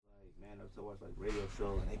to watch like radio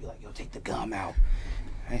shows and they'd be like, yo, take the gum out.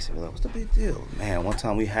 I used to be like, what's the big deal? Man, one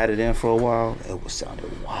time we had it in for a while, it was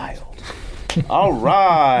sounded wild. All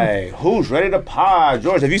right, who's ready to pod?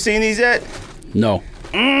 George, have you seen these yet? No.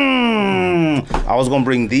 I was gonna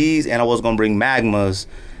bring these and I was gonna bring Magmas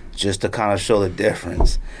just to kind of show the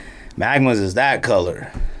difference. Magmas is that color.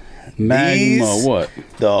 Magma These, what?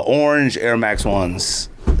 The orange Air Max ones.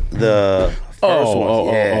 The first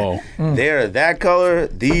ones. They're that color.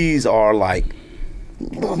 These are like a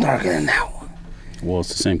little darker than that one. Well, it's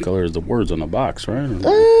the same color as the words on the box, right?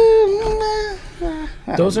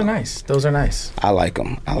 Those are nice. Those are nice. I like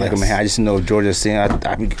them. I like them. I just know Georgia's seeing. I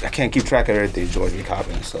can't keep track of everything Georgia be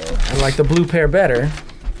copying. So I like the blue pair better.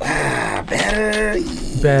 Better.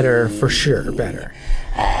 Better for sure. Better.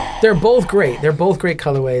 They're both great. They're both great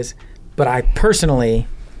colorways. But I personally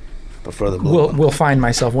prefer the blue. Will find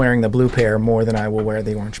myself wearing the blue pair more than I will wear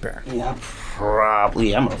the orange pair. Yeah,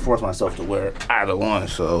 probably. I'm gonna force myself to wear either one.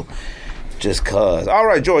 So. Just cuz. All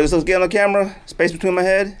right, George, let's get on the camera. Space between my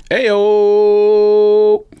head.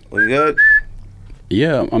 Heyo. We good?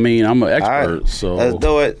 Yeah, I mean, I'm an expert, right, so. Let's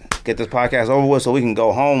do it. Get this podcast over with so we can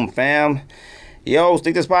go home, fam. Yo,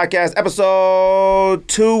 Stick This Podcast, episode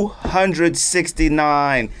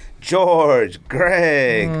 269. George,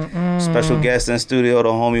 Greg, special guest in studio, the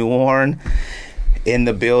homie Warren. In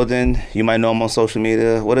the building. You might know him on social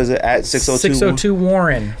media. What is it? At 602? 602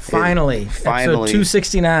 Warren. Finally. Episode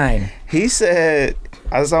 269. He said,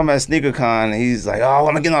 I saw him at SneakerCon. He's like, oh,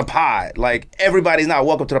 I'm going to get on a pod. Like, everybody's not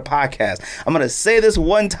welcome to the podcast. I'm going to say this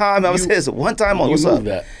one time. I'm going to say this one time on what's up.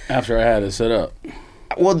 That after I had it set up.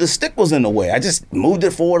 Well, the stick was in the way. I just moved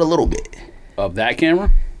it forward a little bit. Of that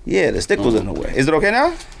camera? Yeah, the stick was in the way. Is it okay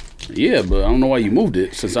now? Yeah, but I don't know why you moved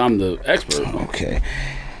it since I'm the expert. Okay.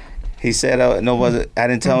 He said, I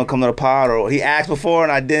didn't tell him to come to the pod, or he asked before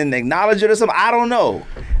and I didn't acknowledge it or something. I don't know.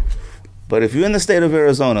 But if you're in the state of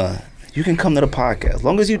Arizona, you can come to the podcast. As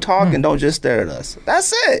long as you talk and don't just stare at us.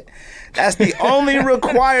 That's it. That's the only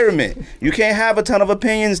requirement. You can't have a ton of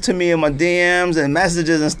opinions to me in my DMs and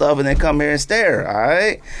messages and stuff and then come here and stare, all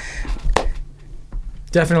right?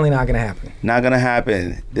 Definitely not going to happen. Not going to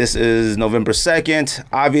happen. This is November 2nd.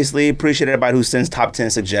 Obviously, appreciate everybody who sends top 10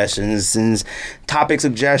 suggestions, sends topic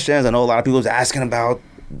suggestions. I know a lot of people are asking about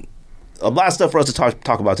a lot of stuff for us to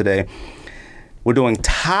talk about today. We're doing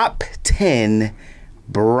top 10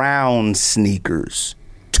 brown sneakers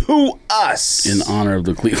to us. In honor of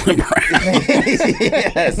the Cleveland Browns.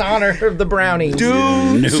 Yes. In honor of the brownies.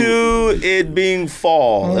 Due to it being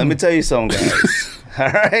fall. Let me tell you something, guys. All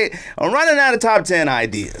right, I'm running out of top 10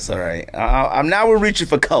 ideas. All right, we're reaching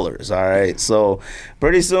for colors. All right, so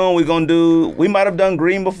pretty soon we might have done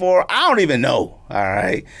green before. I don't even know. All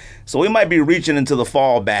right, so we might be reaching into the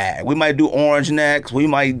fall bag. We might do orange next. We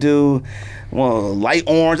might do light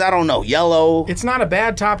orange. I don't know, yellow. It's not a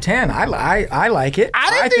bad top 10. I like it.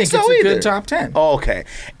 I think so it's either. a good top 10. Okay,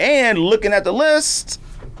 and looking at the list,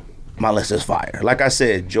 my list is fire. Like I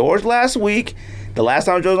said, George last week, the last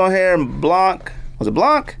time George was on here, Blanc. Was it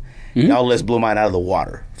Blanc? Mm-hmm. Y'all list blew mine out of the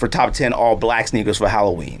water for top 10 all black sneakers for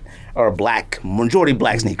Halloween. Or majority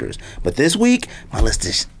black sneakers. But this week, my list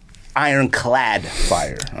is ironclad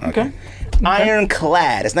fire. Okay.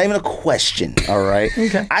 Ironclad. It's not even a question, all right?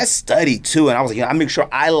 Okay. I studied too, and I was like, I make sure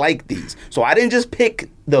I like these. So I didn't just pick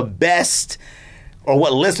the best, or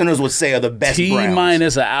what listeners would say are the best brands.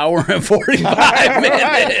 T-minus an hour and 45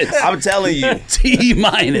 minutes. I'm telling you.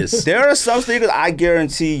 T-minus. There are some sneakers I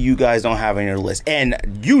guarantee you guys don't have on your list.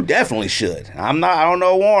 And you definitely should. I don't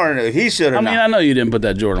know Warren if he should or not. I know you didn't put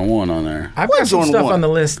that Jordan 1 on there. I've got some stuff on the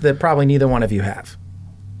list that probably neither one of you have.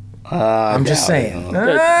 I'm just saying.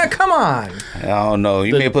 Come on. I don't know.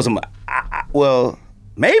 You may put some...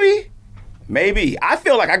 maybe. I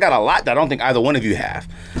feel like I got a lot that I don't think either one of you have.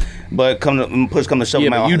 But come to shove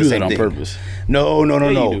my you do that on purpose. No. You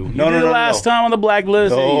did the last time on the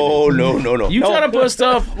blacklist. No. You try to put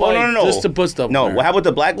stuff just to put stuff. No, on there. what happened with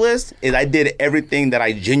the blacklist is I did everything that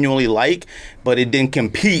I genuinely like, but it didn't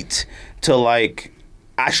compete to like.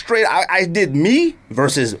 I did me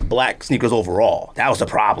versus black sneakers overall. That was the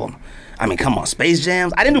problem. I mean, come on, Space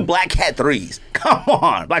Jams. I didn't do Black Cat 3s. Come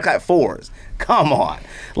on, Black Cat 4s. Come on.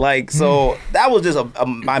 So that was just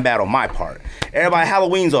my bad on my part. Everybody,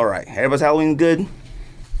 Halloween's all right. Everybody's Halloween good,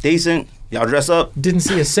 decent. Y'all dress up. Didn't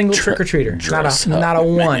see a single trick-or-treater. Not a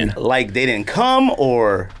one. Like they didn't come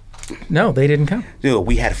or? No, they didn't come. Dude,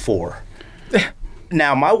 we had 4.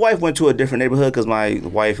 Now, my wife went to a different neighborhood because my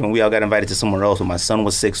wife and we all got invited to somewhere else when my son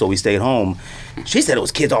was sick, so we stayed home. She said it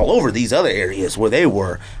was kids all over these other areas where they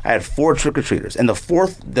were. I had 4 trick-or-treaters, and the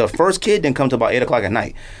first kid didn't come till about 8 o'clock at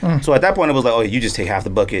night. So at that point, it was like, oh, you just take half the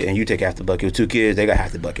bucket, and you take half the bucket. With 2 kids, they got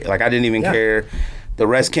half the bucket. Like, I didn't even care. The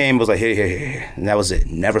rest came, was like, here. And that was it.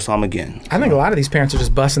 Never saw them again. I think a lot of these parents are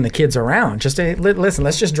just bussing the kids around. Just listen,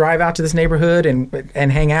 let's just drive out to this neighborhood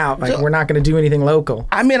and hang out. Like, we're not going to do anything local.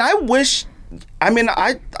 I mean, I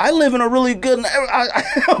live in a really good.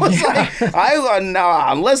 I was like,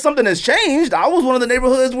 now unless something has changed, I was one of the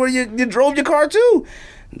neighborhoods where you drove your car too.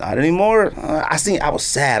 Not anymore. I was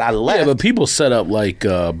sad. I left. Yeah, but people set up like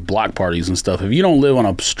block parties and stuff. If you don't live on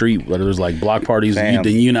a street where there's like block parties, then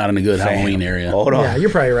you're not in a good Halloween area. Hold on. Yeah, you're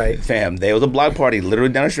probably right. Fam, there was a block party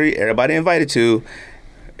literally down the street. Everybody invited to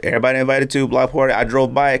block party. I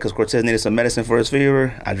drove by it because Cortez needed some medicine for his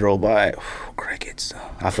fever. I drove by it. Crickets.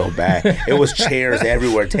 I felt bad. It was chairs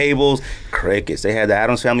everywhere, tables, crickets. They had the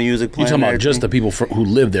Addams Family music playing. You're talking about just the people who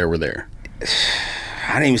lived there were there.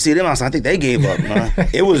 I didn't even see them outside. I think they gave up, man.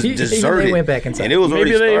 It was deserted. They went back inside. And it was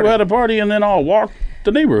Maybe they had a party and then all walked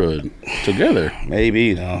the neighborhood together.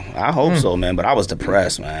 Maybe, I hope so, man. But I was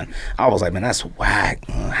depressed, man. I was like, man, that's whack.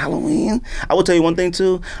 Halloween. I will tell you one thing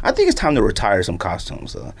too. I think it's time to retire some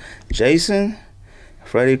costumes. Jason,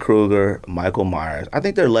 Freddy Krueger, Michael Myers. I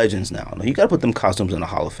think they're legends now. You got to put them costumes in the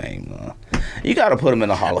Hall of Fame. You got to put them in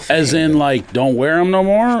the Hall of Fame. As in, like, don't wear them no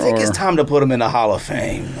more? I think it's time to put them in the Hall of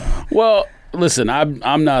Fame. Well, listen,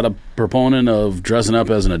 I'm not a proponent of dressing up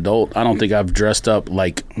as an adult. I don't think I've dressed up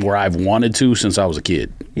like where I've wanted to since I was a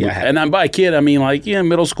kid. Yeah, and by kid, I mean like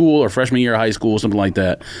middle school or freshman year of high school, something like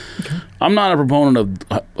that. Okay. I'm not a proponent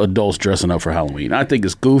of adults dressing up for Halloween. I think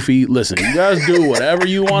it's goofy. Listen, you guys do whatever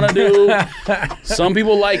you want to do. Some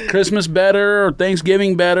people like Christmas better or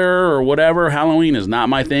Thanksgiving better or whatever. Halloween is not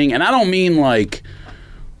my thing. And I don't mean like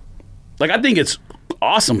I think it's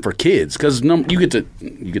awesome for kids because you get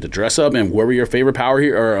to dress up and whoever your favorite power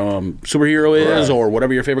or superhero is, or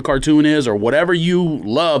whatever your favorite cartoon is, or whatever you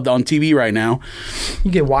loved on TV right now. You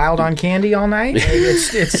get wild on candy all night.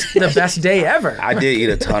 It's the best day ever. I did eat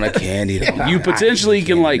a ton of candy though. You potentially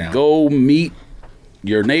can go meet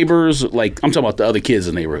your neighbors. Like, I'm talking about the other kids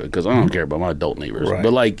in the neighborhood because I don't care about my adult neighbors. Right.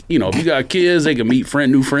 But like, if you got kids, they can meet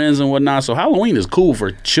new friends and whatnot. So Halloween is cool for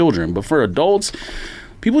children, but for adults,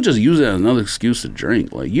 people just use it as another excuse to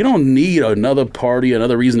drink. Like, you don't need another party,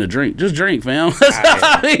 another reason to drink. Just drink, fam.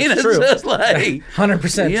 I mean, it's just like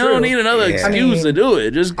 100% true. You don't need another excuse to do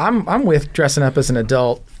it. Just I'm with dressing up as an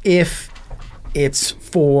adult if it's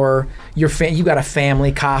for your you got a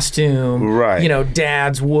family costume, right?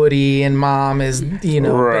 Dad's Woody and mom is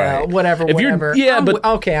right. Whatever.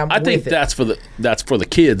 I think that's for the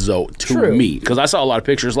kids though. To me, because I saw a lot of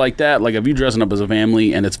pictures like that. Like if you're dressing up as a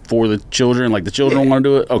family and it's for the children, like the children want to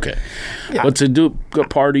do it, okay. Yeah. But to do a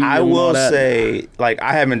party, I will say, like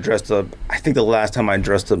I haven't dressed up. I think the last time I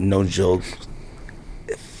dressed up, no joke,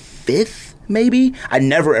 5th. Maybe. I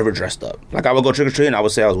never ever dressed up. Like I would go trick or treat and I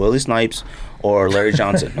would say I was Wesley Snipes or Larry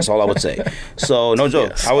Johnson. That's all I would say. So no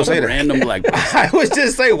joke. I would say that. Random like I would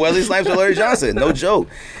just say Wesley Snipes or Larry Johnson. No joke.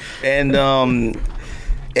 And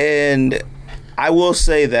I will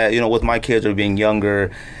say that with my kids are being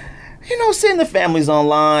younger, seeing the families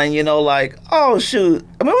online, like, oh, shoot.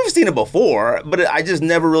 I mean, we've seen it before, but I just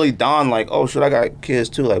never really dawned like, oh, shoot, I got kids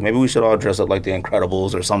too. Like, maybe we should all dress up like the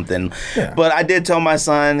Incredibles or something. Yeah. But I did tell my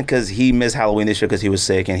son, because he missed Halloween this year because he was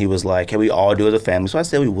sick, and he was like, can we all do it as a family? So I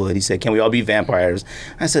said we would. He said, can we all be vampires?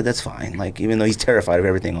 I said, that's fine. Like, even though he's terrified of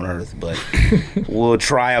everything on Earth, but we'll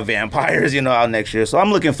try a vampires, out next year. So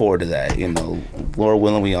I'm looking forward to that. Lord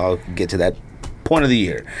willing, we all get to that point of the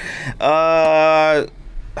year.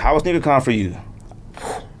 How was SneakerCon for you?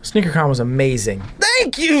 SneakerCon was amazing.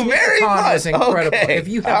 Thank you very much. SneakerCon was incredible. Okay. If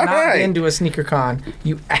you have not been to a SneakerCon,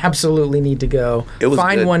 you absolutely need to go.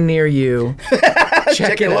 Find one near you.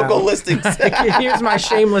 Check it out. Local listings. Here's my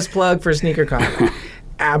shameless plug for SneakerCon.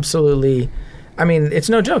 Absolutely. I mean, it's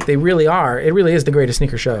no joke. They really are. It really is the greatest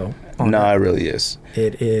sneaker show. No, it really is.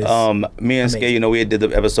 It is. Me and Skate, we did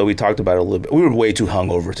the episode. We talked about it a little bit. We were way too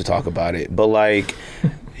hungover to talk about it, but like.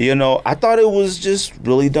 I thought it was just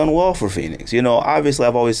really done well for Phoenix. Obviously,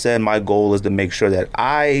 I've always said my goal is to make sure that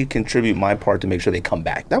I contribute my part to make sure they come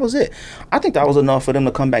back. That was it. I think that was enough for them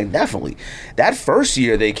to come back, definitely. That first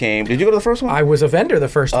year they came, did you go to the first one? I was a vendor the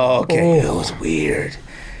first time. Oh, okay. It was weird.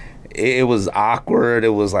 It was awkward. It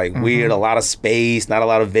was like weird, a lot of space, not a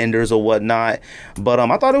lot of vendors or whatnot. But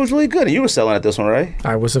I thought it was really good. And you were selling at this one, right?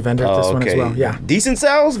 I was a vendor at this one as well, yeah. Decent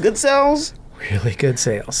sales? Good sales? Really good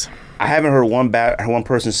sales. I haven't heard one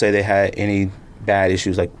person say they had any bad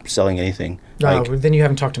issues like selling anything No, then you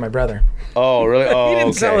haven't talked to my brother. Oh, really? Oh, He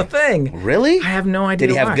didn't sell a thing. Really? I have no idea.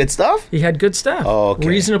 Did he have why. good stuff? He had good stuff. Oh, okay.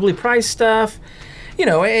 Reasonably priced stuff. You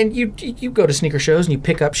know, and you go to sneaker shows and you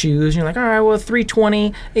pick up shoes and you're like, all right, well,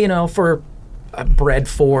 $320, you know, for a bread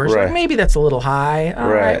 4. Right. Like, maybe that's a little high. All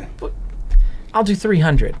right. I'll do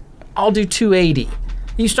 $300. I'll do $280.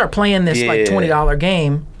 You start playing this like $20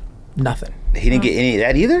 game, nothing. He didn't get any of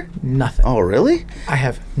that either? Nothing. Oh, really? I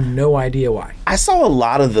have no idea why. I saw a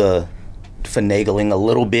lot of the finagling a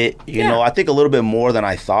little bit. You know, I think a little bit more than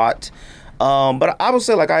I thought. But I would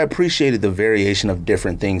say, like, I appreciated the variation of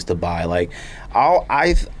different things to buy. Like,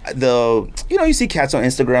 you see cats on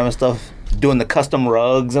Instagram and stuff doing the custom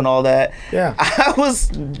rugs and all that. Yeah. I was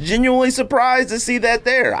genuinely surprised to see that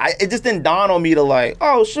there. It just didn't dawn on me to like,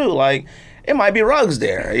 oh shoot, like it might be rugs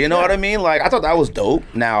there. You know what I mean? Like I thought that was dope.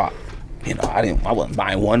 Now, you know, I wasn't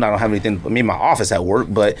buying one. I don't have anything. I mean, my office at work,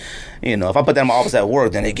 but you know, if I put that in my office at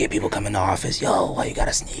work, then they get people coming to the office. Yo, why you got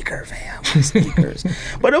a sneaker, fam? Sneakers.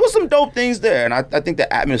 But there was some dope things there, and I think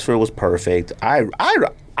the atmosphere was perfect. I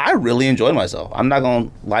really enjoyed myself. I'm not gonna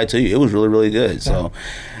lie to you. It was really, really good. So,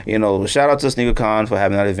 you know, shout out to SneakerCon for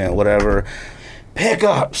having that event. Whatever.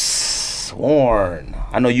 Pickups, Warren.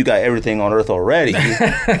 I know you got everything on earth already.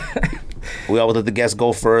 We always let the guests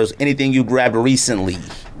go first. Anything you grabbed recently?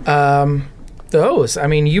 Those. I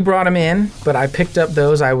mean, you brought them in, but I picked up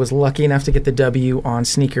those. I was lucky enough to get the W on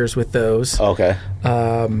sneakers with those. Okay.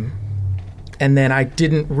 And then I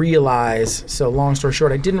didn't realize, so long story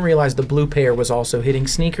short, I didn't realize the blue pair was also hitting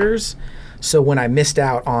sneakers. So when I missed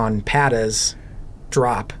out on Patta's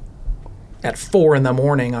drop at 4 a.m.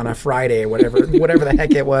 on a Friday or whatever the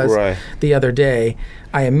heck it was the other day,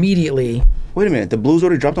 I immediately... Wait a minute, the blues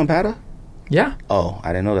already dropped on Patta? Yeah. Oh, I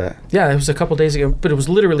didn't know that. Yeah, it was a couple days ago, but it was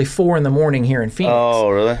literally 4 a.m. here in Phoenix. Oh,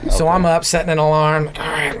 really? Okay. So I'm up, setting an alarm. All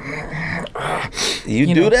right.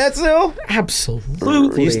 You do that still?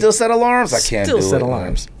 Absolutely. You still set alarms? I can't do it. Still set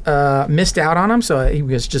alarms. Missed out on them, so he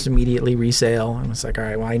was just immediately resale. I was like, all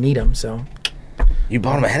right, well, I need them, so. You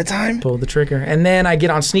bought them ahead of time? Pulled the trigger. And then I get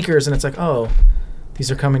on sneakers, and it's like, oh,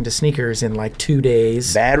 these are coming to sneakers in like 2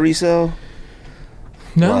 days. Bad resale?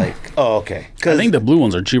 No. Okay. I think the blue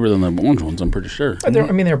ones are cheaper than the orange ones, I'm pretty sure.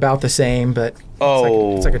 They're about the same, but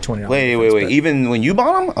it's like a $20. Wait. Even when you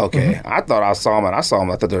bought them? Okay. I thought I saw them, I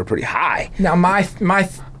thought they were pretty high. Now, my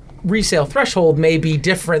resale threshold may be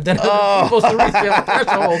different than other people's resale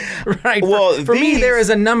threshold, right? Well, for me, there is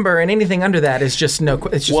a number, and anything under that is just no.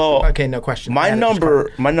 It's just okay, no question. My number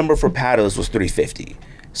for Pattas was $350.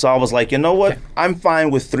 So I was like, you know what? Okay. I'm fine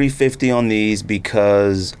with $350 on these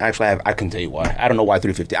because actually I can tell you why. I don't know why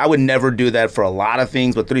 $350. I would never do that for a lot of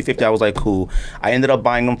things, but $350 I was like, cool. I ended up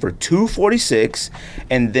buying them for $246,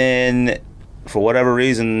 and then for whatever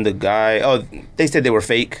reason the guy they said they were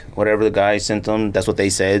fake. Whatever the guy sent them, that's what they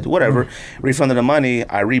said. Whatever. Refunded the money.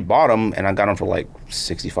 I rebought them and I got them for like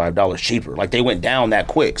 $65 cheaper. Like they went down that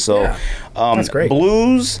quick. So that's great.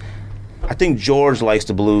 Blues. I think George likes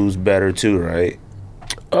the blues better too, right?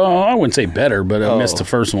 I wouldn't say better, but I missed the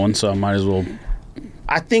first one, so I might as well.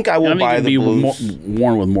 I think I will buy the blues.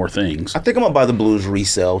 Worn with more things. I think I'm gonna buy the blues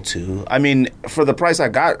resale too. I mean, for the price I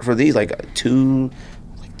got for these, like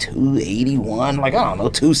 $281, like I don't know,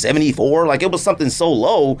 $274. Like it was something so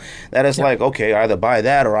low that it's like, okay, I either buy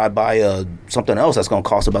that or I buy something else that's gonna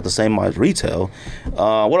cost about the same as retail.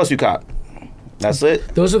 What else you caught? That's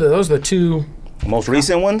it. Those are the two. Most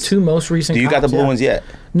recent ones? Two most recent. Do you got the blue ones yet?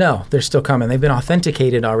 No, they're still coming. They've been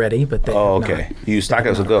authenticated already, but they okay. You use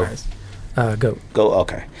StockX or Go? Go,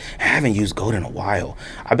 okay. I haven't used Goat in a while.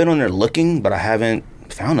 I've been on there looking, but I haven't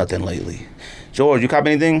found nothing lately. George, you cop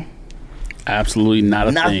anything? Absolutely not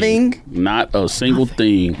a thing. Nothing? Not a single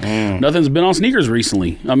thing. Nothing's been on sneakers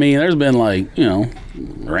recently. I mean, there's been like,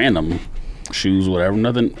 random shoes, whatever.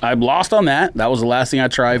 Nothing. I've lost on that. That was the last thing I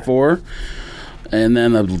tried for. And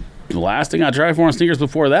then the last thing I tried for on sneakers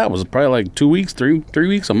before that was probably like 2 weeks, three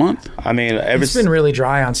weeks, a month. I mean, it's been really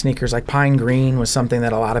dry on sneakers. Like Pine Green was something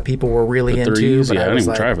that a lot of people were really into. But I didn't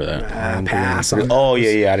even try for that. Pass. I didn't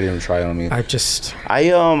even try on them.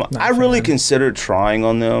 I really considered trying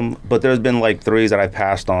on them, but there's been like threes that I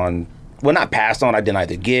passed on. Well, not passed on. I didn't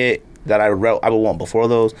either get that I would want before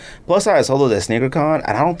those. Plus, I saw those at SneakerCon,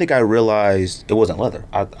 and I don't think I realized it wasn't leather.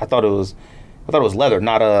 I thought it was leather,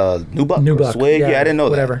 not a nubuck swig. Yeah, I didn't know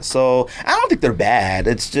that. So I don't think they're bad.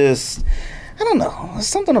 It's just, I don't know. There's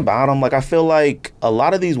something about them. Like I feel like a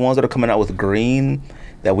lot of these ones that are coming out with green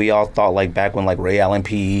that we all thought like back when like Ray Allen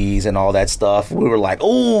PEs and all that stuff, we were like,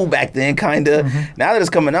 oh, back then kind of. Now that it's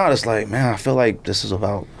coming out, it's like, man, I feel like this is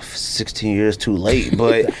about 16 years too late.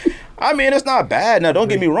 But I mean, it's not bad. Now, don't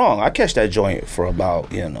get me wrong. I catch that joint for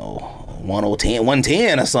about, 110,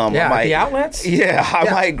 110 or something. Yeah, I might, the outlets? Yeah, I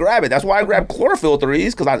might grab it. That's why I grabbed chlorophyll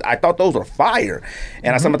 3s, because I thought those were fire.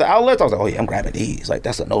 And I saw them at the outlets, I was like, oh yeah, I'm grabbing these. Like,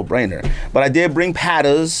 that's a no-brainer. But I did bring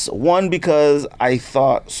Pattas, one because I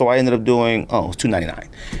thought, so I ended up doing, it was $2.99.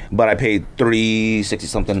 But I paid $3.60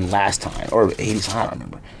 something last time, or $80 something, I don't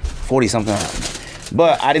remember. 40 something, I don't remember.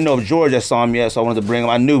 But I didn't know if George had saw him yet, so I wanted to bring him.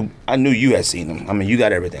 I knew you had seen him. I mean, you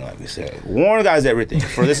got everything, like we said. Warren got everything.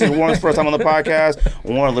 This is Warren's first time on the podcast.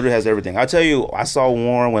 Warren literally has everything. I tell you, I saw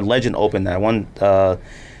Warren when Legend opened that one, the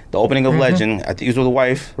opening of Legend. I think he was with a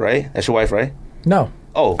wife, right? That's your wife, right? No.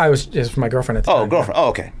 Oh. It was my girlfriend at the time. Oh, girlfriend. Oh,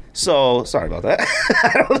 okay. So, sorry about that.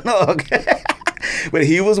 I don't know. Okay. But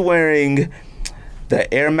he was wearing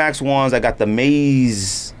the Air Max 1s. I got the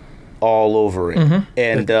maze all over it.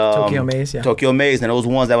 And Tokyo Maze, yeah. Tokyo Maze, and those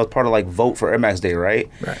ones that was part of like Vote for Air Max Day, right?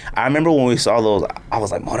 I remember when we saw those, I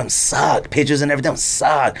was like, oh, them suck. Pictures and everything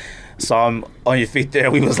suck. Saw them on your feet there,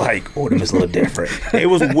 we was like, oh, them is a little different. It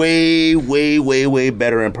was way, way, way, way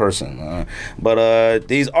better in person. But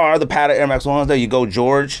these are the Patta Air Max 1s. There you go,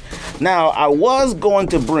 George. Now, I was going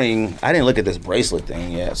to bring, I didn't look at this bracelet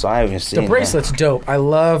thing yet, so I haven't seen The bracelet's dope. I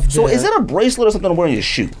love So is it a bracelet or something to wear on your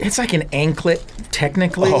shoe? It's like an anklet,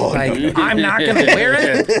 technically. Oh, like, no. I'm not going to wear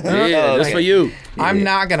it. Yeah, just for you. I'm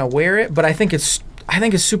not going to wear it, but I think it's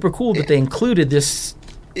super cool that they included this.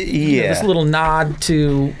 This little nod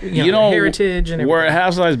to heritage and everything. Wear a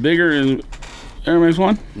half size bigger in Air Max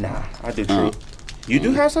 1? Nah, I do true. You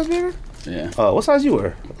do half size bigger? Yeah. What size you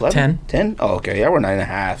wear? 11? 10. 10? Oh, okay. Yeah, I wear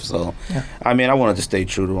 9.5. So, I mean, I wanted to stay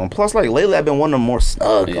true to them. Plus, like lately, I've been wanting them more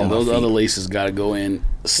snug. Yeah, on my those feet. other laces got to go in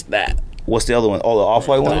stat. What's the other one? Oh, the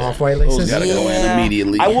off-white The ones? off-white Those laces. got to go in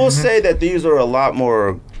immediately. I will say that these are a lot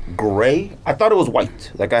more gray. I thought it was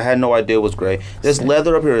white. Like, I had no idea it was gray. This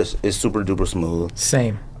leather up here is super duper smooth.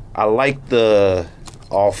 Same. I like the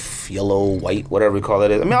off yellow, white, whatever you call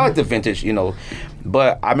it. I mean, I like the vintage,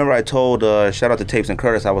 But I remember I told, shout out to Tapes and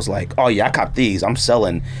Curtis, I was like, oh yeah, I copped these. I'm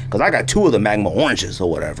selling, because I got 2 of the Magma Oranges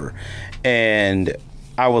or whatever. And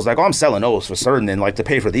I was like, oh, I'm selling those for certain, and like to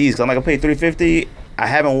pay for these, because I'm like, I paid $350. I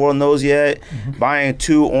haven't worn those yet. Buying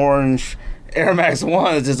 2 orange Air Max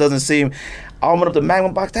 1s just doesn't seem. I opened up the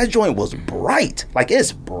Magma box. That joint was bright. Like,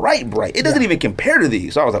 it's bright. It doesn't even compare to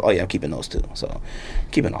these. So I was like, oh, yeah, I'm keeping those too. So,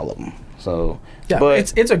 keeping all of them. So, yeah,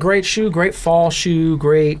 but it's a great shoe, great fall shoe,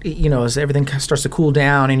 great, as everything starts to cool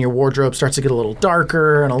down and your wardrobe starts to get a little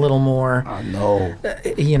darker and a little more. I know.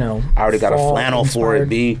 I already got a flannel for it,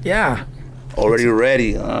 B. Yeah. Already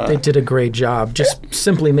ready. They did a great job just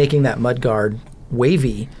simply making that mudguard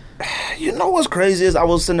wavy. You know what's crazy is I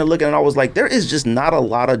was sitting there looking and I was like, there is just not a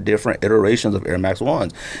lot of different iterations of Air Max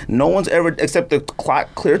 1s. No one's ever, except the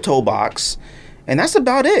clear toe box, and that's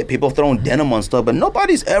about it. People have thrown denim on stuff, but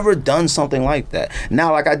nobody's ever done something like that.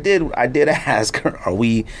 Now, like I did ask, are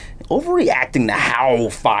we overreacting to how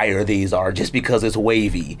fire these are just because it's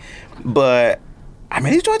wavy? But I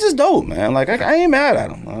mean, these joints is dope, man. Like, I ain't mad at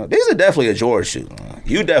them. These are definitely a George shoe.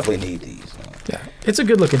 You definitely need these. Yeah, it's a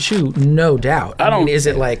good looking shoe, no doubt. I mean, is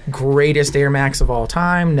it like greatest Air Max of all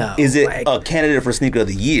time? No. Is it a candidate for sneaker of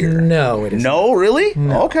the year? No, it isn't. No, really?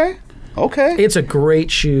 No. Okay. It's a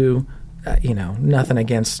great shoe. Nothing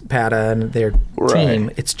against Patta and their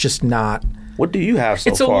team. It's just not. What do you have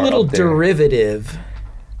so far? It's a little derivative.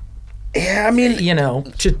 Yeah, I mean,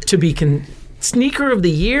 to be sneaker of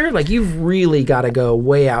the year, like, you've really got to go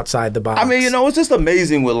way outside the box. I mean, it's just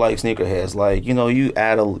amazing with like sneakerheads. Like, you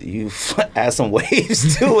add some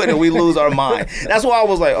waves to it and we lose our mind. That's why I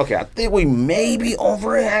was like, okay, I think we may be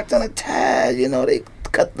overreacting a tad. They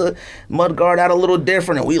cut the mudguard out a little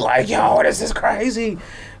different and we like, yo, this is crazy.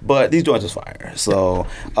 But these joints is fire. So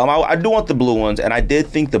I do want the blue ones, and I did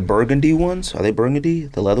think the burgundy ones, are they burgundy?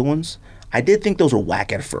 The leather ones? I did think those were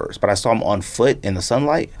whack at first, but I saw them on foot in the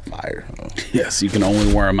sunlight. Fire. Yes, you can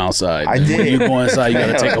only wear them outside. I did. When you go inside, you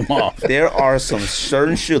got to take them off. There are some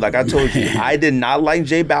certain shoes, like I told you, I did not like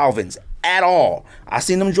J Balvin's at all. I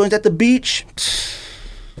seen them joints at the beach.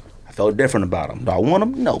 I felt different about them. Do I want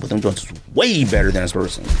them? No, but them joints is way better than this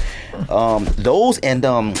person. Those and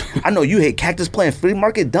I know you hate Cactus playing flea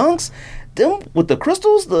market dunks. Them with the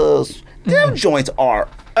crystals, them joints are.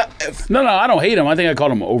 No, I don't hate them. I think I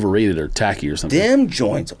called them overrated or tacky or something. Them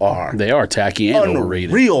joints are. They are tacky and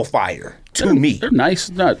overrated. Unreal fire to me. They're nice.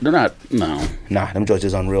 They're not. No. Nah, them joints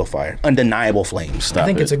is unreal fire. Undeniable flames. I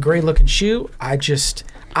think it's a great looking shoe. I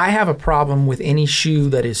have a problem with any shoe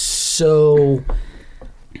that is so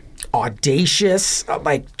audacious,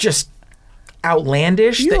 like just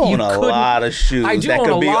outlandish. You own a lot of shoes that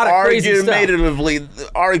could be argumentatively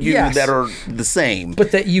argued that are the same.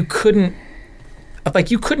 But that you couldn't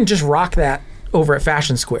just rock that over at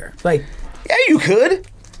Fashion Square. Like, yeah, you could.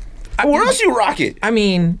 Where else you rock it? I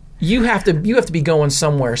mean, you have to be going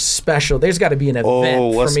somewhere special. There's got to be an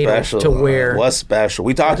event for me to wear. What's special?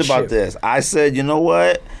 We talked about this. I said, you know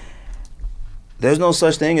what? There's no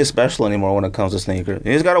such thing as special anymore when it comes to sneakers.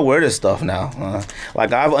 You just got to wear this stuff now.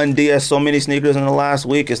 Like, I've unDS'd so many sneakers in the last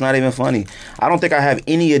week, it's not even funny. I don't think I have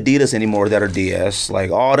any Adidas anymore that are DS. Like,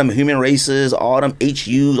 all them human races, all them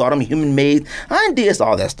HUs, all them human made. I unDS'd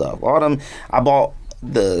all that stuff. All them, I bought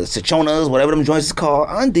the Cichonas, whatever them joints is called.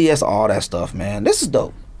 I unDS'd all that stuff, man. This is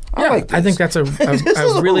dope. I like this. I think that's a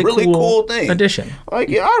really cool thing. Addition. Like,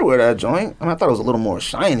 yeah, I'd wear that joint. I mean, I thought it was a little more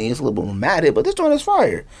shiny. It's a little bit more matted, but this joint is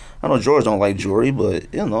fire. I know George don't like jewelry,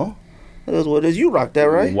 but, you know, it is what it is. You rock that,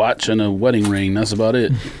 right? Watch and a wedding ring. That's about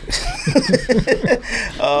it.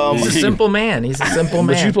 He's a simple man. He's a simple man.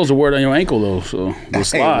 But you're supposed to wear it on your ankle, though, so with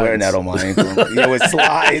slides. I ain't wearing that on my ankle. Yeah, with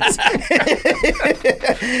slides.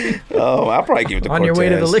 I'll probably give it to Cortez. On your way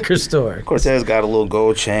to the liquor store. Cortez got a little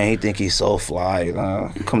gold chain. He think he's so fly.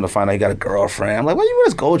 Come to find out he got a girlfriend. I'm like, why you wear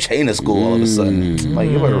this gold chain to school all of a sudden? Like,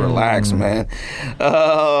 you better relax, man.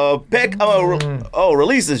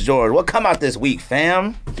 Releases, George. What come out this week,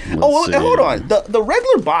 fam? Hold on. The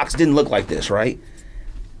regular box didn't look like this, right?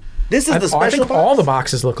 This is the special box? I think all the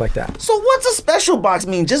boxes look like that. So what's a special box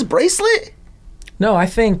mean? Just bracelet? No, I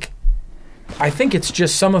think it's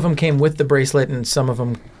just some of them came with the bracelet and some of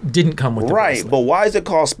them didn't come with the bracelet. Right, but why is it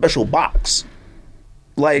called special box?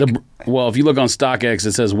 Like, well, if you look on StockX,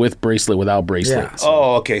 it says with bracelet, without bracelet. Yeah. So.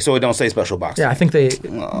 Oh, okay. So it don't say special box. Yeah, I think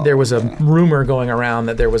there was a rumor going around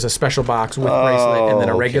that there was a special box with bracelet and then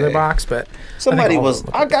a regular box, but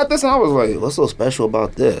I got this and I was like, what's so special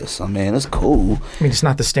about this? I mean, it's cool. I mean, it's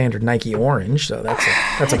not the standard Nike orange, so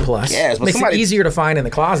that's a plus. Yes, but makes it easier to find in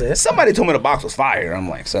the closet. Somebody told me the box was fire. I'm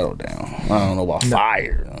like, settle down. I don't know about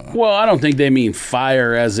fire. Well, I don't think they mean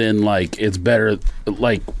fire as in like it's better,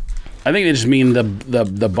 like. I think they just mean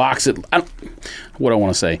the box. What I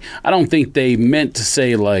want to say. I don't think they meant to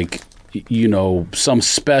say like, you know, some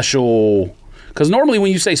special. Because normally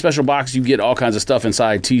when you say special box, you get all kinds of stuff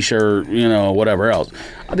inside, T-shirt, you know, whatever else.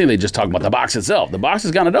 I think they just talk about the box itself. The box is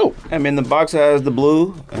kind of dope. I mean, the box has the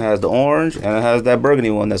blue, it has the orange, and it has that burgundy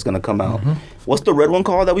one that's going to come out. Mm-hmm. What's the red one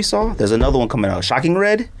called that we saw? There's another one coming out. Shocking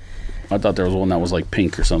Red? I thought there was one that was like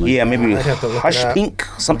pink or something. Yeah, maybe Hush Pink,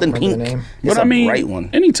 something pink. Name. But I mean, bright one.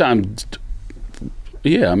 Anytime.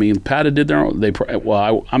 Yeah, I mean, Patta did their own.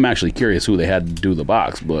 I'm actually curious who they had to do the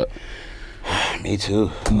box, but. Me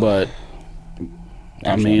too. But.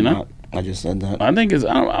 Actually, I just said that. I think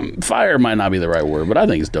fire might not be the right word, but I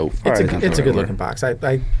think it's dope. It's a good looking box.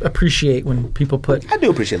 I appreciate when people put. I do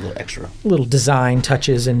appreciate a little extra. Little design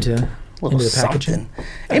touches into the packaging.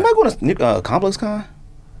 Anybody going to Complex Con?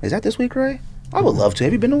 Is that this week, Ray? I would love to.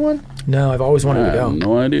 Have you been to one? No, I've always wanted to go.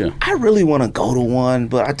 No idea. I really want to go to one,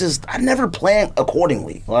 but I never plan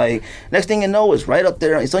accordingly. Like, next thing you know, it's right up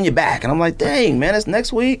there. It's on your back. And I'm like, dang, man, it's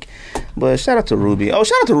next week. But shout out to Ruby. Oh,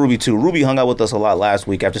 shout out to Ruby, too. Ruby hung out with us a lot last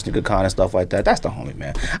week after Sneaker Con and stuff like that. That's the homie,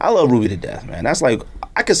 man. I love Ruby to death, man. That's like,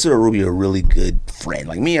 I consider Ruby a really good friend.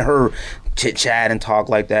 Like, me and her chit chat and talk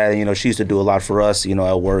like that. And, you know, she used to do a lot for us, you know,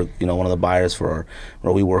 at work, you know, one of the buyers for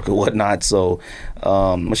where we work and whatnot. So,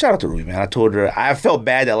 shout out to Ruby, man. I told her, I felt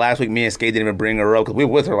bad that last week me and Skate didn't even bring her up because we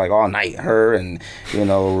were with her like all night. Her and, you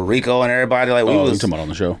know, Rico and everybody. Like, we was talking about on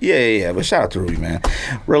the show. Yeah. But shout out to Ruby, man.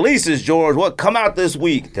 Releases, George. What come out this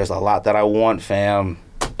week? There's a lot that I want, fam.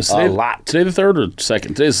 A lot. Today the third or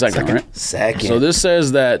second? Today's the second, right? Second. So this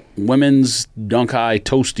says that women's Dunk High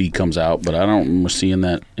Toasty comes out, but I don't remember seeing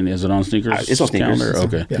that. And is it on Sneakers? It's on Sneakers. Calendar?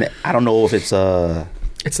 Okay. Yeah. I don't know if it's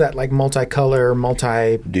It's that like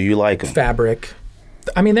multicolor, Do you like them? Fabric.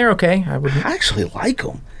 I mean, they're okay. I actually like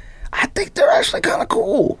them. I think they're actually kind of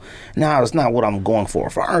cool. Now, it's not what I'm going for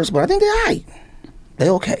first, but I think they're all right.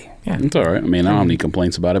 They're okay. Yeah. It's all right. I mean, I don't have any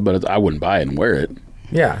complaints about it, but I wouldn't buy it and wear it.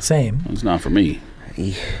 Yeah, same. It's not for me.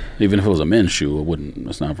 Even if it was a men's shoe, it wouldn't.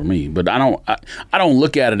 It's not for me. But I don't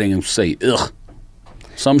look at it and say ugh.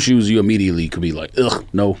 Some shoes you immediately could be like ugh,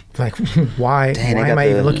 no. Like why am I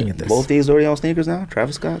even looking at this? Both these already on Sneakers now.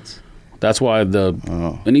 Travis Scott's. That's why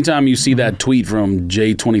anytime you see that tweet from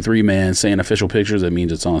J23 Man saying official pictures, that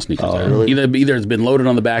means it's on Sneakers. Really? Either it's been loaded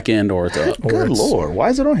on the back end or it's up. Good Lord, why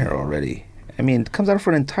is it on here already? I mean, it comes out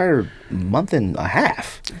for an entire month and a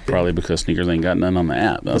half. Probably because Sneakers ain't got none on the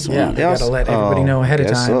app. That's why. They gotta let everybody know ahead of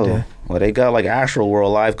time. So. Well, they got like Astro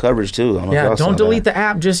World live coverage too. Don't delete the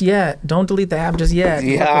app just yet. Don't delete the app just yet.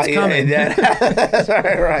 Yeah, it's coming. That's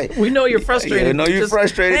right. We know you're frustrated. I know you're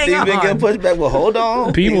frustrated. Things been getting pushed back. Well, hold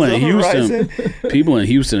on. People in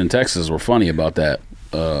Houston and Texas were funny about that.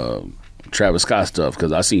 Travis Scott stuff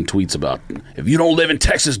because I seen tweets about if you don't live in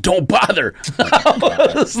Texas, don't bother.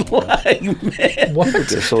 I was like, man, What?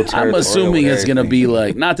 They're so I'm territorial assuming with it's gonna everything. be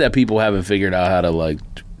like not that people haven't figured out how to like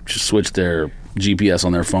just switch their GPS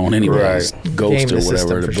on their phone anyways, Right. Ghost Game or the whatever.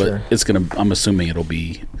 system But for sure. it's gonna. I'm assuming it'll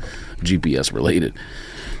be GPS related.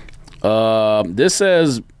 This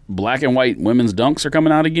says black and white women's dunks are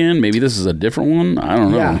coming out again. Maybe this is a different one. I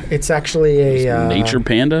don't know. Yeah, it's actually a Nature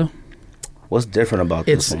Panda. What's different about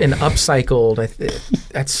It's this one? an upcycled.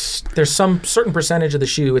 There's some certain percentage of the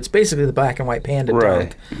shoe. It's basically the black and white panda Right.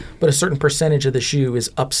 dunk, but a certain percentage of the shoe is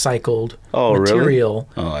upcycled Oh, really? material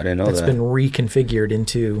Oh, I didn't know that's that. been reconfigured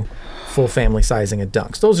into full family sizing of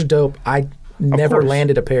dunks. Those are dope. I never course.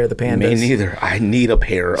 landed a pair of the pandas. Me neither. I need a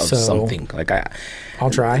pair of So- something. Like I'll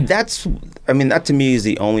try. that to me is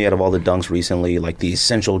the only out of all the dunks recently, like the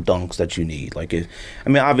essential dunks that you need. Like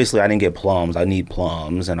obviously I didn't get plums. I need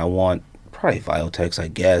plums, and I want probably Viotex, I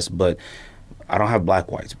guess, but I don't have black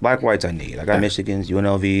whites. Black whites I need. I got Michigans,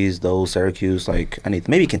 UNLVs, those Syracuse. Like I need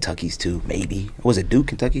maybe Kentucky's too. Maybe was it Duke,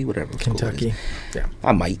 Kentucky, whatever. school it is. Kentucky. Yeah,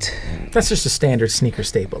 I might. that's just a standard sneaker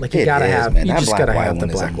staple. Like you It gotta is, have. man. You That just black gotta white have the one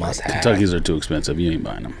is a black white. must-have. Kentucky's are too expensive. You ain't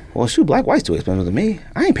buying them. Well, shoot, black white's too expensive to me.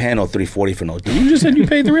 I ain't paying no $340 for no Duke. You just said you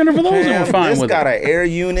paid $300 for those, and we're Man, fine this with got it. an air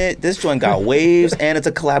unit. This joint got waves, and it's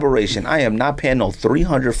a collaboration. I am not paying no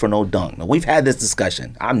 $300 for no dunk. Now, we've had this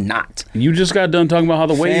discussion. I'm not. You just got done talking about how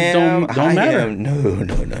the waves Fam, don't I matter. am- no.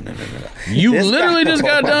 You This literally guy- just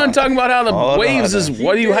got done talking about how the Hold waves on. is.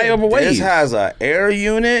 What do you hype over waves? This has an air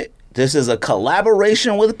unit. This is a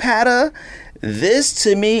collaboration with Patta. This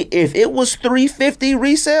to me, if it was $350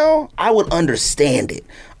 resale, I would understand it.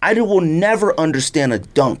 I will never understand a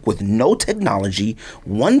dunk with no technology,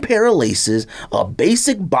 one pair of laces, a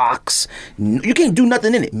basic box. You can't do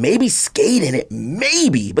nothing in it. Maybe skate in it,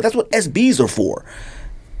 maybe, but that's what SBs are for.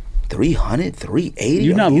 300, 380.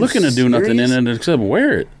 You're not Are you looking to do nothing in serious? it except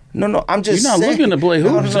wear it. No, I'm just You're not saying. looking to play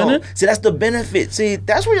hoops in it. See, that's the benefit. See,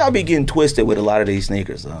 that's where y'all be getting twisted with a lot of these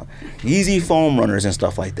sneakers. Yeezy foam runners and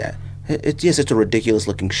stuff like that. Yes, it's a ridiculous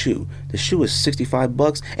looking shoe. The shoe is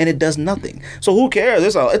 $65 and it does nothing. So who cares?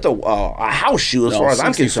 It's a house shoe as far as I'm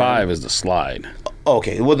 65 concerned. is the slide.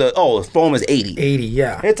 Okay, well the foam is 80. 80,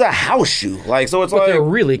 yeah. It's a house shoe. Like so, it's But they're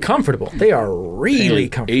like really comfortable. They are really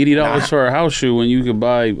comfortable. $80 for a house shoe when you could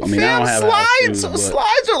buy. I mean, I don't have a house slides. shoe, but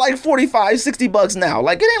Slides are like $45-$60 now.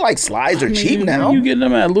 Like it ain't like slides are cheap now. Where you getting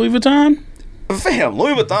them at Louis Vuitton? Fam,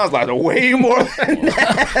 Louis Vuitton's like way more than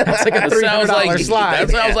that. That's like a That sounds $300 like slide. that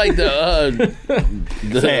sounds like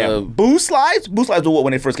the Fam, Boost slides? Boost slides were what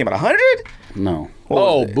when they first came out? 100? no.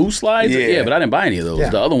 was it? Boost slides. Yeah. Yeah, but I didn't buy any of those. Yeah.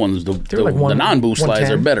 The other ones, the like non-boost slides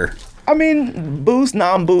are 110. better. I mean, Boost,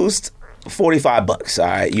 non-Boost, $45. All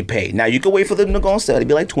right, you pay. Now you can wait for them to go on sale. It'd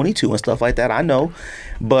be like 22 and stuff like that. I know,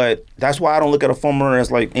 but that's why I don't look at a foam runner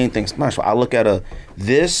as like anything special. I look at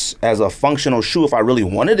this as a functional shoe if I really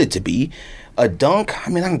wanted it to be. A dunk,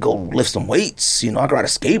 I mean, I can go lift some weights. You know, I can ride a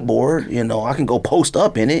skateboard. You know, I can go post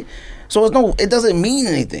up in it. So it doesn't mean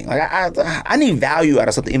anything. Like I need value out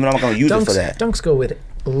of something, even though I'm not going to use it for that. Dunks go with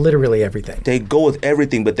literally everything. They go with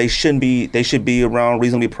everything, but they shouldn't be. They should be around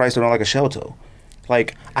reasonably priced around like a shell toe.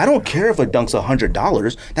 Like I don't care if a dunk's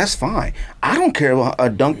 $100. That's fine. I don't care if a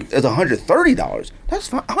dunk is $130. That's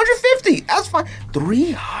fine. $150. That's fine.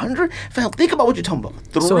 $300. Fam, think about what you're talking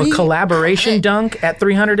about. So a collaboration dunk at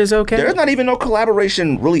 $300 is okay? There's not even no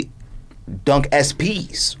collaboration really. Dunk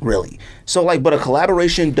SPs really. So like, but a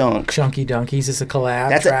collaboration dunk. Chunky Dunkies is a collab.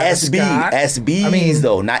 That's Travis an SB. Scott. SBs I mean,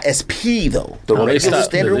 though, not SP though. The Well, regular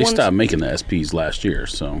standard they ones. stopped making the SPs last year,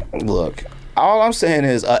 so Look, all I'm saying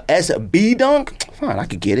is a SB dunk, fine, I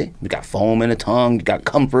could get it. You got foam in the tongue, you got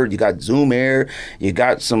comfort, you got Zoom Air, you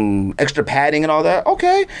got some extra padding and all that.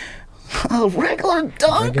 Okay. A regular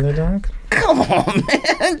dunk? regular dunk? Come on,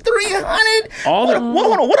 man. 300? all the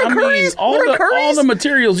What are Curry's? all What are the Curry's? the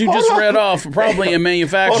materials you just Hold on. read off probably in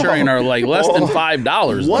manufacturing are like less than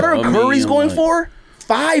 $5. What though. are I mean, Curry's going like- for?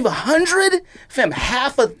 500? Fam,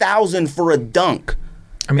 $1,000 for a dunk.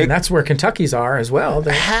 I mean, that's where Kentucky's are as well.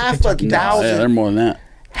 They're- Half a Kentucky- No, yeah, they're thousand. more than that.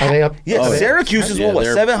 Are they up? Yeah, are they- Syracuse is Yeah, what,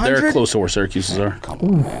 they're 700? close to where Syracuse's are.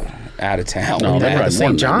 Out of town. No, with they're that. right. The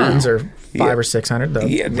more St. than that John's now. are 500 or 600. The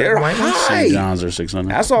Yeah, red they're and white ones. high. St. John's are 600.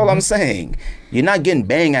 That's all I'm saying. You're not getting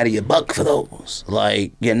bang out of your buck for those.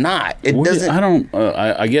 Like, you're not. It doesn't. I don't.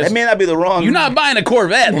 I guess That may not be the wrong. you're not buying a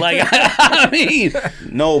Corvette. Like I mean,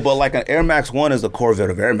 No, but like an Air Max 1 is the Corvette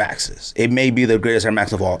of Air Maxes. It may be the greatest Air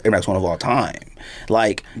Max 1 of all time.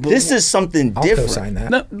 Like, this is something I'll different. co-sign that.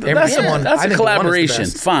 no, Air that's Max a, one, that's I a think the one is the collaboration.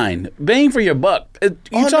 best. Fine, bang for your buck. You're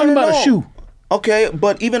Oh, talking no, about no. a shoe. Okay,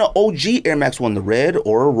 but even an OG Air Max 1, the red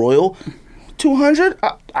or a Royal, 200,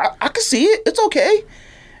 I can see it. It's okay.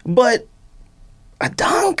 But A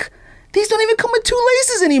dunk? These don't even come with 2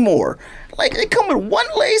 laces anymore. Like, they come with 1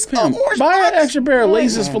 lace, orange Buy box. an extra pair of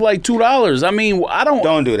laces for like $2. I mean, I don't.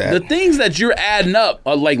 Don't do that. The things that you're adding up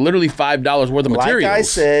are like literally $5 worth of materials. Like I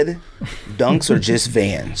said, dunks are just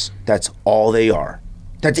Vans. That's all they are.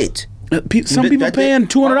 That's it. Some people paying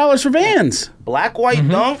 $200 for Vans. Black, white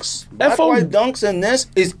dunks. Black, white dunks and this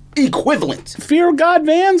is equivalent. Fear of God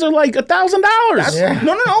Vans are like $1,000. Yeah.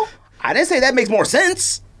 No. I didn't say that makes more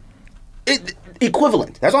sense.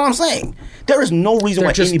 Equivalent. That's all I'm saying. There is no reason They're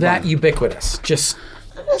why just anybody. that ubiquitous. Just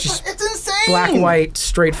It's insane. black, white,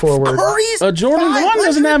 straightforward. Curry's A Jordan 1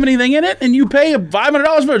 doesn't have anything in it, and you pay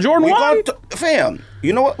 $500 for a Jordan 1? Fam,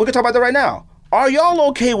 you know what? We can talk about that right now. Are y'all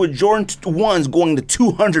okay with Jordan 1s going to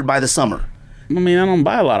 200 by the summer? I mean, I don't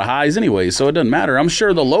buy a lot of highs anyway, so it doesn't matter. I'm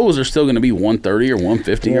sure the lows are still going to be 130 or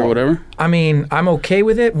 150 or whatever. I mean, I'm okay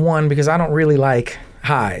with it. One, because I don't really like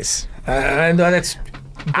highs. I know that's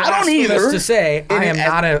I don't either. blasphemous to say I am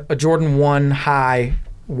not a Jordan 1 high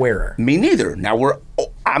wearer. Me neither. Now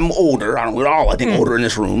I'm older. We're all, I think, older in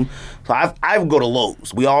this room. So I would go to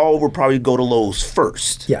Lowe's. We all would probably go to Lowe's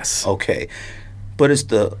first. Yes. Okay. But it's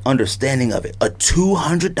the understanding of it. A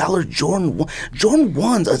 $200 Jordan 1. Jordan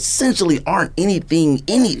 1s essentially aren't anything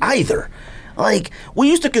either. Like, we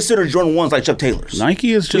used to consider Jordan 1s like Chuck Taylors.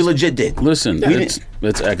 Nike is just... We legit did. Listen,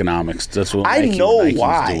 it's economics. That's what I know Nike's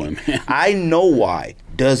why. doing, man. I know why.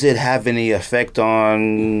 Does it have any effect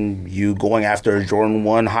on you going after a Jordan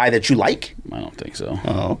 1 high that you like? I don't think so.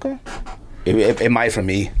 Oh, okay. It might for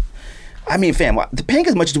me. I mean, fam, paying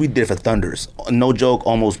as much as we did for Thunders, no joke,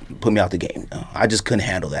 almost put me out the game. I just couldn't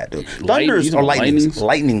handle that, dude. Thunders or Lightnings?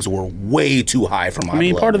 Lightnings were way too high for my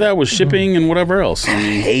blood. Part of that was shipping and whatever else. I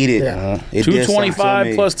mean, hate it. Yeah. It did something to $225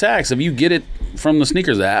 me. plus tax. If you get it from the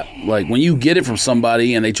sneakers app, like when you get it from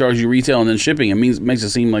somebody and they charge you retail and then shipping, it makes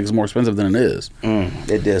it seem like it's more expensive than it is.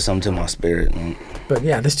 It did something to my spirit. But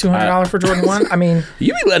yeah, this $200 for Jordan 1, I mean...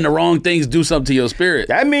 You be letting the wrong things do something to your spirit.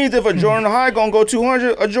 That means if a Jordan high gonna go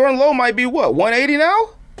 200, a Jordan low might be what, 180 now?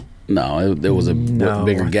 No, there was a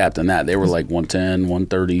bigger gap than that. They were like 110,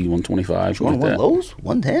 130, 125, something like that. Lows?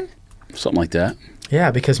 110? Something like that. Yeah,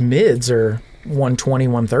 because mids are 120,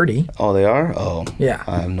 130. Oh, they are? Oh. Yeah.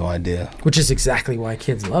 I have no idea. Which is exactly why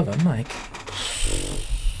kids love them. Like,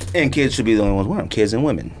 And kids should be the only ones wearing them. Kids and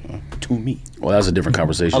women. To me. Well, that's a different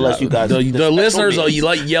conversation. Unless you guys... The listeners will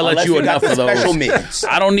yell at you enough for those. Special mids.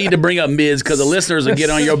 I don't need to bring up mids because the listeners will get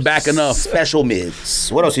on your back enough. Special mids.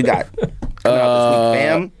 What else you got? Coming out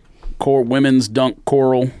this week, fam? Women's dunk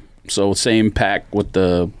coral. So same pack with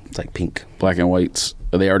the It's like pink. black and whites.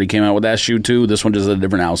 They already came out with that shoe too. This one just a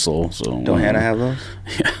different outsole. So Don't Hannah have those?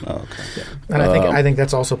 Yeah. Oh, okay. and I think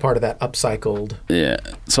that's also part of that upcycled. Yeah.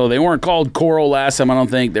 So they weren't called coral last time. I don't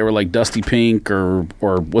think they were like dusty pink or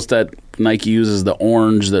what's that Nike uses, the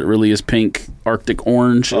orange that really is pink, Arctic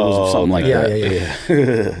orange. It was something like that.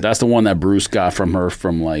 Yeah. That's the one that Bruce got from her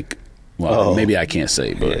from like. Well, maybe I can't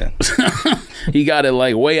say, but he got it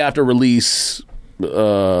like way after release.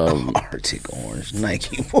 Arctic orange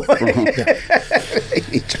Nike.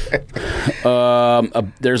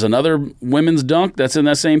 There's another women's dunk that's in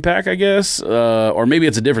that same pack, I guess, or maybe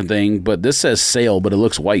it's a different thing. But this says sale, but it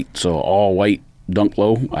looks white, so all white dunk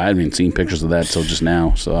low. I haven't even seen pictures of that till just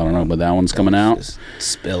now, so I don't know. But that one's coming out. Just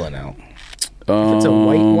spilling out. If it's a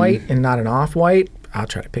white and not an off-white, I'll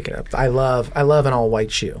try to pick it up. I love an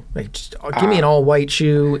all-white shoe. Like, just give me an all-white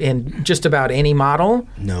shoe in just about any model.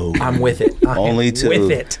 No. I'm with it. Only two. With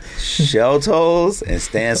it. Shell Toes and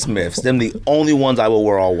Stan Smiths. Them the only ones I will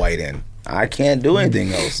wear all white in. I can't do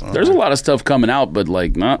anything else. There's a lot of stuff coming out, but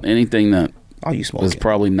like not anything that Oh, you smoking. is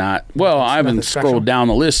probably not. Well, I haven't special. scrolled down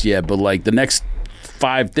the list yet, but like the next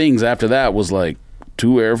 5 things after that was like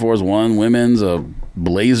 2 Air Force One women's, a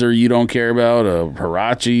blazer you don't care about, a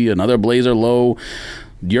Huarache, another blazer low.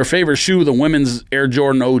 Your favorite shoe, the women's Air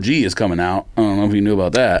Jordan OG, is coming out. I don't know if you knew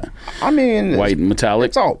about that. I mean, White and metallic.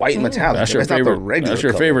 It's all white and metallic. That's your Not the favorite. regular That's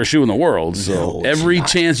your color. favorite shoe in the world. So No, it's every not.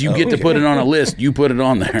 chance you get to put it on a list, you put it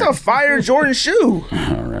on there. It's a fire Jordan shoe.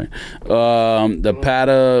 All right. The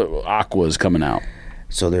Patta Aqua is coming out.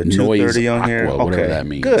 So they're Noise $230 on here. Aqua, whatever Okay, that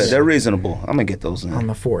means. good. They're reasonable. I'm gonna get those in. On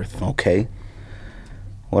the 4th. Okay.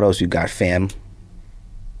 What else you got, fam?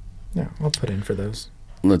 Yeah, I'll put in for those.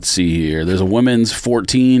 Let's see here. There's a women's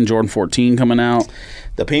 14, Jordan 14 coming out.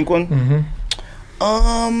 The pink one.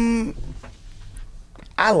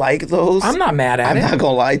 I like those. I'm not mad at I'm it. not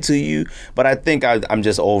gonna lie to you, but I think I'm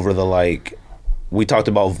just over the like. We talked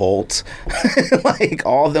about Volt, like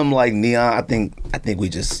all of them like neon. I think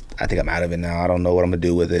I'm out of it now. I don't know what I'm gonna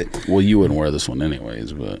do with it. Well, you wouldn't wear this one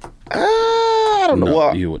anyways, but I don't know. no,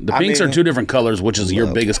 Well, you wouldn't. The I pinks mean, are 2 different colors, which is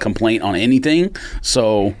your biggest complaint on anything.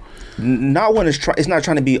 So Not when it's not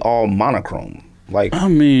trying to be all monochrome. Like, I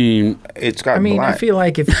mean, it's got. I feel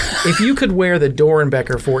like if you could wear the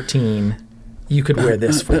Dorenbecker 14, you could wear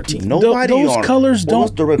this 14. Nobody those on colors what don't.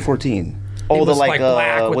 was Direct 14? It Oh, the was like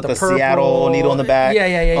black with the purple Seattle needle on the back.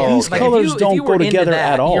 Yeah. Oh, These okay. colors don't go together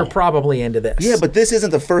at all. You're probably into this. Yeah, but this isn't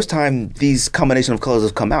the first time these combination of colors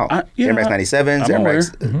have come out. Air Max 97s, I'm Air aware.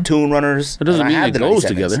 Max Tune Runners. It doesn't and I mean have it the goes 97s.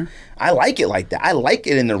 together. I like it like that. I like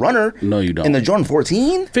it in the Runner. No, you don't. In the Jordan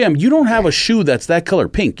 14? Fam, you don't have a shoe that's that color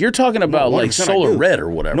pink. You're talking about like 100% I solar do. red or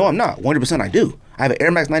whatever. No, I'm not. 100% I do. I have an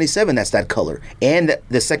Air Max 97 that's that color. And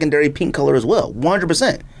the secondary pink color as well.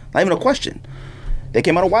 100%. Not even a question. They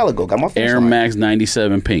came out a while ago. Got my phone Air on. Max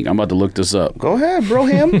 97 pink. I'm about to look this up. Go ahead, bro.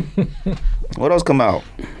 Him. What else come out?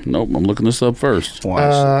 Nope, I'm looking this up first.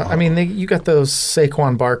 I mean, you got those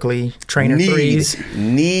Saquon Barkley trainer threes.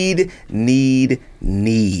 Need.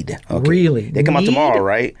 Okay. Really? They come out Need? tomorrow,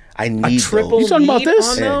 right? I need A triple those. You talking about need this?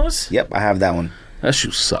 on Yeah. those? Yep, I have that one. That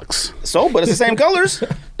shoe sucks. So, but it's the same colors.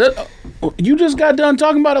 You just got done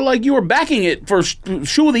talking about it like you were backing it for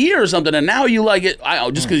shoe of the year or something, and now you like it.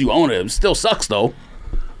 Just because you own it, it still sucks though.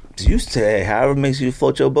 You say however makes you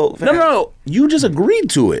float your boat. Fam. No. You just agreed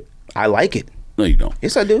to it. I like it. No, you don't.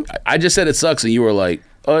 Yes, I do. I just said it sucks, and you were like,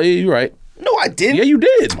 "Oh, yeah, you're right." No, I didn't. Yeah, you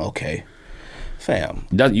did. Okay, fam.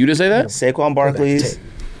 You didn't say that? Saquon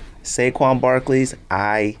Barkley's.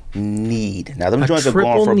 I need. Now them joints are going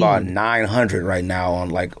triple for about need. 900 right now on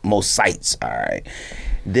like most sites. All right.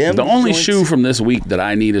 Them The only joints- shoe from this week that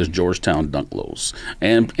I need is Georgetown Dunk Lows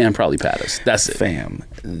and probably Pattas. That's it. Fam.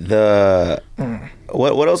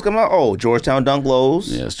 What else come out? Oh, Georgetown Dunk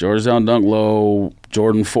Lows. Yes, Georgetown Dunk Low,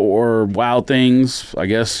 Jordan 4, Wild Things, I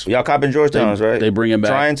guess. Y'all copping Georgetowns, right? They bring him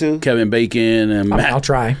back. Trying to? Kevin Bacon and Matt. I'll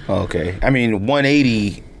try. Okay. I mean,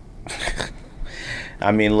 180.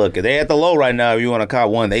 I mean, look, they at the low right now if you want to cop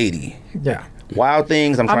 180. Yeah. Wild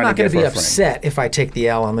Things, I'm I'm trying not to going get to be for a friend. upset if I take the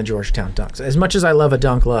L on the Georgetown Dunks. As much as I love a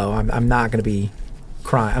dunk low, I'm not going to be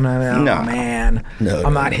crying. I'm not, oh, No. man. No,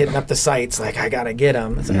 I'm no, not hitting up the sites like I got to get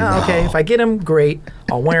them. It's like, oh, okay, if I get them, great.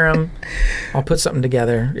 I'll wear them. I'll put something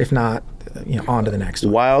together. If not, on to the next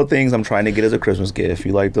one. Wild Things I'm trying to get as a Christmas gift.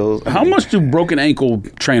 You like those? How much do broken ankle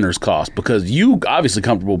trainers cost? Because you obviously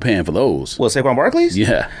comfortable paying for those. What, Saquon Barkley's?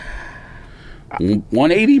 Yeah.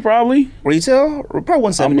 180 probably? Retail? Probably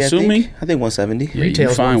 170, I'm assuming. I think 170. Yeah,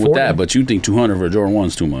 Retail's you fine with 140. that, but you think 200 for Jordan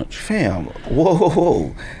 1's too much. Fam,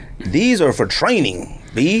 whoa. These are for training,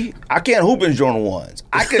 B. I can't hoop in Jordan 1s.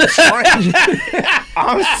 I can train.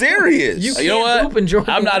 I'm serious. You You know can't hoop in what?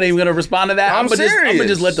 Jordan I'm not 1s. even going to respond to that. I'm I'm going to serious.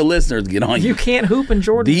 just let the listeners get on you. You can't hoop in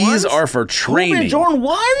Jordan These 1s? are for Hoop in training. Jordan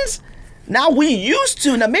 1s? Now we used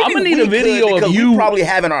to. Now maybe I'm gonna we need a video could, of because you. we probably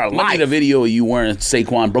have in our I'm gonna life. need a video of you wearing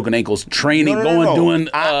Saquon broken ankles, training, No. doing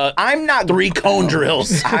I'm not 3 cone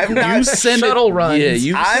drills. I'm not you send shuttle it, runs. Yeah,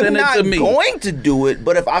 you I'm send it not to me. going to do it,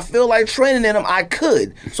 but if I feel like training in them, I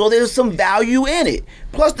could. So there's some value in it.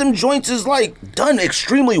 Plus, them joints is like done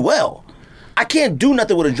extremely well. I can't do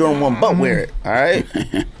nothing with a Jordan 1 but wear it. All right?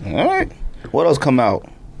 All right. What else come out?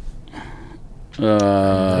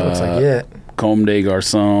 Looks like it. Comme des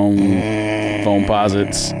Garçons, foam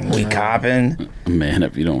posits. We copping. Man,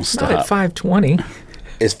 if you don't Not at stop. 520.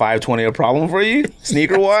 Is 520 a problem for you?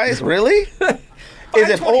 Sneaker wise? Really? Is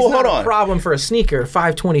it? 520's Oh, not hold a on. problem for a sneaker.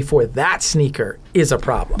 520 for that sneaker is a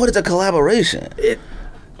problem. But it's a collaboration.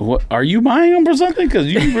 What, are you buying them for something?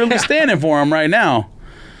 Because you're really standing for them right now.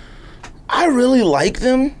 I really like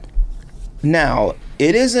them. Now,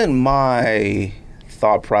 it isn't my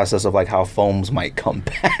thought process of like how foams might come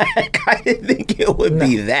back. I didn't think it would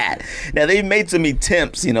be that. Now, they've made some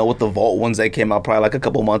attempts, with the Vault ones that came out probably like a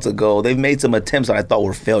couple months ago. They've made some attempts that I thought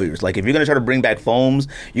were failures. Like if you're going to try to bring back foams,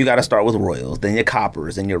 you got to start with Royals, then your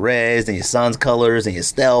Coppers, then your Reds, then your Suns colors, and your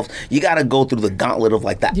Stealths. You got to go through the gauntlet of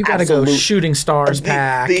like that. You got to go Shooting Stars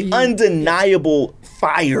pack. The undeniable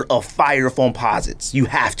fire of fire foam posits. You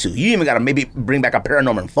have to. You even got to maybe bring back a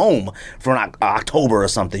Paranorman foam for an October or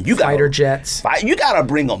something. You got Fighter jets. You got to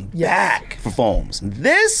bring them back for foams.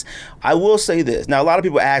 This, I will say this. Now, a lot of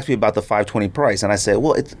people ask me about the 520 price, and I said,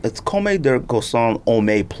 well, it's Comme des Garçons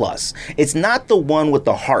Homme Plus. It's not the one with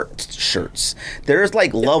the heart shirts. There's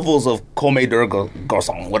like levels of Comme des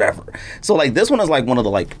Garçons, whatever. So like this one is like one of the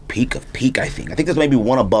like peak of peak, I think. I think there's maybe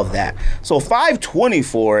one above that. So 520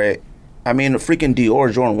 for it. I mean, the freaking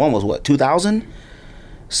Dior Jordan 1 was what, 2,000?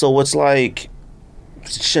 So it's like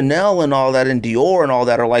Chanel and all that and Dior and all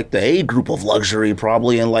that are like the A group of luxury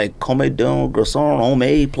probably, and like Comme des Garçons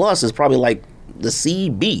Homme Plus is probably like the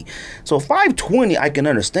CB. So 520 I can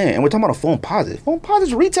understand. And we're talking about a foam posit. Foam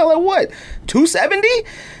posits retail at what? 270?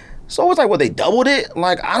 So it's like, what, they doubled it?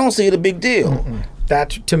 Like, I don't see it a big deal. That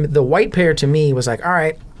to me, the white pair to me was like, all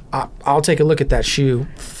right, I'll take a look at that shoe.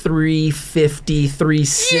 350,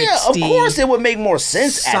 360. Yeah, of course it would make more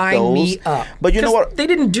sense at those. Sign me up. But you know what? They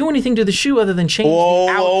didn't do anything to the shoe other than change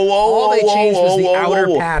the outer. All they changed was the outer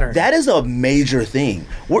pattern. That is a major thing.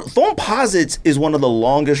 Foamposites is one of the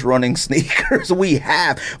longest running sneakers we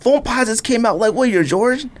have. Foamposites came out like what year,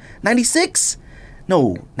 George? 96?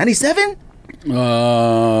 No, 97?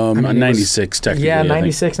 96 technically. Yeah,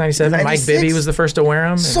 96, 97. 96? Mike Bibby was the first to wear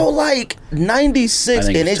them. So like 96,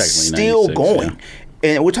 and it's still 96, going. yeah.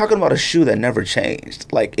 And we're talking about a shoe that never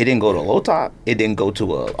changed. Like it didn't go to a low top, it didn't go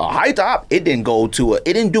to a high top, it didn't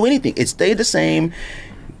do anything. It stayed the same.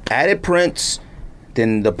 Added prints.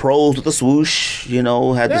 Then the pros with the swoosh,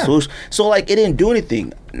 had the swoosh. So like it didn't do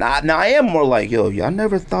anything. Now I am more like, y'all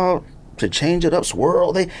never thought to change it up,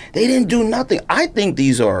 swirl. They didn't do nothing. I think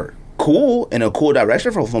these are cool in a cool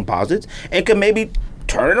direction for Foamposites and can maybe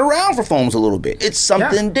turn it around for foams a little bit. It's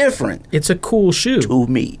something different. It's a cool shoe. To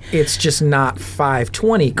me. It's just not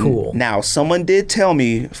 520 cool. Now, someone did tell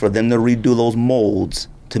me for them to redo those molds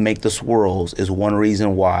to make the swirls is one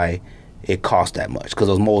reason why it cost that much, because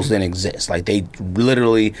those molds didn't exist. Like they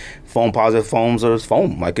literally, foams are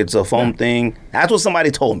foam. Like it's a foam thing. That's what somebody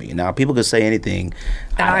told me. Now, people could say anything.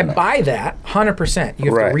 And I buy that 100%.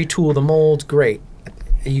 You have to retool the molds. Great.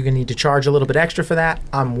 You're going to need to charge a little bit extra for that.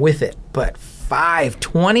 I'm with it. But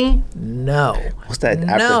 520? No. What's that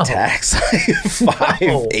after tax?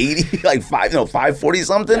 580? Like 540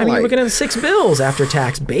 something? I mean, you're looking at $6 after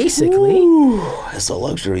tax, basically. Ooh, it's a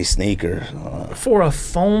luxury sneaker. For a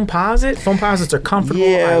Foamposite? Foamposites are comfortable.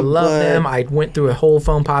 Yeah, I love them. I went through a whole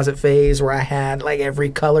Foamposite phase where I had like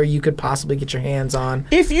every color you could possibly get your hands on.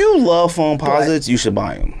 If you love Foamposites, you should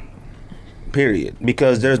buy them. Period.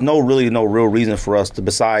 Because there's no real reason for us to,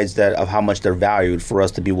 besides that of how much they're valued, for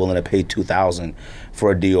us to be willing to pay $2,000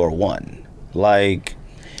 for a Dior 1. Like,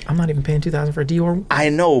 I'm not even paying $2,000 for a Dior. I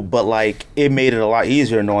know, but like it made it a lot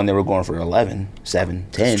easier knowing they were going for 11, 7,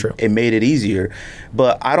 10. That's true. It made it easier.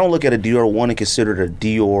 But I don't look at a Dior 1 and consider it a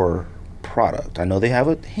Dior product. I know they have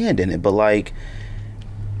a hand in it, but like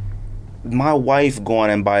my wife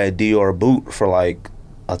going and buy a Dior boot for like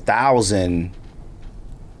 $1,000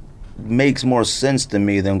 makes more sense to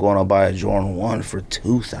me than going to buy a Jordan 1 for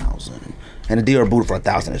 $2,000. And a Dior boot for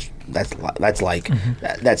 $1,000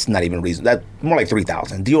 that's not even reason. That's more like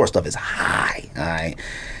 $3,000. Dior stuff is high. All right.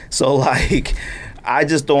 So like I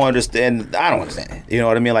just don't understand. I don't understand it. You know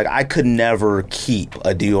what I mean? Like I could never keep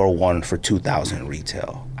a Dior 1 for $2,000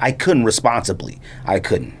 retail. I couldn't responsibly. I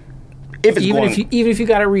couldn't. If it's even if you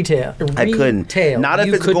got a retail, I couldn't. Not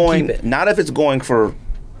if it's going for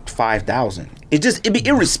 $5,000. It'd be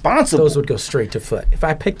irresponsible. Those would go straight to foot. If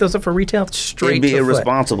I picked those up for retail, straight to foot. It'd be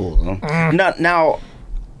irresponsible. Now,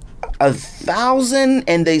 $1,000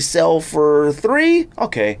 and they sell for $3,000.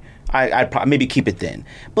 Okay, I'd probably maybe keep it then.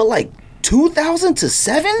 But like $2,000 to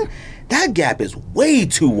 $7,000, that gap is way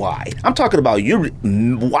too wide. I'm talking about you're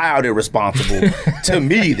wild irresponsible to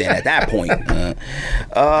me then at that point.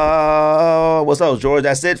 What's up, George?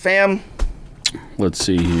 That's it, fam. Let's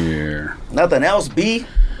see here. Nothing else, B.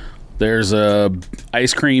 There's a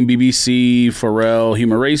ice cream BBC Pharrell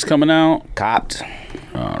Human Race coming out. Copped.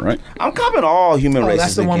 All right. I'm copping all Human Races.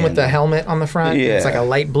 That's the one with the helmet on the front. Yeah. It's like a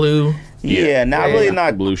light blue. Yeah,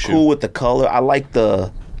 not blue cool shoe. with the color. I like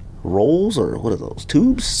the rolls, or what are those,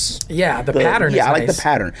 tubes? Yeah, the pattern is I like nice. the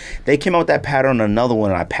pattern. They came out with that pattern on another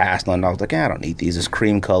one and I passed on. I was like, I don't need these. It's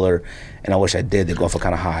cream color, and I wish I did. They're going for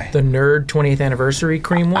kind of high. The Nerd 20th anniversary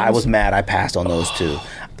cream ones? I was mad. I passed on those too.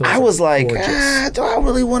 Those I was like, gorgeous. do I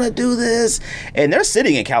really want to do this? And they're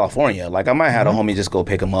sitting in California. Like, I might have a homie just go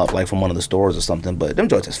pick them up, like from one of the stores or something. But them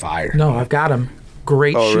joints is fire. No, I've got them.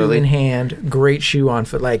 Great shoe really? in hand. Great shoe on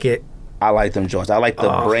foot. Like it. I like them joints. I like the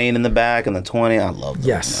brain in the back and the 20. I love them.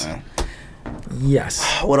 Yes. Man.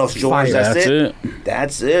 Yes. What else, George? Fire. That's it.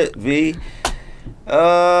 That's it, V.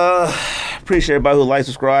 Appreciate everybody who likes,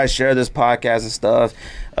 subscribe, share this podcast and stuff.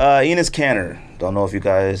 Enos Canner. Don't know if you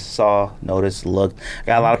guys saw, noticed, looked.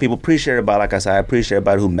 Got a lot of people. Appreciate everybody. Like I said, I appreciate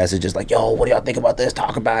everybody who messages like, yo, what do y'all think about this?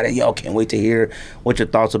 Talk about it. Yo, can't wait to hear what your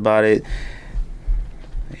thoughts about it.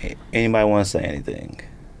 Anybody want to say anything?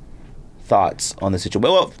 Thoughts on the situation?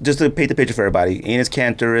 Well, just to paint the picture for everybody, Enos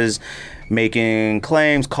Cantor is making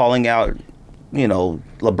claims, calling out,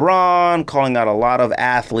 LeBron, calling out a lot of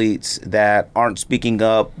athletes that aren't speaking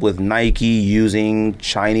up with Nike using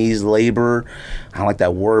Chinese labor. I don't like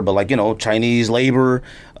that word, but Chinese labor.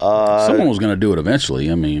 Someone was going to do it eventually.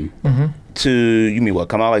 I mean, you mean what?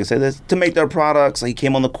 Come out like say this to make their products. He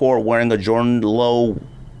came on the court wearing a Jordan Low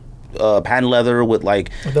patent leather with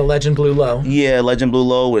like the Legend Blue Low. Yeah, Legend Blue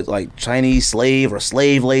Low with like Chinese slave or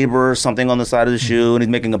slave labor or something on the side of the shoe, and he's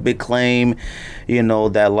making a big claim,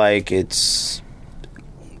 that like it's,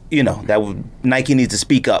 that Nike needs to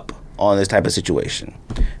speak up on this type of situation.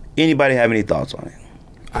 Anybody have any thoughts on it?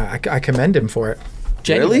 I commend him for it.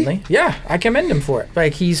 Genuinely. Really? Yeah, I commend him for it.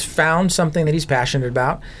 Like, he's found something that he's passionate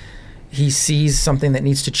about. He sees something that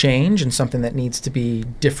needs to change and something that needs to be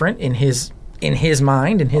different in his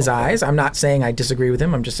mind, in his eyes. I'm not saying I disagree with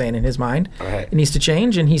him. I'm just saying in his mind it needs to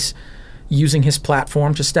change, and he's using his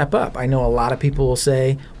platform to step up. I know a lot of people will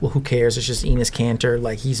say, well, who cares? It's just Enes Kanter.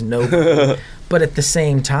 Like, he's nobody. But at the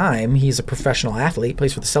same time, he's a professional athlete,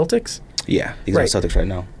 plays for the Celtics. Yeah, he's on the Celtics right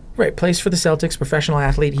now. Right, plays for the Celtics, professional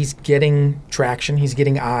athlete. He's getting traction. He's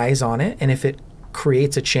getting eyes on it. And if it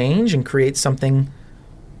creates a change and creates something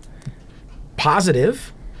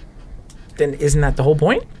positive, then isn't that the whole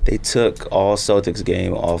point? They took all Celtics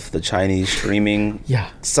game off the Chinese streaming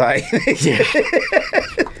site.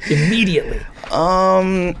 Immediately.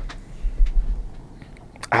 I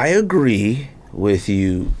agree with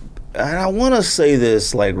you. And I want to say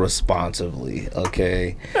this like responsibly,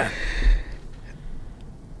 okay?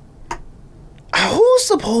 Who's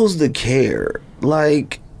supposed to care?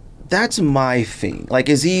 Like, that's my thing. Like,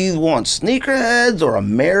 is he want sneakerheads or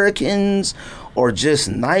Americans or just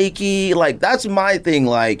Nike? Like, that's my thing.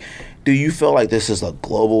 Like, do you feel like this is a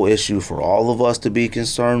global issue for all of us to be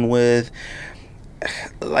concerned with?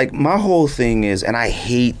 Like, my whole thing is, and I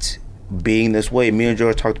hate being this way. Me and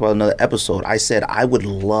George talked about another episode. I said I would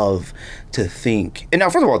love to think. And now,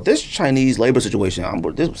 first of all, this Chinese labor situation,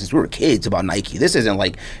 since we were kids about Nike, this isn't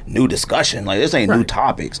like new discussion. Like, this ain't new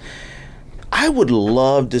topics. I would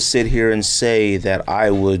love to sit here and say that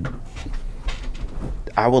I would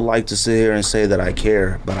like to sit here and say that I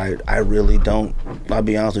care, but I really don't. I'll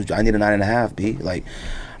be honest with you. I need a 9.5, B. Like,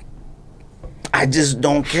 I just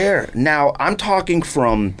don't care. Now, I'm talking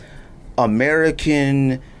from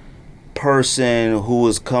American person who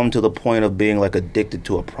has come to the point of being like addicted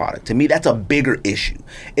to a product. To me, that's a bigger issue.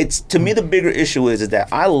 To me, the bigger issue is that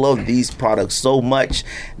I love these products so much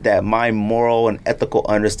that my moral and ethical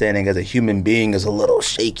understanding as a human being is a little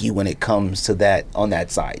shaky when it comes to that on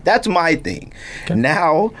that side. That's my thing. Okay.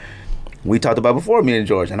 Now, we talked about before, me and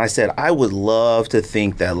George, and I said I would love to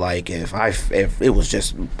think that like if it was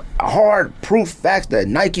just hard proof facts that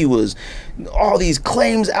Nike was all these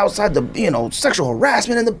claims outside the sexual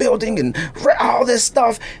harassment in the building and all this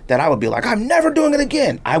stuff, that I would be like, I'm never doing it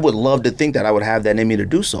again. I would love to think that I would have that in me to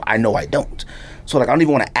do so. I know I don't. So like I don't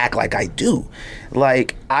even want to act like I do.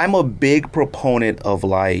 Like, I'm a big proponent of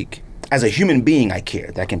like, as a human being, I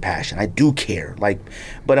care, that compassion. I do care. Like,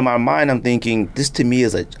 but in my mind, I'm thinking this to me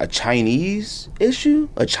is a Chinese issue,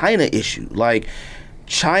 a China issue. Like,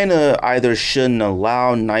 China either shouldn't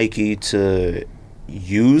allow Nike to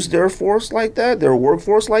use their force like that, their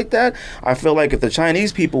workforce like that. I feel like if the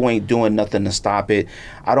Chinese people ain't doing nothing to stop it,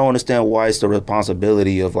 I don't understand why it's the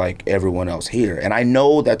responsibility of like everyone else here. And I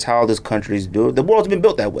know that's how this country's do. The world's been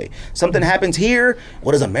built that way. Something happens here,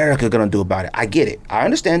 what is America gonna do about it? I get it. I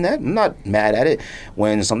understand that. I'm not mad at it.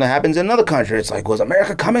 When something happens in another country, it's like, was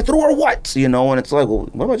America coming through or what? And it's like, well,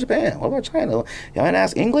 what about Japan? What about China? Y'all ain't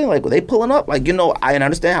ask England? Like, were they pulling up? Like, I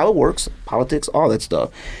understand how it works, politics, all that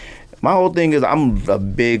stuff. My whole thing is I'm a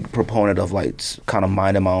big proponent of like kind of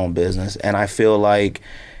minding my own business, and I feel like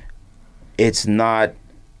it's not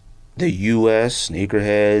the U.S.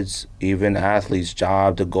 sneakerheads, even athletes'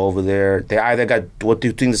 job to go over there. They either got what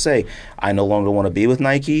do things to say. I no longer want to be with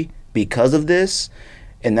Nike because of this,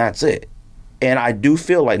 and that's it. And I do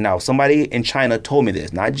feel like now somebody in China told me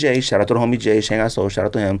this, not Jay. Shout out to the homie Jay, Shanghai Soul. Shout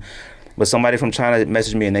out to him. But somebody from China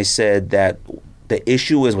messaged me and they said that the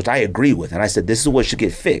issue is, which I agree with, and I said this is what should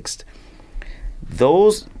get fixed.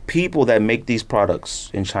 Those people that make these products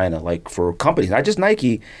in China, like for companies, not just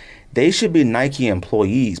Nike, they should be Nike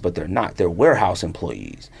employees, but they're not. They're warehouse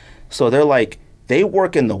employees. So they're like, they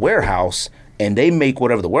work in the warehouse and they make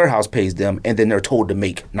whatever the warehouse pays them, and then they're told to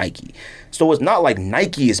make Nike. So it's not like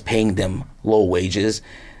Nike is paying them low wages,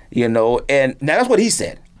 and now that's what he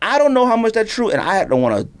said. I don't know how much that's true, and I don't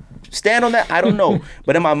want to stand on that. I don't know.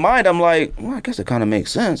 But in my mind, I'm like, well, I guess it kind of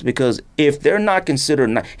makes sense, because if they're not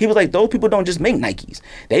considered, he was like, those people don't just make Nikes.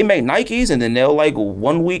 They make Nikes, and then they'll like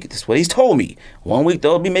 1 week, that's what he's told me. 1 week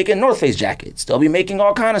they'll be making North Face jackets. They'll be making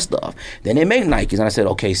all kind of stuff. Then they make Nikes. And I said,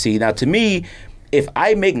 okay, see, now to me, if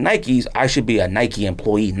I make Nikes, I should be a Nike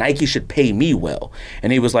employee. Nike should pay me well.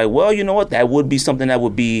 And he was like, well, you know what? That would be something that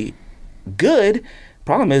would be good.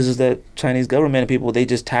 Problem is that Chinese government and people, they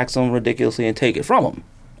just tax them ridiculously and take it from them.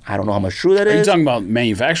 I don't know how much true that is. Are you talking about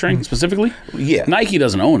manufacturing specifically? Yeah. Nike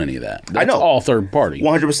doesn't own any of that. That's I know. all third party.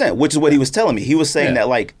 100%, which is what he was telling me. He was saying that,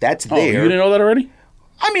 like, that's Oh, there. you didn't know that already?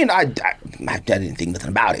 I mean, I didn't think nothing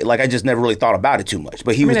about it. Like, I just never really thought about it too much.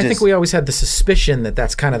 But I think we always had the suspicion that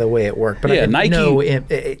that's kind of the way it worked. But I didn't know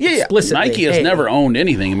explicitly. Nike has never owned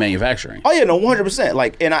anything in manufacturing. Oh yeah, no, 100%.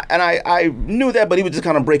 Like, and I knew that, but he was just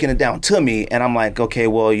kind of breaking it down to me, and I'm like, okay,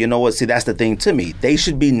 well, you know what? See, that's the thing to me. They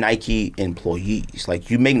should be Nike employees.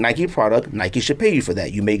 Like, you make Nike product, Nike should pay you for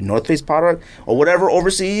that. You make North Face product or whatever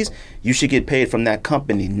overseas, you should get paid from that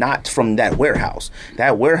company, not from that warehouse.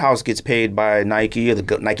 That warehouse gets paid by Nike, or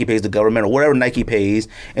Nike pays the government, or whatever Nike pays,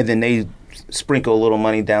 and then they sprinkle a little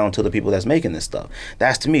money down to the people that's making this stuff.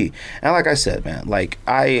 That's to me. And like I said, man, like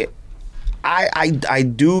I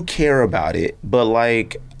do care about it, but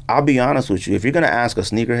like, I'll be honest with you, if you're gonna ask a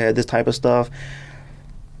sneakerhead this type of stuff,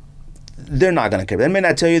 they're not gonna care. They may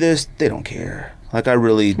not tell you this, they don't care. Like, I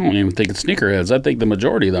don't even think it's sneakerheads. I think the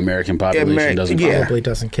majority of the American population doesn't care. Probably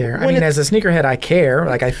doesn't care. I mean, as a sneakerhead, I care.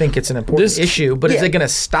 Like, I think it's an important issue, but is it going to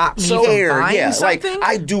stop me from buying something? Like,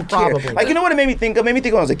 I do care. Probably. Like, you know what it made me think of? It made me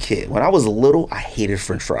think when I was a kid. When I was little, I hated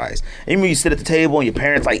French fries. And you sit at the table and your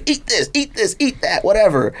parents like, eat this, eat that,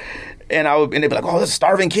 whatever. And they'd be like, oh, this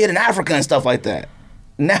starving kid in Africa and stuff like that.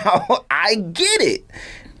 Now, I get it.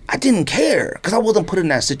 I didn't care because I wasn't put in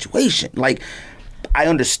that situation. Like, I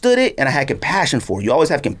understood it, and I had compassion for it. You always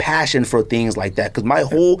have compassion for things like that, because my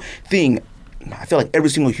whole thing, I feel like every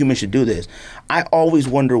single human should do this. I always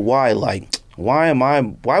wonder why, like, why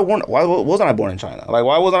wasn't I born in China? Like,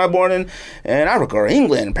 why wasn't I born in Africa or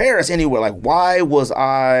England, Paris, anywhere? Like, why was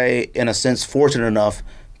I, in a sense, fortunate enough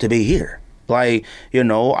to be here? Like, you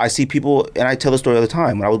know, I see people, and I tell the story all the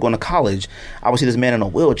time. When I was going to college, I would see this man in a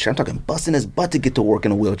wheelchair. I'm talking busting his butt to get to work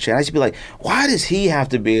in a wheelchair. And I used to be like, why does he have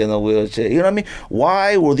to be in a wheelchair? You know what I mean?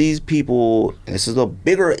 Why were these people, this is a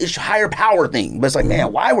bigger, higher power thing, but it's like,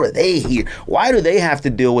 man, why were they here? Why do they have to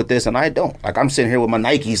deal with this and I don't? Like, I'm sitting here with my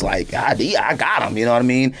Nikes like, I got them, you know what I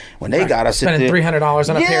mean? When they got us spending $300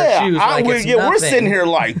 on a pair of shoes. We're sitting here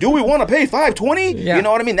like, do we want to pay $520? Yeah. You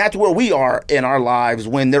know what I mean? That's where we are in our lives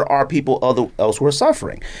when there are people elsewhere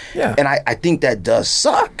suffering. Yeah. And I think that does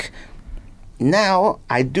suck. Now,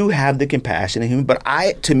 I do have the compassion in human, but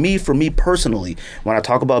for me personally, when I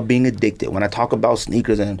talk about being addicted, when I talk about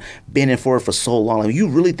sneakers and being in for it for so long, like, you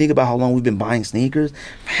really think about how long we've been buying sneakers?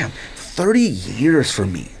 Man, 30 years for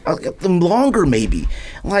me. Longer maybe.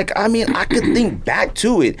 Like, I mean, I could think back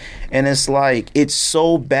to it, and it's like, it's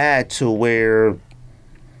so bad to where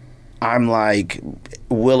I'm like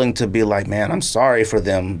willing to be like, man, I'm sorry for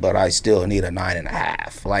them, but I still need a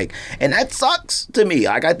 9.5. Like, and that sucks to me.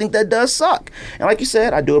 Like, I think that does suck. And like you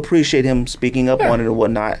said, I do appreciate him speaking up on it and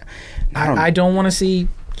whatnot. I don't want to see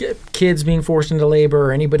kids being forced into labor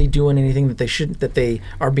or anybody doing anything that they shouldn't, that they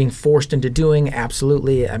are being forced into doing.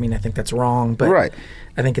 Absolutely. I mean, I think that's wrong. But right.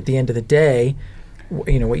 I think at the end of the day,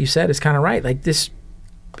 you know, what you said is kind of right. Like, this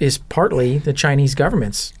is partly the Chinese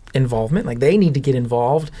government's involvement. Like, they need to get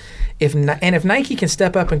involved. If Nike can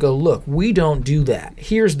step up and go, look, we don't do that,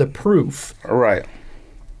 here's the proof, right,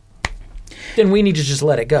 then we need to just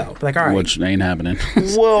let it go. Like, all right, which ain't happening.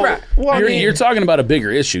 Well, right. You're talking about a bigger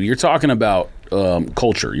issue. You're talking about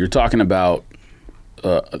culture. You're talking about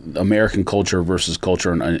American culture versus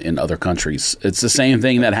culture in other countries. It's the same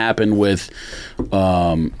thing that happened with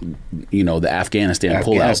the Afghanistan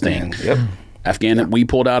pullout thing. Yep. We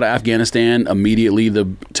pulled out of Afghanistan. Immediately the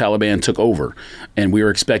Taliban took over, and we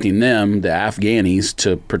were expecting them, the Afghanis,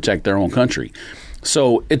 to protect their own country.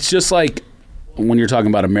 So it's just like when you're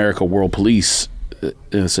talking about America World Police,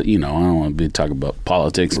 it's, I don't want to be talking about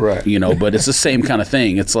politics, right. But it's the same kind of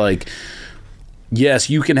thing. It's like,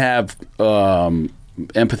 yes, you can have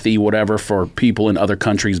empathy, whatever, for people in other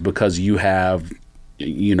countries because you have,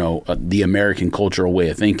 the American cultural way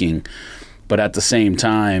of thinking, but at the same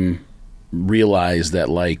time, realize that,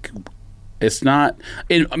 like, it's not.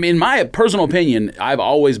 In my personal opinion, I've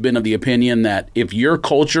always been of the opinion that if your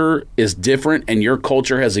culture is different and your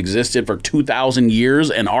culture has existed for 2,000 years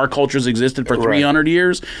and our culture's existed for 300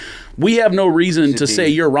 years, we have no reason to say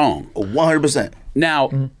you're wrong. 100%. Now,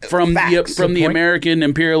 from the American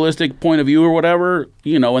imperialistic point of view or whatever,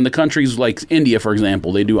 in the countries like India, for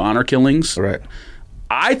example, they do honor killings. Right.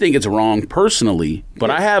 I think it's wrong personally, but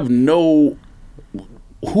I have no.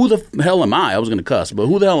 Who the hell am I? I was going to cuss, but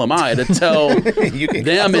who the hell am I to tell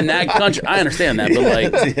them in that country? I understand that, but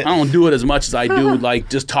like, I don't do it as much as I do like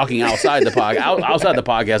just talking outside the podcast. Outside the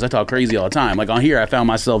podcast, I talk crazy all the time. Like, on here, I found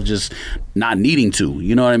myself just not needing to.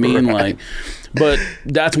 You know what I mean? Right. Like, but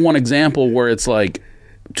that's one example where it's like,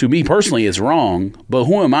 to me personally, it's wrong. But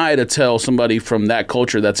who am I to tell somebody from that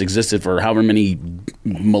culture that's existed for however many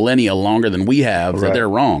millennia longer than we have that they're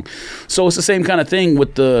wrong? So it's the same kind of thing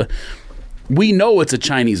with we know it's a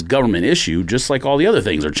Chinese government issue, just like all the other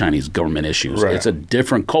things are Chinese government issues. Right. It's a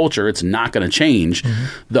different culture. It's not going to change.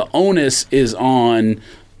 The onus is on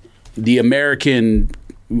the American,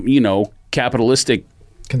 capitalistic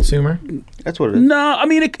consumer. That's what it is. No, I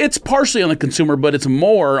mean it's partially on the consumer, but it's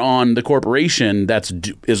more on the corporation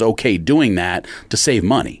is okay doing that to save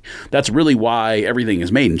money. That's really why everything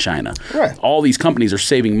is made in China. Right. All these companies are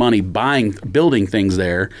saving money building things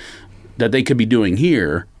there that they could be doing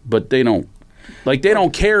here, but they don't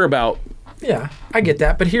care about. Yeah, I get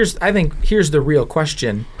that, but here's the real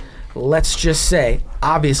question. Let's just say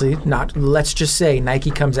Nike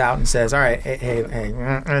comes out and says, all right, hey,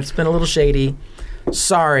 it's been a little shady.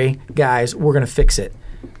 Sorry, guys, we're going to fix it.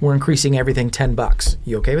 We're increasing everything $10.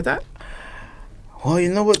 You okay with that? Well,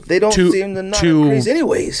 you know what? They don't seem to not increase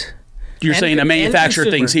anyways. You're saying to manufacture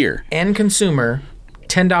things here. End consumer,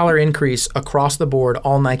 $10 increase across the board,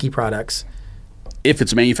 all Nike products. If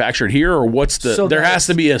it's manufactured here, or what's there has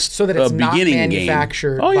to be a beginning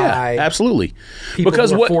manufactured game. Oh yeah, by absolutely. People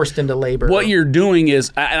who are forced into labor. What you're doing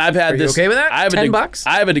is, and I've had this. Okay with that? I have $10.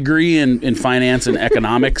 I have a degree in finance and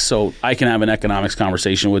economics, so I can have an economics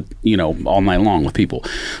conversation with all night long with people.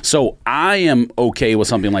 So I am okay with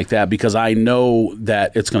something like that because I know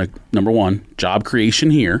that it's going to, number one, job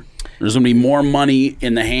creation here. There's going to be more money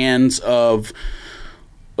in the hands of.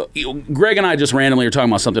 Greg and I just randomly were talking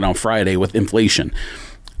about something on Friday with inflation.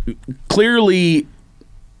 Clearly,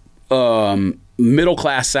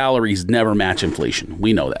 middle-class salaries never match inflation.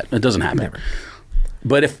 We know that. It doesn't happen. Never.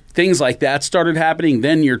 But if things like that started happening,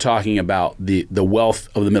 then you're talking about the wealth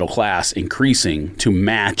of the middle class increasing to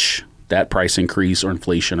match that price increase or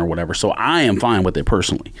inflation or whatever. So I am fine with it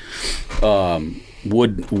personally.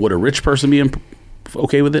 Would a rich person be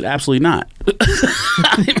okay with it? Absolutely not.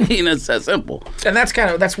 I mean, it's that simple. And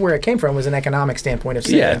that's where it came from, was an economic standpoint of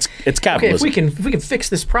saying, it's capitalism. Okay, if we can fix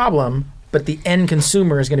this problem, but the end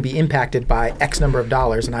consumer is going to be impacted by X number of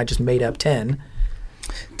dollars, and I just made up 10.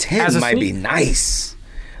 10 might be nice.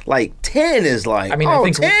 Like 10 is like, I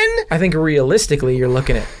think 10? I think realistically, you're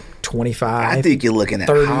looking at 25. I think you're looking at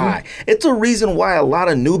 30. high. It's a reason why a lot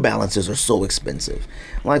of New Balances are so expensive.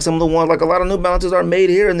 Like some of the ones, like a lot of New Balances are made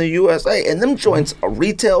here in the USA, and them joints are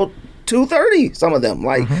retail $230. Some of them,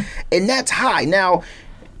 and that's high. Now,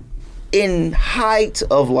 in height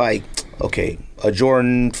of a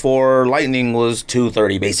Jordan 4 Lightning was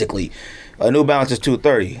 $230 basically. A New Balance is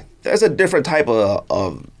 $230. That's a different type of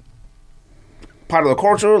part of the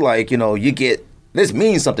culture. You get. This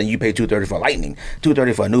means something. You pay $230 for a Lightning,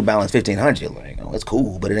 $230 for a New Balance 1500. It's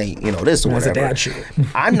cool, but it ain't this or whatever. That's a dad shoe.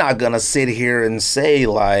 I'm not gonna sit here and say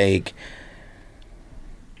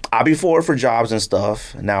I'll be for jobs and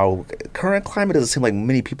stuff. Now, current climate doesn't seem like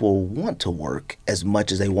many people want to work as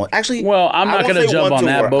much as they want. Actually, well, I'm not going to jump on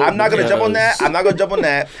that boat. I'm not going to jump on that. I'm not going to jump on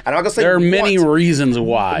that. I'm not going to say there are many reasons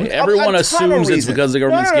why. Everyone assumes it's because the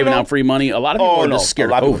government's giving out free money. A lot of people are just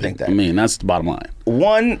scared of COVID. Think that. I mean, that's the bottom line.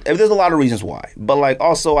 One, there's a lot of reasons why. But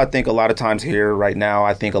also, I think a lot of times here right now,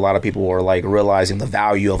 I think a lot of people are realizing the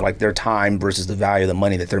value of their time versus the value of the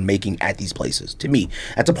money that they're making at these places. To me,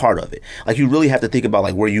 that's a part of it. You really have to think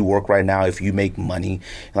about where you work right now. If you make money,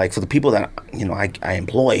 for the people that I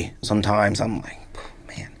employ, sometimes I'm like,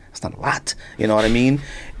 man, that's not a lot. You know what I mean?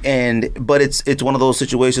 But it's one of those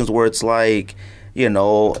situations where it's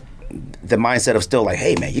the mindset of still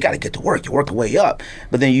hey man, you got to get to work. You work your way up.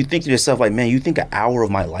 But then you think to yourself man, you think an hour of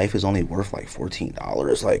my life is only worth $14?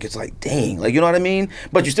 It's dang, you know what I mean?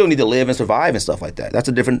 But you still need to live and survive and stuff like that. That's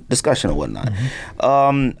a different discussion and whatnot.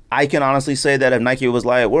 Mm-hmm. I can honestly say that if Nike was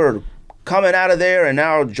we're coming out of there and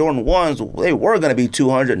now Jordan 1s, they were going to be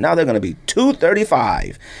 $200. Now they're going to be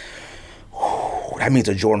 $235. That means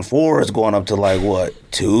a Jordan 4 is going up to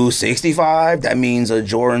 $265. That means a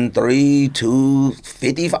Jordan 3,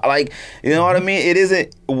 $255. You know what I mean? It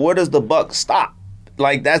isn't, where does the buck stop?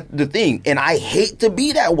 That's the thing. And I hate to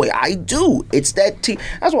be that way. I do. It's that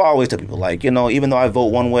that's why I always tell people, even though I vote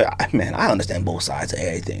one way, I understand both sides of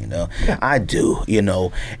everything, Yeah. I do,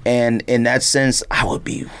 And in that sense, I would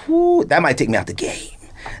be, that might take me out the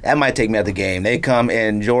game. They come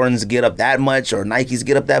and Jordans get up that much or Nikes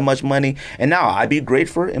get up that much money. And now I'd be great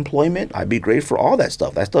for employment. I'd be great for all that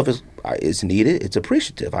stuff. That stuff is needed. It's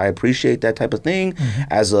appreciative. I appreciate that type of thing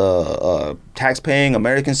as a tax-paying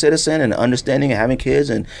American citizen and understanding and having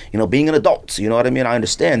kids and, being an adult. You know what I mean? I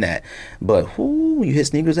understand that. But you hit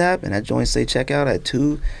Sneakers app and that joint say checkout at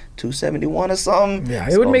 $225. 271 or something. Yeah,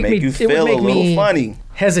 it's it would gonna make me. you It feel would make a little me funny.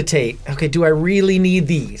 hesitate. Okay, do I really need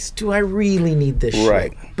these? Do I really need this shit?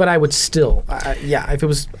 Right. But I would still, if it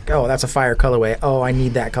was, oh, that's a fire colorway. Oh, I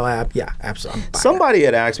need that collab. Yeah, absolutely. Somebody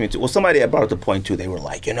had asked me to. Well, somebody had brought up the point too. They were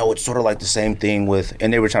like, it's sort of like the same thing with,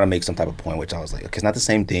 and they were trying to make some type of point, which I was like, okay, it's not the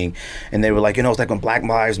same thing. And they were like, it's like when Black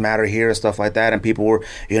Lives Matter here and stuff like that, and people were,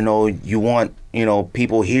 you want,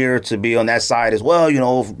 people here to be on that side as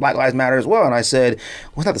well, Black Lives Matter as well. And I said,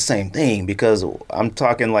 well, it's not the same thing, because I'm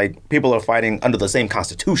talking like people are fighting under the same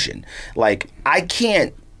constitution. Like, I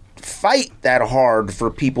can't fight that hard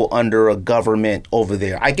for people under a government over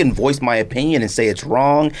there. I can voice my opinion and say it's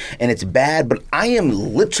wrong and it's bad, but I am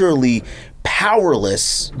literally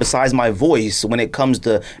powerless besides my voice when it comes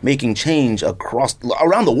to making change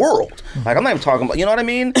around the world. Like, I'm not even talking about, you know what I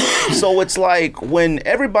mean? So it's like when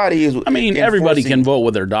everybody is. Everybody can vote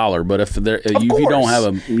with their dollar, but if you don't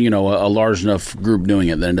have a large enough group doing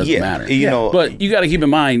it, then it doesn't matter. But you got to keep in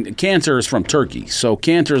mind, Cantor is from Turkey, so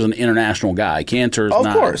Cantor is an international guy. Cantor's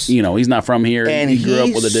not, course. He's not from here. And he grew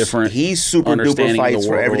up with a different. He's super duper fights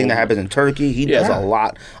for everything that happens in Turkey. He does a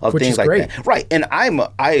lot of things like that. Right, and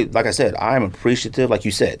like I said, I'm appreciative, like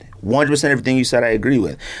you said, 100% everything you said I agree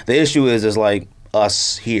with. The issue is like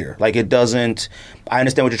us here. Like, it doesn't, I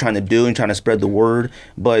understand what you're trying to do and trying to spread the word,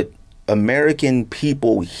 but American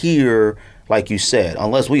people here, like you said,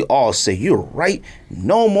 unless we all say you're right,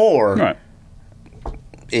 no more. Right.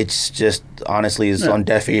 It's just, honestly, it's on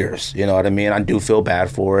deaf ears. You know what I mean? I do feel bad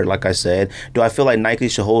for it, like I said. Do I feel like Nike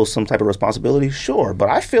should hold some type of responsibility? Sure. But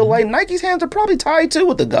I feel like Nike's hands are probably tied, too,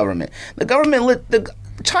 with the government. The government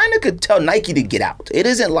China could tell Nike to get out. It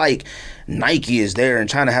isn't like Nike is there and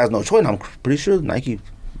China has no choice. And I'm pretty sure Nike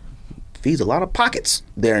feeds a lot of pockets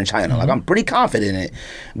there in China. Like, I'm pretty confident in it.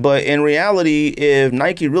 But in reality, if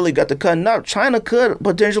Nike really got to cutting up, China could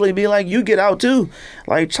potentially be like, you get out too.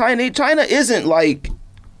 Like, China isn't like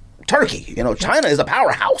Turkey. China is a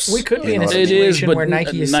powerhouse. We could be in a situation where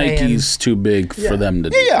Nike's too big for them to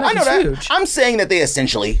do. Yeah, I know that. Huge. I'm saying that they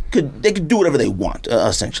essentially could do whatever they want,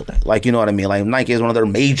 essentially. Like, you know what I mean? Like, Nike is one of their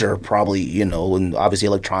major, probably, and obviously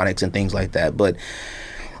electronics and things like that. But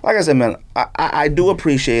like I said, man, I do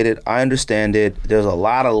appreciate it. I understand it. There's a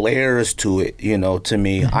lot of layers to it, to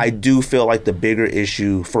me. I do feel like the bigger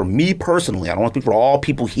issue for me personally, I don't want to speak for all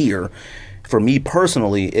people here, for me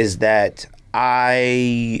personally, is that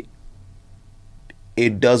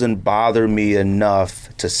it doesn't bother me enough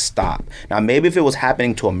to stop. Now, maybe if it was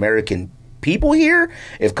happening to American people here,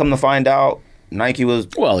 if come to find out Nike was...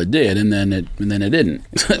 Well, it did, and then it didn't.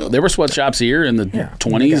 There were sweatshops here in the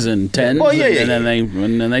 20s and 10s,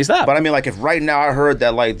 and then they stopped. But I mean, like, if right now I heard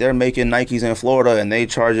that, like, they're making Nikes in Florida and they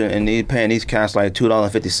charging and they paying these cats like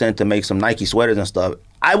 $2.50 to make some Nike sweaters and stuff,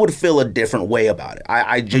 I would feel a different way about it.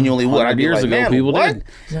 I genuinely would. I'd be years like, ago, man, people what?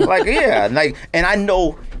 did. Like, yeah, like, and I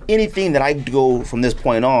know anything that I go from this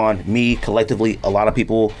point on, me, collectively, a lot of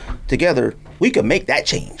people together, we can make that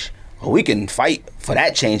change. Or we can fight for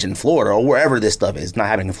that change in Florida or wherever this stuff is. Not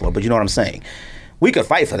happening in Florida, but you know what I'm saying. We could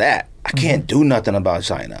fight for that. I can't do nothing about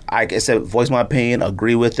China. I said, voice my opinion,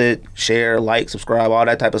 agree with it, share, like, subscribe, all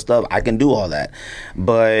that type of stuff. I can do all that.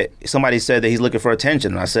 But somebody said that he's looking for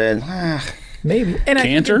attention. And I said, maybe. And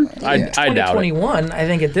Cantor? I doubt it. 2021, I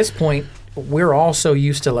think at this point, we're all so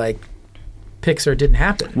used to, like, Pixar didn't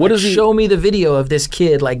happen. Show me the video of this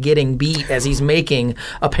kid like getting beat as he's making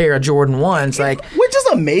a pair of Jordan 1s, like, which is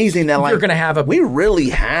amazing that like you're gonna have we really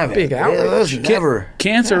have big outrage.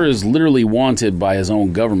 Cantor is literally wanted by his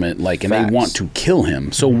own government, like, and they want to kill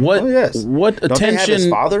him. So what? What Don't attention? They have his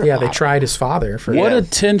father? Yeah, they tried his father. What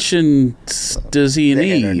attention does he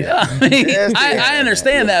need? I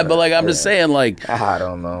understand that, but like I'm just saying, like I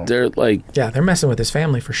don't know. They're like they're messing with his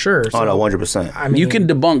family for sure. So, oh no, 100%. I mean, you can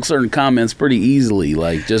debunk certain comments pretty easily,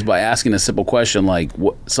 like just by asking a simple question, like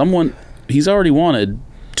what someone he's already wanted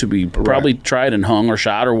to be probably tried and hung or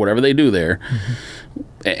shot or whatever they do there.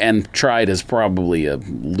 And tried is probably a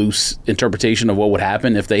loose interpretation of what would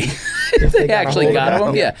happen if they if they actually got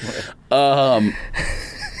him. Yeah.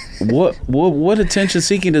 What attention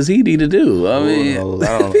seeking does he need to do? I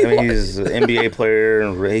mean, he's an NBA player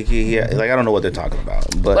and like I don't know what they're talking about.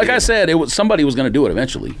 But like I said, somebody was going to do it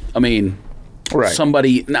eventually. I mean,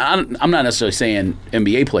 somebody. Now, I'm not necessarily saying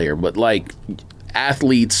NBA player, but like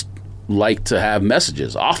athletes like to have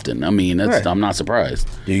messages often. I mean, I'm not surprised.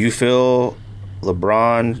 Do you feel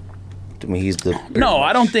LeBron? I mean, he's the no.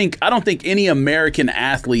 I don't think any American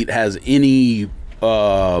athlete has any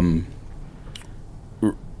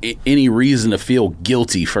any reason to feel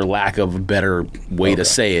guilty, for lack of a better way to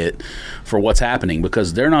say it, for what's happening,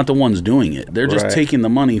 because they're not the ones doing it. They're just taking the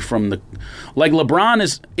money from the... Like, LeBron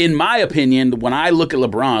is, in my opinion, when I look at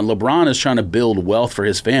LeBron is trying to build wealth for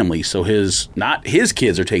his family, so not his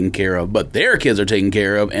kids are taken care of, but their kids are taken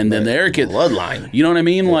care of, and then their kids... Bloodline. You know what I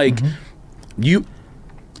mean? Like,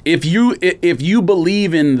 if you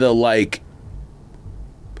believe in the, like...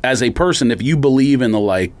 As a person, if you believe in the,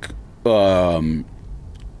 like...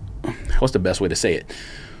 what's the best way to say it?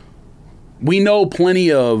 We know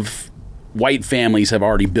plenty of white families have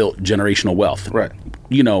already built generational wealth. Right.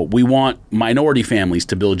 You know, we want minority families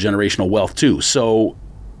to build generational wealth too. So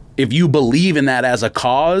if you believe in that as a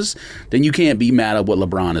cause, then you can't be mad at what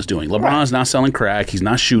LeBron is doing. LeBron's not selling crack. He's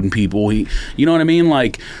not shooting people. You know what I mean?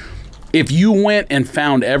 Like, if you went and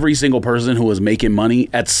found every single person who was making money,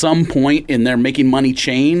 at some point in their making money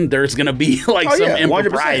chain, there's going to be like some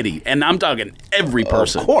impropriety. 100%. And I'm talking every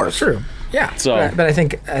person. Of course. True. Yeah. So, but I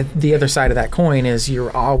think the other side of that coin is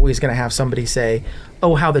you're always going to have somebody say,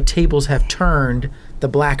 oh, how the tables have turned. The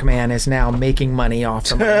black man is now making money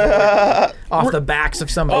off off the backs of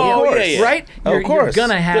somebody else. Yeah. Right? Of course. You're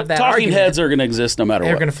going to have that talking argument. heads are going to exist no matter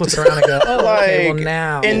They're what. going to flip it around and go, oh, okay, well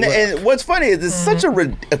now. And what's funny is it's such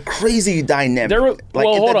a crazy dynamic.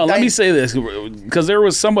 Hold on. Let me say this, because there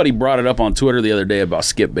was somebody brought it up on Twitter the other day about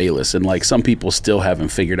Skip Bayless, and like some people still haven't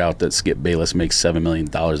figured out that Skip Bayless makes $7 million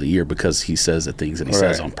a year because he says the things that he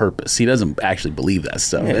says on purpose. He doesn't actually believe that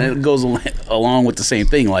stuff, and it goes along with the same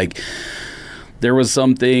thing. Like, there was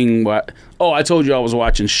something. I told you I was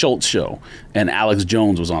watching Schultz's show, and Alex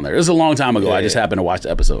Jones was on there. It was a long time ago. I just happened to watch the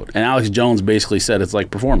episode, and Alex Jones basically said it's like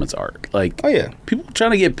performance art. Like, people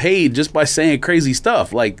trying to get paid just by saying crazy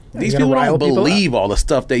stuff. Like, these people don't believe all the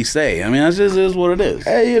stuff they say. I mean, that just is what it is.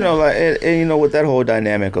 And you know, with that whole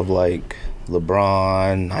dynamic of like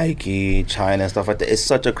LeBron, Nike, China, and stuff like that, it's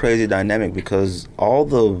such a crazy dynamic because all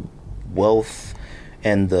the wealth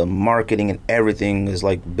and the marketing and everything is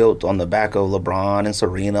like built on the back of LeBron and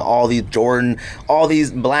Serena, all these Jordan, all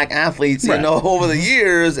these black athletes, you know, over the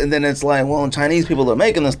years. And then it's like, well, Chinese people are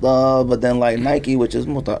making this stuff, but then like Nike, which is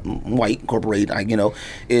white corporate, you know,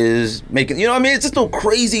 is making, you know what I mean? It's just a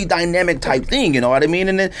crazy dynamic type thing, you know what I mean?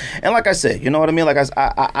 And like I said, you know what I mean? Like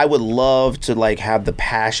I would love to like have the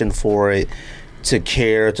passion for it, to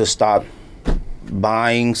care, to stop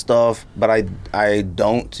buying stuff, but I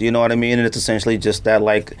don't, you know what I mean? And it's essentially just that,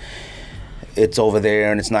 like, it's over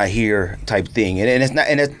there and it's not here type thing, and it's not,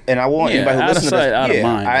 and I want anybody who listens to this,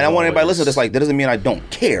 I want everybody to listen to this, like, that doesn't mean I don't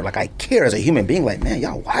care. Like, I care as a human being, like, man,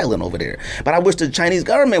 y'all wilding over there. But I wish the Chinese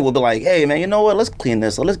government would be like, hey, man, you know what, let's clean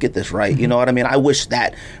this, let's get this right. You know what I mean? I wish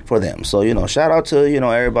that for them. So, you know, shout out to, you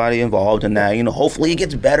know, everybody involved in that. You know, hopefully it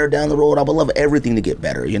gets better down the road. I would love everything to get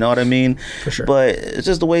better, you know what I mean? For sure. But it's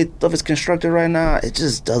just the way stuff is constructed right now, it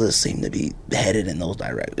just doesn't seem to be headed in those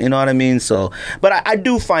directions, you know what I mean? So, but I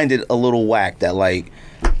do find it a little whack that, like,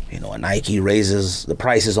 you know, Nike raises the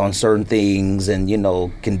prices on certain things, and, you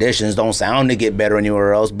know, conditions don't sound to get better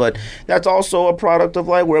anywhere else. But that's also a product of,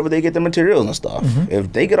 like, wherever they get the materials and stuff.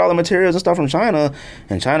 If they get all the materials and stuff from China,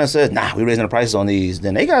 and China says, nah, we're raising the prices on these,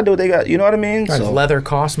 then they got to do what they got. You know what I mean? If leather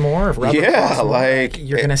costs more, if rubber costs more, like,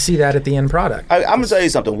 you're going to see that at the end product. I'm going to tell you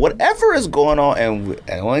something. Whatever is going on, and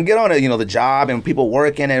I want to get on it, you know, the job and people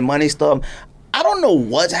working and money stuff, I don't know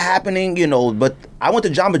what's happening, you know, but I went to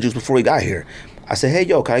Jamba Juice before we got here. I said, hey,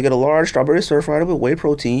 yo, can I get a large strawberry stir-fried with whey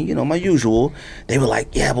protein? You know, my usual. They were like,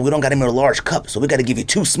 yeah, but we don't got them in a large cup, so we got to give you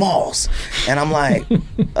 2 smalls. And I'm like,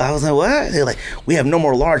 I was like, what? They're like, we have no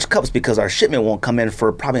more large cups because our shipment won't come in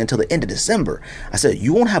for probably until the end of December. I said,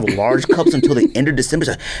 you won't have large cups until the end of December?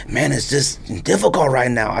 She's like, man, it's just difficult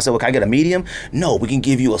right now. I said, well, can I get a medium? No, we can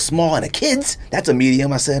give you a small and a kid's. That's a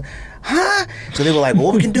medium. I said, huh? So they were like, well,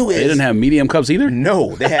 what we can do is... They didn't have medium cups either?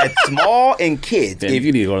 No, they had small and kids. If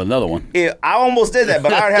you need to go to another one. I almost did that,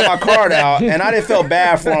 but I already had my card out, and I didn't feel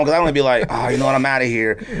bad for them because I want to be like, oh, you know what, I'm out of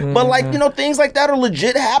here. But, like, you know, things like that are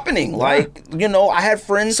legit happening. Like, you know, I had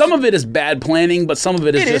friends... Some of it is bad planning, but some of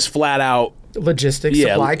it is just flat out... Logistics,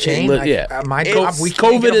 supply chain. My job,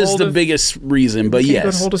 COVID is the biggest reason, but yes.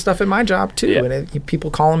 Get hold of stuff in my job, too. And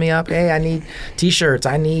people calling me up, hey, I need T-shirts,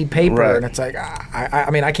 I need paper. And it's like, I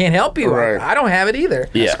mean, I can't help you. I don't have it either.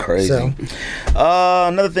 That's crazy. So.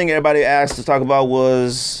 Another thing everybody asked to talk about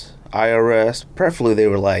was... IRS. Preferably, they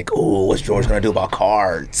were like, "Oh, what's George gonna do about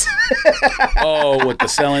cards?" With the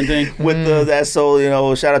selling thing. With that, so you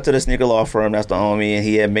know, shout out to the sneaker law firm. That's the homie, and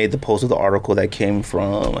he had made the post of the article that came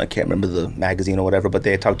from, I can't remember the magazine or whatever, but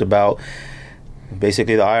they had talked about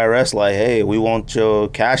basically the IRS like, hey, we want your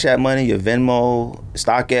Cash App money, your Venmo,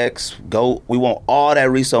 StockX, Go. We want all that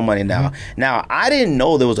resale money now. Now, I didn't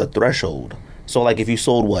know there was a threshold. So like if you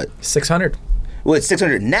sold what? 600. Well, it's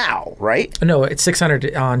 600 now, right? No, it's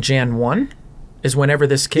 600 on Jan 1 is whenever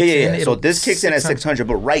this kicks in. Yeah. So this kicks in at 600,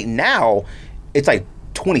 but right now it's like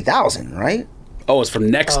 20,000, right? Oh, it's for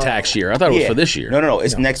next tax year. I thought it was for this year. No.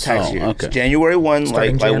 It's next tax year. Okay. It's January 1,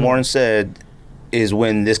 Starting like Jan Warren said, is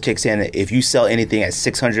when this kicks in. If you sell anything at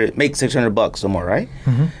 600, make $600 or more, right?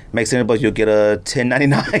 Mm-hmm. Make $600, you'll get a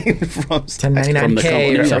 1099 from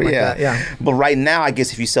 1099K or something like that. Yeah. But right now, I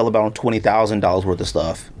guess if you sell about $20,000 worth of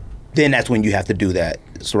stuff, then that's when you have to do that.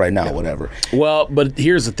 So right now, whatever. Well, but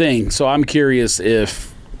here's the thing. So I'm curious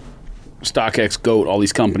if StockX, GOAT, all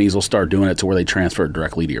these companies will start doing it to where they transfer it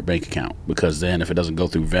directly to your bank account. Because then if it doesn't go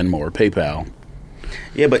through Venmo or PayPal.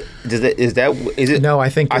 Yeah, but is it? No, I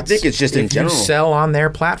think it's just in general. If you sell on their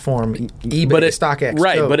platform, eBay, But StockX,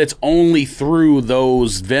 right? GOAT. But it's only through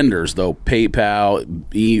those vendors, though. PayPal,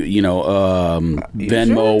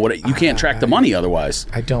 Venmo. What you can't track the money otherwise.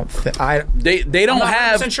 I don't. They don't I'm not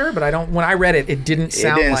have. 100% sure, but I don't. When I read it, it didn't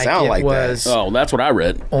sound like that. it was. Oh, that's what I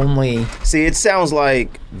read. Only. See, it sounds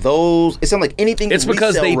like those. It sounds like anything. It's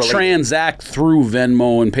because they related. transact through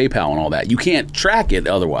Venmo and PayPal and all that. You can't track it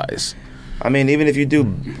otherwise. I mean, even if you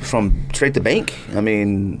do from straight to bank, I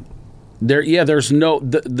mean, there's no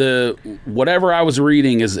the whatever I was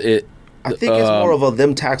reading is it. I think it's more of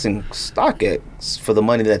them taxing StockX for the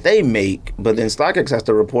money that they make, but then StockX has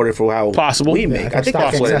to report it for how Possible. we make. I think StockX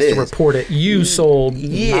that's what has it is. to report it. You sold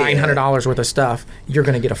 $900 worth of stuff. You're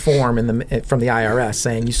going to get a form from the IRS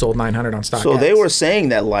saying you sold $900 on StockX. So they were saying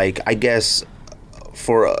that, like, I guess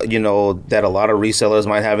for that a lot of resellers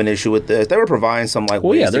might have an issue with this. They were providing some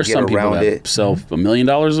ways to there's get some people around that it. sell $1 million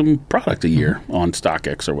in product a year on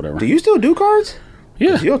StockX or whatever. Do you still do cards?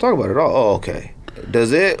 Yeah. You don't talk about it at all. Oh, okay.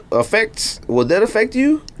 Does it affect? Would that affect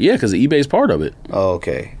you? Yeah, because eBay's part of it. Oh,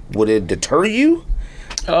 okay. Would it deter you?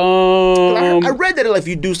 I read that if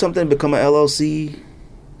you do something, become an LLC.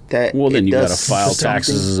 Then you got to file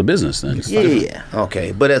taxes as a business then. Yeah.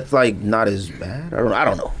 Okay, but it's not as bad. I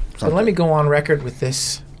don't know. So let me go on record with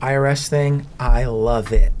this IRS thing. I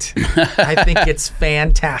love it. I think it's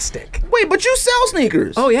fantastic. Wait, but you sell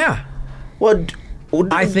sneakers. Oh yeah. Well,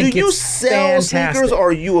 I think do you it's sell fantastic. sneakers or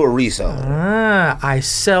are you a reseller? I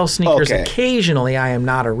sell sneakers Okay. occasionally. I am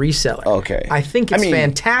not a reseller. Okay. I think it's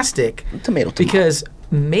fantastic tomato. because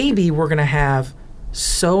maybe we're going to have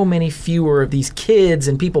so many fewer of these kids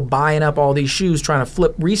and people buying up all these shoes trying to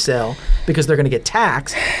flip resell because they're going to get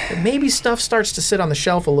taxed. But maybe stuff starts to sit on the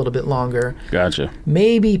shelf a little bit longer. Gotcha.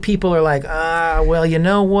 Maybe people are like, well, you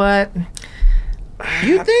know what?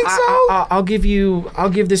 You think so? I'll give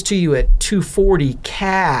this to you at $240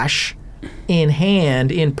 cash in hand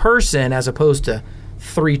in person as opposed to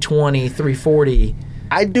 $320, $340.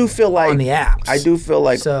 I do feel like on the apps. I do feel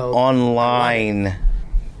like So, online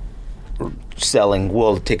selling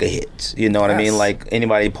will take a hit. You know what I mean? Yes. Like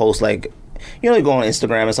anybody posts you go on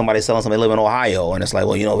Instagram and somebody's selling something, they live in Ohio, and it's like,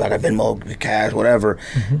 well, I got Venmo, cash, whatever.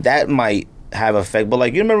 Mm-hmm. That might have effect.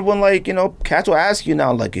 But you remember when cats will ask you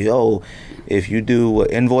now, yo, if you do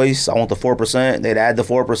an invoice, I want the 4%. They'd add the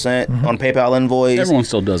 4% on PayPal invoice. Everyone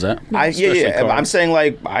still does that. Yeah. Cards. I'm saying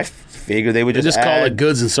I figure they would They just call add, it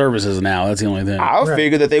goods and services now. That's the only thing. I would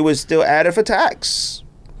figure that they would still add it for tax.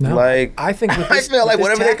 No, I think with this, I feel like with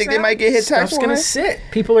this whatever they tax think they now, might get hit stuff's tax going to wise. sit.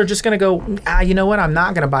 People are just going to go, you know what? I'm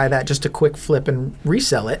not going to buy that just to quick flip and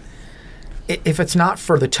resell it. If it's not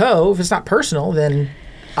for the toe, if it's not personal, then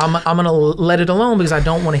I'm going to let it alone because I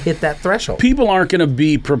don't want to hit that threshold. People aren't going to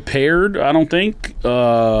be prepared, I don't think.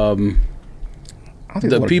 The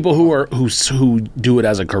people who do it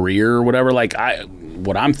as a career or whatever,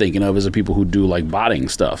 what I'm thinking of is the people who do botting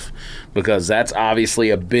stuff, because that's obviously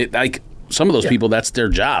a bit some of those people, that's their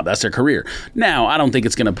job, that's their career. Now, I don't think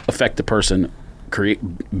it's going to affect the person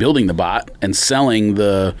building the bot and selling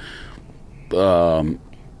the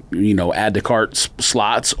add to cart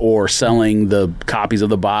slots or selling the copies of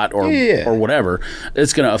the bot or whatever.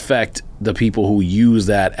 It's going to affect the people who use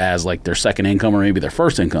that as their second income or maybe their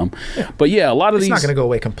first income. Yeah. But a lot of it's these... not going to go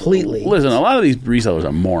away completely. Listen, a lot of these resellers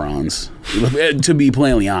are morons, to be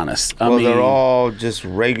plainly honest. They're all just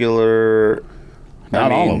regular...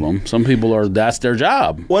 Not all of them. Some people that's their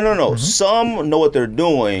job. Well, no. Mm-hmm. Some know what they're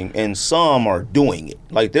doing, and some are doing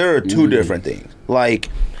it. There are two different things.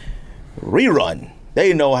 Rerun.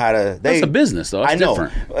 They know how to... That's a business, though. That's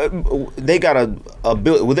different. They got a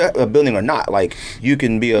building or not. You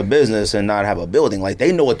can be a business and not have a building.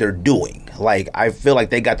 They know what they're doing. I feel like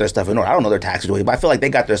they got their stuff in order. I don't know their taxes, but I feel like they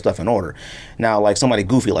got their stuff in order. Now, somebody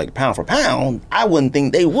goofy Pound for Pound, I wouldn't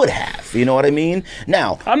think they would have. You know what I mean?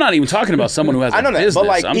 Now... I'm not even talking about someone who has a business.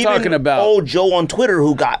 But I'm talking about... old Joe on Twitter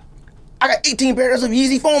who got I got 18 pairs of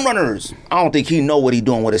Yeezy foam runners. I don't think he know what he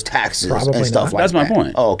doing with his taxes Probably and stuff not. like That's that. my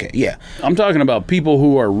point. Oh, okay, yeah. I'm talking about people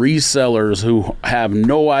who are resellers who have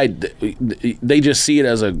no idea. They just see it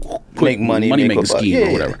as a quick Make money, making make a buck. scheme Yeah.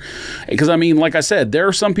 or whatever. Because I mean, like I said, there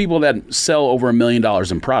are some people that sell over $1 million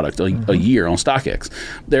in product a year on StockX.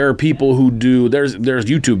 There are people who do. There's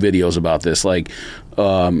YouTube videos about this, like.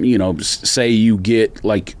 Say you get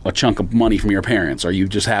like a chunk of money from your parents, or you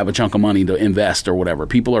just have a chunk of money to invest or whatever.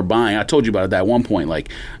 People are buying. I told you about it at one point. Like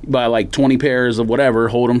buy like 20 pairs of whatever,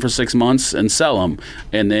 hold them for 6 months, and sell them,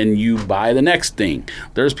 and then you buy the next thing.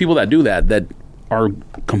 There's people that do that are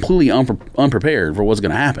completely unprepared for what's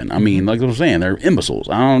going to happen. I mean, like I was saying, they're imbeciles.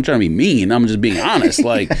 I'm trying to be mean. I'm just being honest.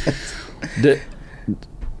 Like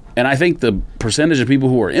and I think the percentage of people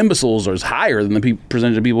who are imbeciles is higher than the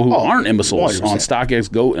percentage of people who aren't imbeciles 100%. on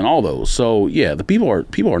StockX, Goat, and all those. So yeah, the people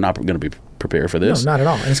are not going to be prepared for this. No, not at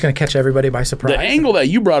all. And it's going to catch everybody by surprise. The angle that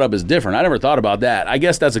you brought up is different. I never thought about that. I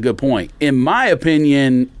guess that's a good point. In my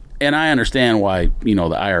opinion, and I understand why the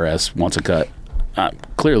IRS wants a cut.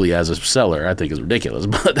 Clearly, as a seller, I think is ridiculous,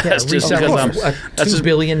 but that's just because I'm. A $2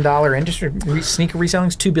 billion industry. Sneaker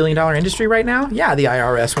reselling's $2 billion industry right now. Yeah, the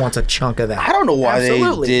IRS wants a chunk of that. I don't know why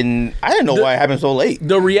Absolutely. they didn't. I didn't know why it happened so late.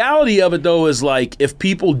 The reality of it, though, is like if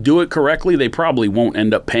people do it correctly, they probably won't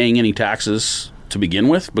end up paying any taxes to begin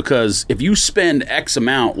with, because if you spend X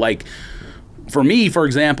amount, like for me, for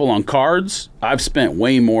example, on cards, I've spent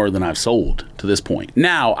way more than I've sold to this point.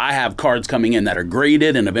 Now, I have cards coming in that are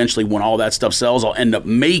graded, and eventually when all that stuff sells, I'll end up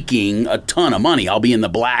making a ton of money. I'll be in the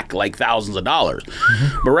black, like thousands of dollars.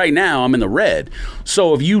 But right now, I'm in the red.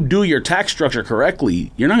 So if you do your tax structure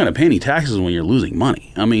correctly, you're not going to pay any taxes when you're losing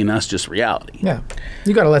money. I mean, that's just reality. Yeah,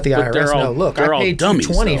 you got to let the But they're IRS all- know. Look, they're I all paid dummies,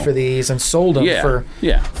 $220 though. for these and sold them for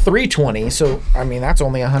 $320. So I mean, that's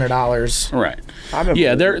only $100. Right.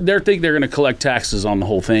 Yeah, they think they're going to collect taxes on the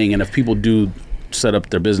whole thing, and if people do set up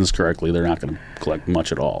their business correctly, they're not going to collect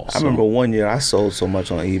much at all. I remember one year I sold so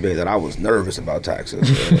much on eBay that I was nervous about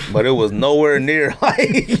taxes, but it was nowhere near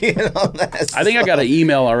like that's I think I got an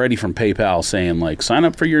email already from PayPal saying like sign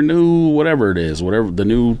up for your new whatever it is, whatever the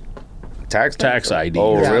new tax ID.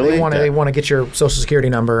 Oh, Yeah, really? They want to get your social security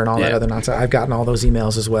number and all that Yeah. other nonsense. I've gotten all those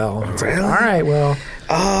emails as well. It's like, Really? all right, well,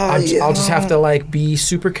 I'll just have to like be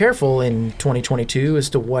super careful in 2022 as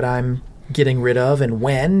to what I'm getting rid of and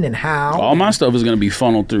when and how. All my stuff is going to be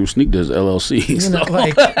funneled through Sneakers LLC. You know, So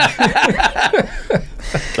like,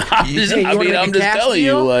 I'm just, Hey, you I wanna mean, make I'm a just cash telling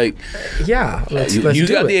deal? you, like, yeah, let's you do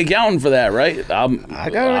got it. the accountant for that, right? I got an I'll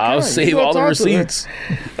accountant. save You go all the talk to her. receipts.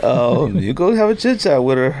 You go have a chit chat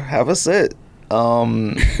with her, have a sit.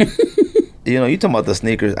 You talking about the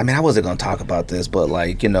sneakers. I mean, I wasn't gonna talk about this, but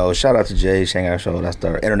like, shout out to Jay Shanghai Show. That's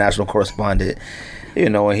the international correspondent.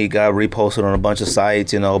 And he got reposted on a bunch of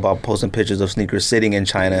sites, about posting pictures of sneakers sitting in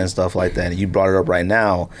China and stuff like that. And you brought it up right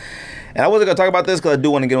now. And I wasn't going to talk about this because I do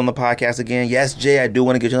want to get on the podcast again. Yes, Jay, I do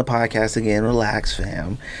want to get you on the podcast again. Relax,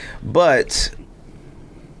 fam. But,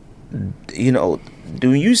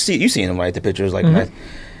 do you seen them, right? The pictures, like,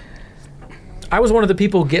 I was one of the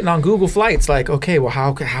people getting on Google Flights, like, okay, well,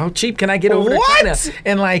 how cheap can I get over What? to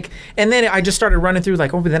China? And then I just started running through,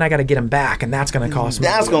 like, but then I got to get them back, and that's going to cost me.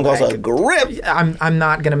 That's going to cost a grip. I'm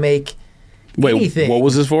not going to make anything. What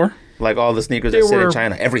was this for? Like all the sneakers that sit in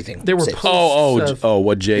China, everything. There were Sit. posts of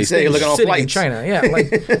What Jay said. You're looking on sitting in flights. China, yeah,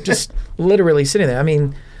 like just literally sitting there. I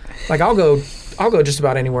mean, like I'll go just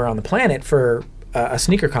about anywhere on the planet for a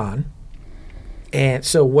sneaker con, and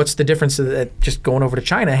so what's the difference of just going over to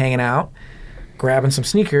China, hanging out, grabbing some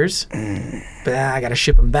sneakers, but I got to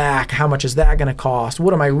ship them back. How much is that going to cost?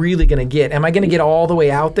 What am I really going to get? Am I going to get all the way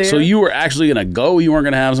out there? So you were actually going to go? You weren't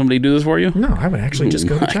going to have somebody do this for you? No, I would actually just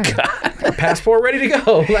go to China. A passport ready to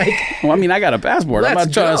go. Like, Well, I mean, I got a passport. I'm Let's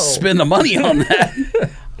not trying go. to spend the money on that.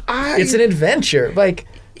 it's an adventure. Like,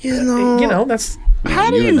 that's.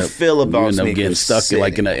 How do you feel about you end up sneakers getting stuck sitting?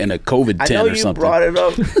 like in a COVID I tent know or you something? brought it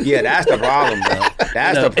up. Yeah, that's the problem, though.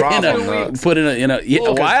 That's the problem. though. Put in a. Yeah,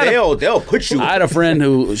 well, I had They'll put you. I had a friend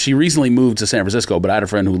who she recently moved to San Francisco, but I had a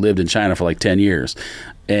friend who lived in China for like 10 years,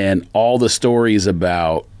 and all the stories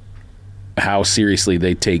about how seriously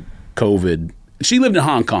they take COVID. She lived in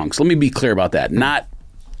Hong Kong, so let me be clear about that. Not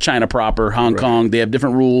China proper, Hong Kong. They have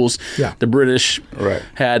different rules. Yeah. The British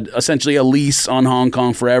had essentially a lease on Hong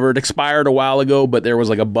Kong forever. It expired a while ago, but there was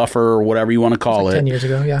like a buffer or whatever you want to call it. 10 years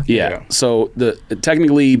ago, yeah. Yeah. So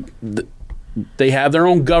technically, they have their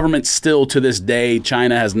own government still to this day.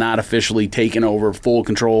 China has not officially taken over full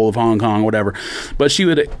control of Hong Kong, whatever. But she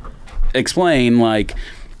would explain, like,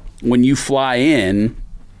 when you fly in,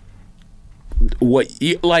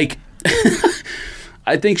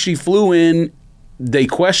 I think she flew in, they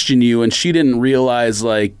question you, and she didn't realize,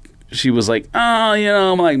 like, she was like,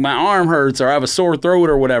 oh, like my arm hurts or I have a sore throat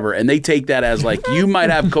or whatever. And they take that as like, you might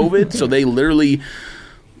have COVID. So they literally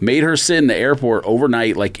made her sit in the airport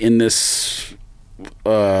overnight, like in this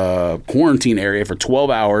quarantine area for 12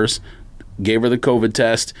 hours, gave her the COVID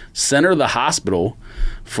test, sent her to the hospital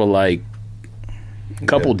for like a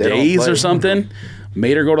couple days or something,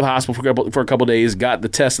 made her go to the hospital for a couple days, got the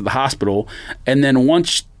test at the hospital. And then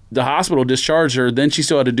once the hospital discharged her, then she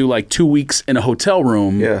still had to do like 2 weeks in a hotel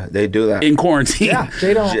room. Yeah, they do that. In quarantine. Yeah,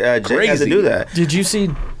 they don't. Jay has to do that. Did you see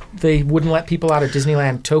they wouldn't let people out of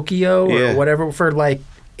Disneyland Tokyo or whatever for like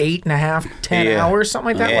 8.5, 10 hours, something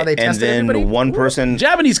like that, while they tested everybody? And then one person...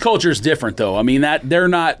 Japanese culture is different, though. I mean, that they're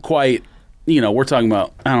not quite... we're talking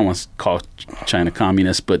about, I don't want to call China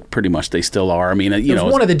communist, but pretty much they still are. I mean, it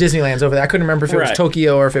was one of the Disneylands over there. I couldn't remember if it was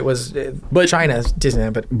Tokyo or if it was China's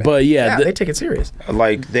Disneyland, but yeah, they take it serious.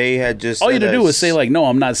 Like, they had just... All you had to do was say, like, no,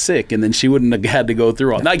 I'm not sick, and then she wouldn't have had to go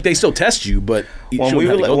through all... Like, they still test you, but... When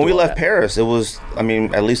we left Paris, it was, I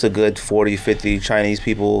mean, at least a good 40, 50 Chinese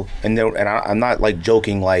people, and I'm not, like,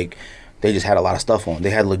 joking, like... They just had a lot of stuff on.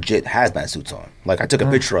 They had legit hazmat suits on. Like, I took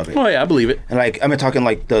a picture of it. Oh yeah, I believe it. And like, I'm talking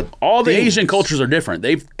like all the Asian cultures are different.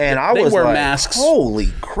 They wear masks. Holy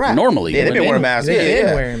crap! Normally, yeah, they've been wearing masks.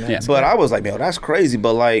 Wearing masks. But I was like, man, that's crazy.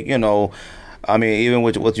 But like, I mean, even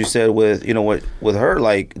with what you said with with her,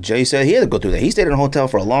 like Jay said, he had to go through that. He stayed in a hotel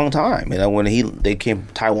for a long time. When they came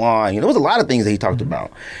to Taiwan, there was a lot of things that he talked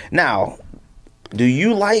about. Now, do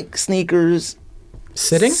you like sneakers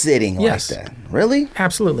sitting yes. like that? Really?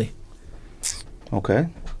 Absolutely. Okay.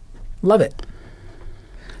 Love it.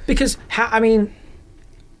 Because,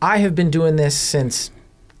 I have been doing this since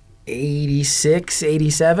 86,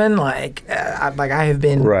 87. I have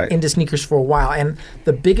been into sneakers for a while. And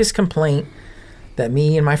the biggest complaint that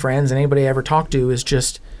me and my friends and anybody I ever talk to is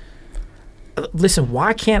just, listen,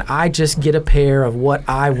 why can't I just get a pair of what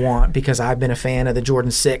I want because I've been a fan of the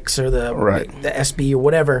Jordan 6 or the SB or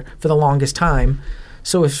whatever for the longest time?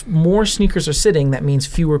 So if more sneakers are sitting, that means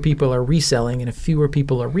fewer people are reselling. And if fewer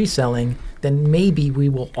people are reselling, then maybe we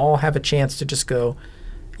will all have a chance to just go,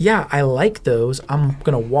 yeah, I like those. I'm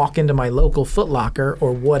going to walk into my local Foot Locker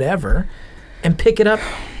or whatever and pick it up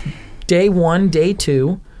day 1, day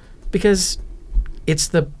 2, because it's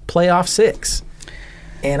the playoff 6.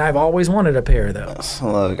 And I've always wanted a pair of those.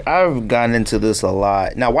 Look, I've gotten into this a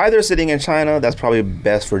lot. Now, why they're sitting in China, that's probably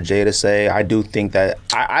best for Jay to say. I do think that...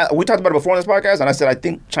 we talked about it before on this podcast, and I said I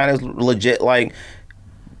think China's legit, like,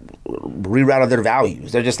 rerouted their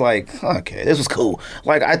values. They're just like, okay, this was cool.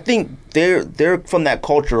 Like, I think they're from that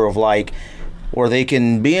culture of, like... Or they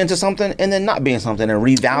can be into something and then not be into something and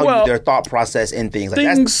revalue their thought process in things.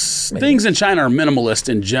 Things in China are minimalist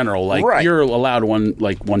in general. Like you're allowed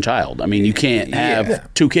one child. I mean, you can't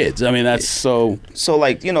have 2 kids. I mean, that's so. So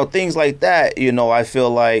like things like that. I feel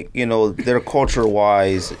like their culture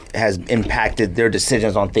wise has impacted their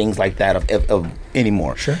decisions on things like that of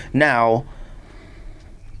anymore. Sure. Now.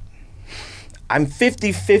 I'm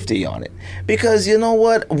 50-50 on it because you know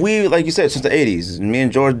what, we, like you said, since the 80s, me and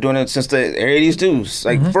George doing it since the 80s too,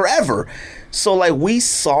 like forever. So like we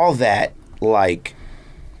saw that like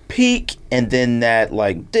peak and then that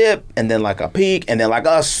like dip and then like a peak and then like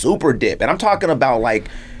a super dip, and I'm talking about like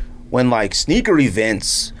when like sneaker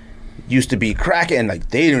events used to be cracking, like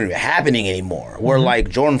they ain't even happening anymore. Where like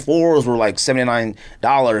Jordan 4s were like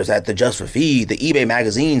 $79 at the Just for Feed. The eBay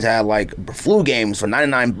magazines had like flu games for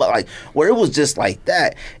 $99, like where it was just like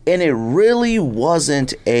that. And it really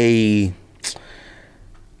wasn't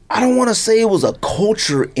I don't want to say it was a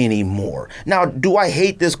culture anymore. Now, do I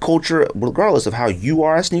hate this culture? Regardless of how you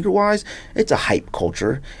are sneaker-wise, it's a hype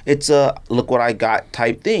culture. It's a look what I got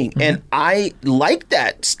type thing. And I like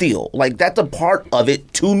that still. Like, that's a part of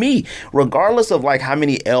it to me. Regardless of, like, how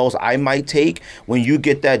many L's I might take, when you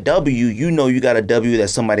get that W, you got a W that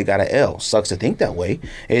somebody got an L. Sucks to think that way.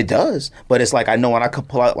 It does. But it's like I know when I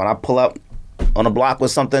pull up on a block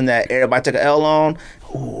with something that everybody took an L on,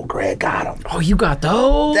 ooh, Greg got them. Oh, you got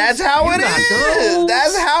those? That's how it is.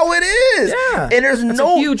 That's how it is. Yeah. And there's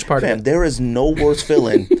a huge part of it. There is no worse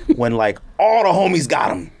feeling when like all the homies got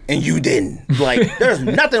them and you didn't. Like, there's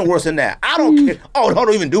nothing worse than that. I don't care. Oh,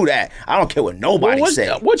 don't even do that. I don't care what nobody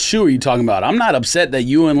said. What shoe are you talking about? I'm not upset that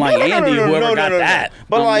you and like Andy, whoever got that.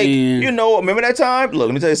 But remember that time? Look,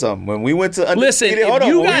 let me tell you something. When we went to undefeated, listen, if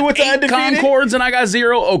you got 8 Concords and I got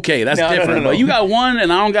 0, okay, that's different. But you got 1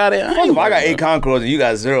 and I don't got it. If I got 8 Concords and you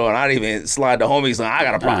got 0 and I didn't even slide the homies, so I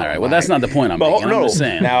got a problem. All right, well, that's not the point I'm making. I'm just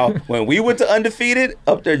saying. Now, when we went to undefeated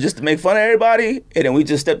up there just to make fun of everybody, and then we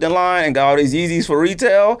just stepped in line and got all these Yeezys for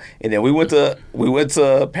retail, and then we went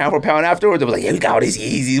to pound for pound afterwards. They were like, yeah, we got all these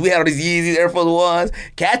Yeezys. We had all these Yeezys, Air Force Ones.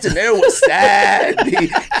 Cats in there was sad. The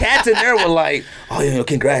cats in there were like, oh,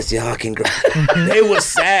 congrats, y'all, congrats. They was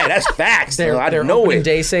sad. That's facts. Their know opening it.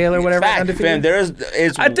 day sale or whatever. Fact, fam,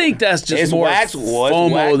 I think that's just more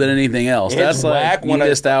FOMO than anything else. That's like you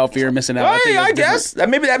missed out, fear of missing out. I guess that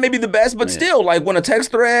may be the best, but still, like when a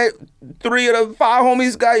text thread, 3 of the 5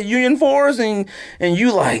 homies got Union 4s, and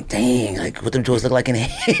you like, dang, like what them toys look like in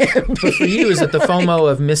hand. But for you, is it the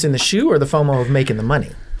FOMO of missing the shoe or the FOMO of making the money?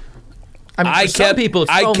 I mean, for some people,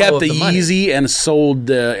 it's FOMO I kept of the money. Yeezy and sold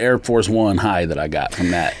the Air Force One high that I got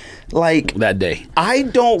from that. Like that day. I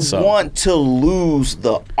don't want to lose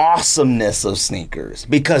the awesomeness of sneakers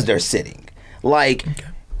because they're sitting. Like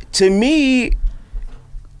to me,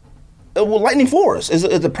 Lightning 4s is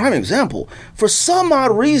a prime example. For some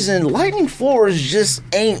odd reason, Lightning 4s just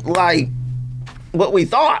ain't like what we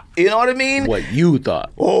thought. You know what I mean? What you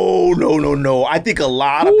thought. Oh, no. I think a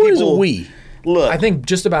lot of people... we? Look. I think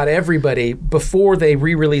just about everybody, before they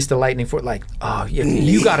re-released the Lightning 4, like, oh,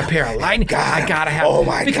 you got a pair of Lightning. I got to have Oh,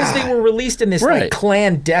 my because God. they were released in this like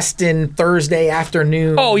clandestine Thursday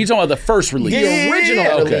afternoon. Oh, you're talking about the first release. The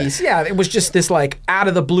original Okay. release. Yeah, it was just this like out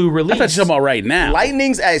of the blue release. I thought you were talking about right now.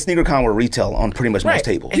 Lightnings at SneakerCon were retail on pretty much most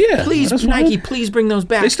tables. And Yeah, please, that's Nike, fine. please bring those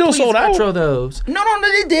back. They still Please sold out. retro those. No,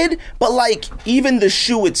 they did. But like even the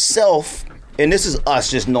shoe itself, and this is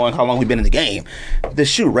us just knowing how long we've been in the game, the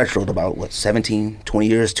shoe retroed about 17, 20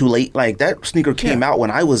 years too late. Like that sneaker came out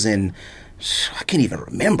when I was in, I can't even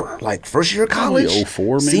remember, like first year of college, Probably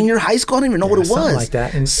 04 maybe? senior high school. I don't even know what it Something was. like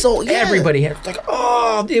that. And so everybody had like,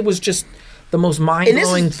 oh, it was just the most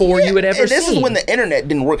mind-blowing you had ever and this seen. is when the internet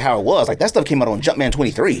didn't work how it was. Like that stuff came out on Jumpman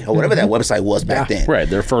 23 or whatever that website was back then. Right,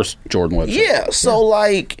 their first Jordan website. Yeah, so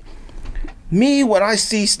like me, when I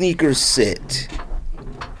see sneakers sit,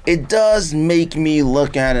 it does make me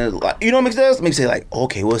look at it like, you know what it does? It makes me say like,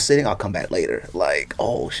 okay, well, it's sitting, I'll come back later. Like,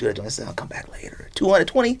 oh, should I do this? I'll come back later.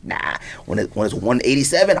 220? Nah. When it's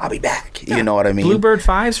 187, I'll be back. You know what I mean? Bluebird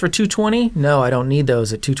 5s for 220? No, I don't need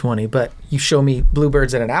those at 220. But you show me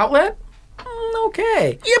Bluebirds at an outlet?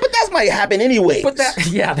 Okay. Yeah, but that might happen anyway. But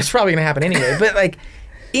that's probably going to happen anyway. But like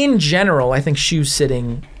in general, I think shoe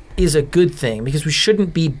sitting is a good thing because we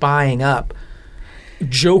shouldn't be buying up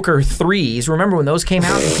Joker 3s. Remember when those came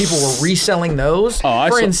out and people were reselling those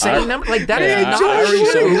for insane numbers? Like that is not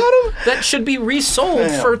that should be resold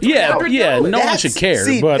for $300. Yeah, no one should care,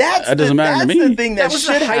 but that doesn't matter to me. That's the thing that was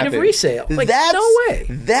should the height happen. of resale. Like, no way.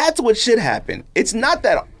 That's what should happen. It's not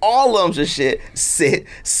that all of them should sit.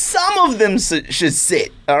 Some of them should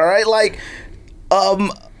sit. All right, like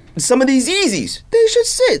some of these Yeezys, they should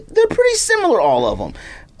sit. They're pretty similar, all of them.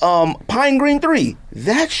 Pine Green 3,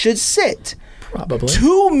 that should sit. Probably.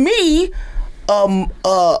 To me, a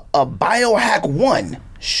Biohack 1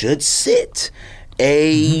 should sit.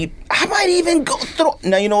 I might even go through.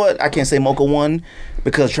 Now, you know what? I can't say Mocha 1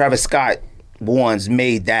 because Travis Scott ones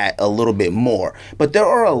made that a little bit more. But there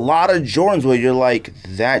are a lot of Jordans where you're like,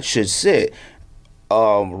 that should sit.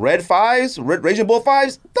 Red 5s, Raging Bull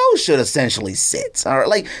 5s, those should essentially sit. All right,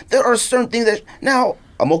 like there are certain things that now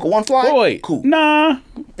a Mocha 1 fly, wait, cool. Nah,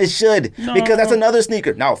 it should because that's another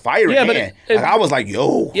sneaker. Now Fire Man, I was like,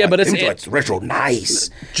 yo, yeah, like, but it's retro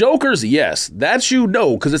nice. Jokers, yes, that's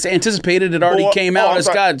because it's anticipated. It already came out. It's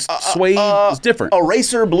got suede. It's different.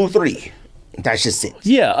 Eraser Blue 3. That should sit.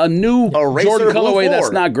 Yeah, a new Eraser Jordan Blue colorway 4.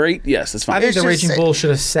 that's not great. Yes, it's fine. I think the Raging Bull should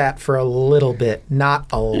have sat for a little bit, not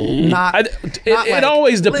a not. It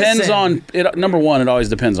always depends on it. Number one, it always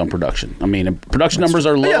depends on production. I mean, if production numbers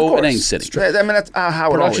are low, it ain't sitting. I mean, that's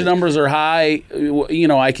how production numbers are high.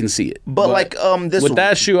 I can see it. But like this with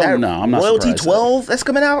that shoe, I'm not Loyalty surprised. 12 that's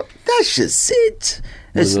coming out. That should sit.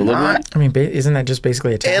 It's not. I mean, isn't that just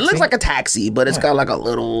basically a taxi? It looks like a taxi, but it's got like a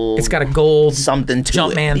little. It's got a gold something to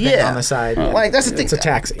Jumpman it. thing on the side. Like that's the thing. It's a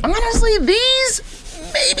taxi. Honestly, these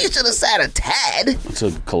maybe should have sat a tad. It's a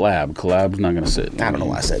collab. Collab's not going to sit. I don't know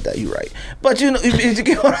why I said that. You're right, but you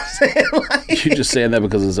get what I'm saying. Like, you're just saying that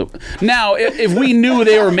because it's now. If we knew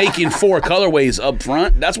they were making 4 colorways up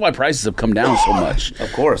front, that's why prices have come down so much.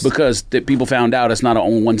 Of course, because people found out it's not a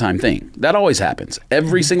one-time thing. That always happens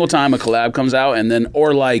every single time a collab comes out, and then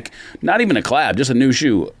or like not even a collab, just a new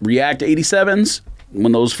shoe. React 87s.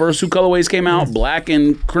 When those first 2 colorways came out, black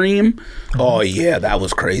and cream. Oh yeah, that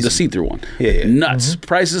was crazy. The see-through one. Yeah. Nuts.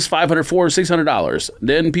 Prices $500, $400, $600.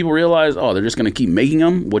 Then people realize, they're just going to keep making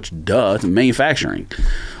them, which it's manufacturing.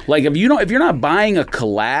 Like if you're not buying a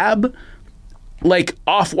collab, like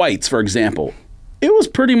Off-Whites, for example, it was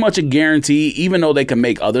pretty much a guarantee, even though they can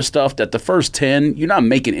make other stuff, that the first 10, you're not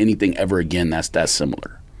making anything ever again that's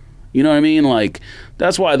similar. You know what I mean? Like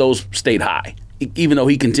that's why those stayed high. even though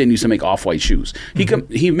he continues to make off-white shoes.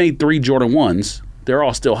 He made 3 Jordan 1s. They're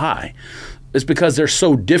all still high. It's because they're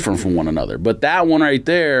so different from one another. But that one right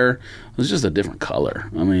there was just a different color.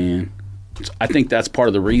 I mean, I think that's part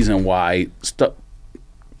of the reason why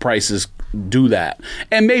prices do that.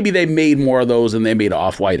 And maybe they made more of those and they made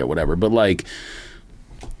off-white or whatever. But like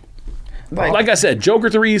I said, Joker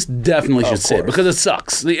 3s definitely should sit because it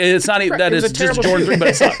sucks. It's not even that it's just Jordan 3, but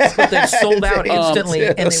it sucks. But they sold out instantly,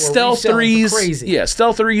 and they were Stealth reselling 3s, for crazy. yeah,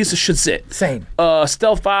 Stealth 3s should sit. Same.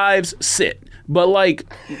 Stealth 5s sit. But like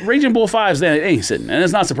Raging Bull 5s, they ain't sitting, and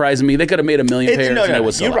it's not surprising me. They could have made 1 million pairs. No, and it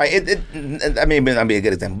would sell you're right. I mean, it may not be a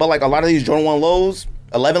good example, but like a lot of these Jordan 1 lows,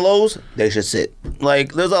 11 lows, they should sit.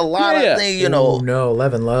 Like there's a lot of things, Ooh, no,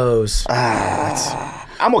 11 lows.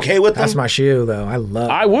 I'm okay with them. That's my shoe, though.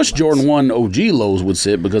 I wish Jordan 1 OG lows would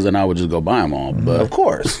sit because then I would just go buy them all. But of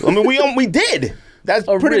course, I mean we did. That's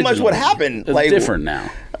pretty much what happened. It's different now.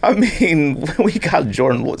 I mean, we got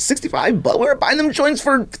Jordan $65, but we were buying them joints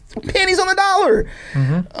for pennies on the dollar.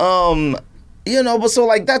 But so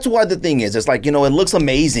like that's why the thing is, it's like, it looks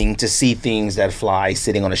amazing to see things that fly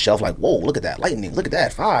sitting on a shelf. Like, whoa, look at that Lightning, look at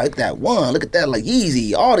that 5, look at that 1, look at that like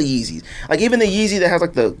Yeezy, all the Yeezys. Like even the Yeezy that has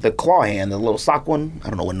like the claw hand, the little sock one. I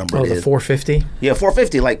don't know what number it is. Oh, the 450. Yeah,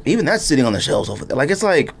 450. Like even that's sitting on the shelves over there. Like it's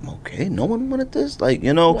like, okay, no one wanted this. Like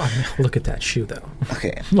Well, look at that shoe though.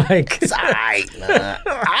 Okay, like it's alright.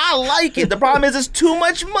 I like it. The problem is it's too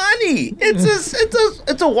much money.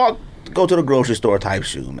 It's a walk. Go to the grocery store type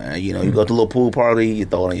shoe, man. You go to a little pool party, you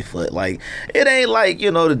throw it on your foot. Like, it ain't like,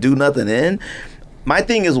 to do nothing in. My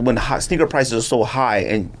thing is when sneaker prices are so high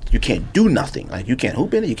and you can't do nothing. Like, you can't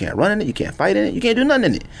hoop in it, you can't run in it, you can't fight in it, you can't do nothing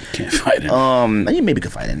in it. Can't fight in it. You maybe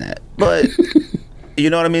could fight in that. But, you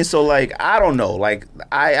know what I mean? So, like, I don't know. Like,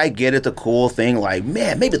 I get it, the cool thing. Like,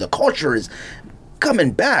 man, maybe the culture is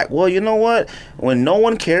coming back. Well, you know what? When no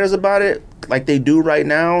one cares about it, like they do right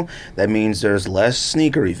now, that means there's less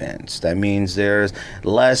sneaker events. That means there's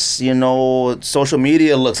less, social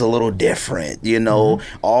media looks a little different,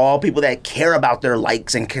 all people that care about their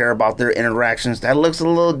likes and care about their interactions, that looks a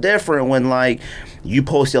little different when like you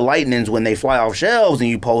post your Lightnings when they fly off shelves and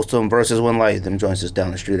you post them versus when like them joints just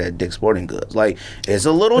down the street at Dick's Sporting Goods. Like it's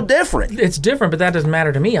a little different. It's different, but that doesn't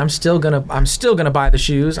matter to me. I'm still gonna buy the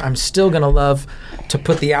shoes. I'm still gonna love to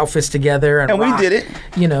put the outfits together and rock, we did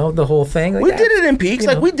it. The whole thing. Like we did it in peaks.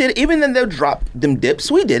 Like we did it. Even then they'll drop them dips.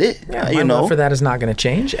 We did it. Yeah, my love for that is not going to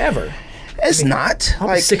change ever. It's not.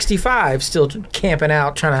 I'll be 65 still camping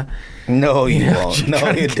out trying to. No, you won't. No,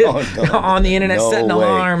 you don't. On the internet setting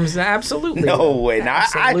alarms. Absolutely. No way. Now,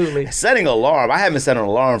 absolutely. Setting alarm. I haven't set an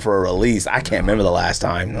alarm for a release. I can't remember the last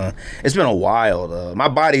time. It's been a while. My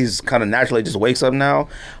body's kind of naturally just wakes up now.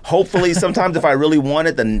 Hopefully, sometimes if I really want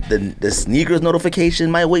it, the sneakers notification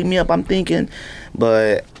might wake me up, I'm thinking.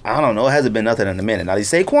 But I don't know. It hasn't been nothing in a minute. Now,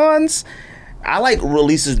 these Saquons, I like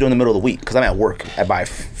releases during the middle of the week because I'm at work at by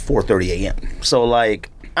 4:30 a.m. So, like,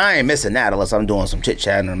 I ain't missing that unless I'm doing some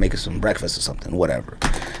chit-chatting or making some breakfast or something, whatever.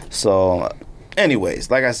 So, anyways,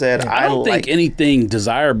 like I said, I don't think anything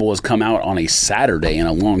desirable has come out on a Saturday in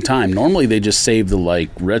a long time. Normally, they just save the, like,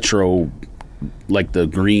 retro, like the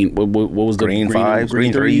green, what was the green fives,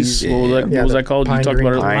 green threes? Yeah. What was that called? You talked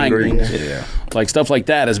about it, pine green. Yeah. Like stuff like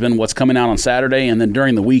that has been what's coming out on Saturday, and then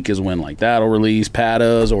during the week is when like that'll release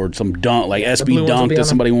Pattas or some dunk, like SB dunk that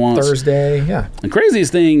somebody wants. Thursday, yeah. The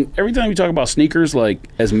craziest thing, every time we talk about sneakers, like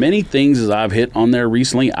as many things as I've hit on there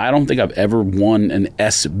recently, I don't think I've ever won an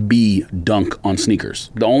SB dunk on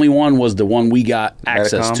sneakers. The only one was the one we got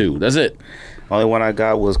access to. That's it. The only one I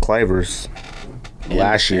got was Clivers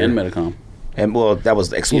last year. And Metacom. And well, that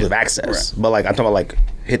was exclusive access. Right. But like I'm talking about like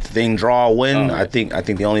hit the thing, draw, win. Right. I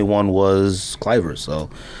think the only one was Clivers. So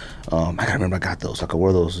I gotta remember I got those. I could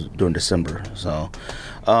wear those during December. So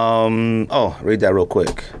read that real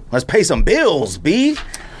quick. Let's pay some bills, B.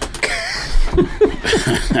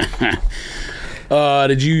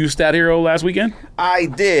 Did you use Stat Hero last weekend? I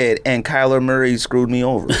did, and Kyler Murray screwed me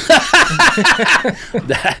over.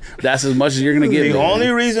 That's as much as you're going to get. The only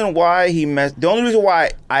reason why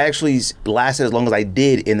I actually lasted as long as I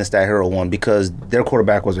did in the Stat Hero one because their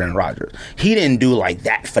quarterback was Aaron Rodgers. He didn't do like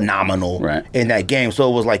that phenomenal in that game,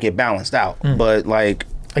 so it was like it balanced out. But like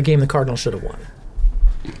a game the Cardinals should have won.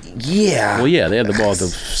 Yeah. Well, yeah, they had the ball at the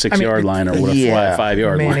 6-yard line or whatever,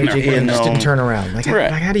 5-yard line. AJ Green just didn't turn around. Like,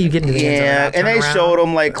 how do you get into the end zone? Yeah, and they showed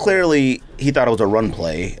him, like, clearly he thought it was a run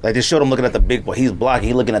play. Like, they showed him looking at the big board. He's blocking.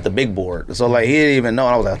 He's looking at the big board. So, like, he didn't even know.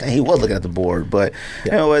 And I was like, dang, he was looking at the board. But,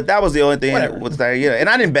 you know what, that was the only thing. With that, and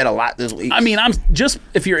I didn't bet a lot this week. I mean,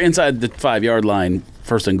 if you're inside the 5-yard line,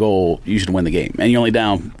 first and goal, you should win the game. And you're only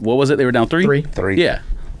down, what was it? They were down 3? 3. Yeah.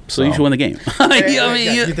 So you should win the game.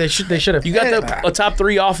 They should have. You got a top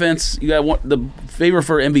 3 offense. You got the favor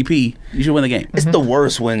for MVP. You should win the game. It's the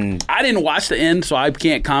worst when I didn't watch the end, so I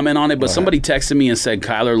can't comment on it. But somebody texted me and said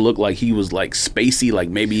Kyler looked like he was like spacey, like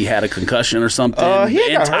maybe he had a concussion or something.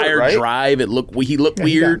 The entire drive, he looked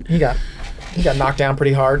weird. He got knocked down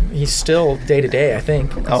pretty hard. He's still day to day, I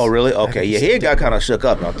think. Oh, really? Okay. Yeah, he got kind of shook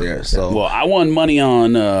up out there. So well, I won money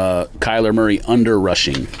on Kyler Murray under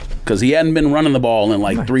rushing because he hadn't been running the ball in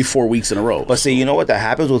like 3-4 weeks in a row. But see, you know what that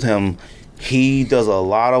happens with him? He does a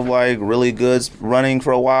lot of like really good running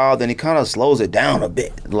for a while, then he kind of slows it down a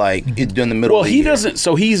bit, like in the middle. Well, of the he year. doesn't.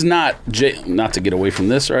 So he's not. Not to get away from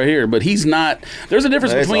this right here, but he's not. There's a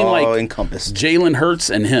difference between like encompassed. Jalen Hurts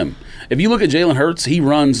and him. If you look at Jalen Hurts, he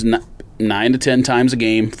runs 9 to 10 times a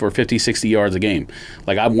game for 50, 60 yards a game.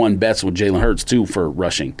 Like I've won bets with Jalen Hurts too for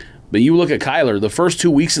rushing. But you look at Kyler, the first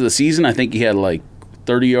 2 weeks of the season, I think he had like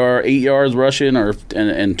 8 yards rushing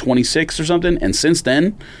and 26 or something. And since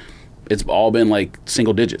then, it's all been like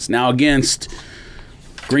single digits. Now against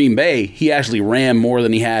Green Bay, he actually ran more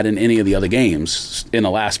than he had in any of the other games in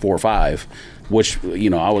the last 4 or 5, which,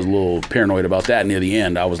 I was a little paranoid about that near the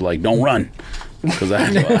end. I was like, don't run. Because I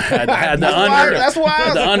had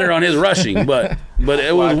the under on his rushing, but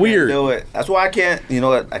it was weird. Do it. That's why I can't. You know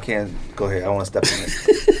what? I can't. Go ahead. I don't want to step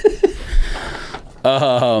on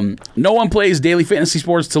it. No one plays daily fantasy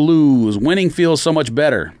sports to lose. Winning feels so much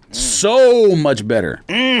better. So much better.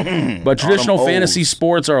 But traditional fantasy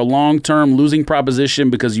sports are a long-term losing proposition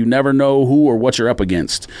because you never know who or what you're up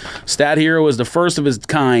against. Stat Hero is the first of its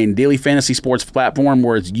kind daily fantasy sports platform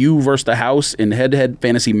where it's you versus the house in head-to-head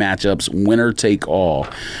fantasy matchups, winner take all.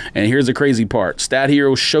 And here's the crazy part. Stat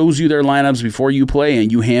Hero shows you their lineups before you play,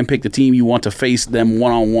 and you handpick the team you want to face them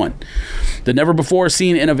one-on-one. The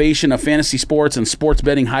never-before-seen innovation of fantasy sports and sports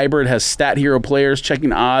betting hybrid has Stat Hero players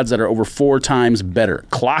checking odds that are over 4 times better.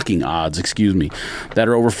 Clocking odds, that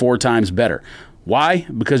are over 4 times better. Why?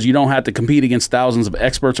 Because you don't have to compete against thousands of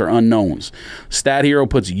experts or unknowns. Stat Hero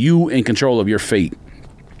puts you in control of your fate.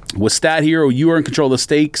 With Stat Hero, you are in control of the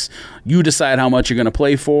stakes. You decide how much you're going to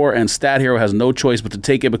play for, and Stat Hero has no choice but to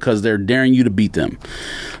take it because they're daring you to beat them.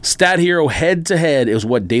 Stat Hero head-to-head is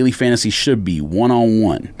what daily fantasy should be,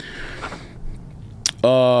 one-on-one.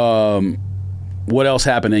 What else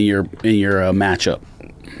happened in your matchup?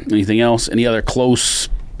 Anything else? Any other close,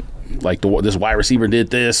 like this wide receiver did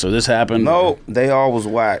this or this happened? No, they all was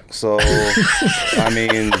whack. So, I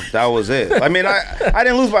mean, that was it. I mean, I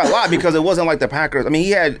didn't lose by a lot because it wasn't like the Packers. I mean, he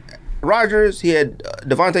had Rodgers, he had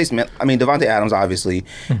Devontae Adams, obviously,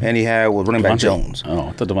 and he had running back Jones. Oh,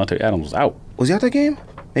 I thought Devontae Adams was out. Was he out that game?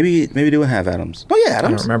 Maybe they didn't have Adams. Oh, yeah, Adams.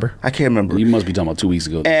 I don't remember. I can't remember. You must be talking about 2 weeks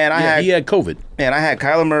ago. And he had COVID. And I had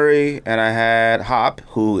Kyler Murray and I had Hop,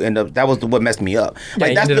 who ended up, that was what messed me up. Yeah,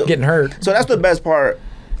 he ended up getting hurt. So that's the best part.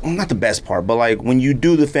 Well, not the best part, but like when you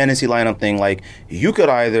do the fantasy lineup thing, like you could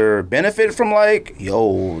either benefit from like,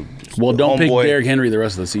 well, don't pick Derrick Henry the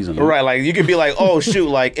rest of the season. Right, like you could be like, oh shoot,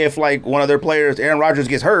 like if like one of their players, Aaron Rodgers,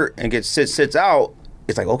 gets hurt and sits out,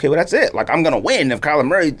 it's like, okay, well that's it. Like I'm gonna win if Kyler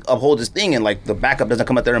Murray upholds his thing and like the backup doesn't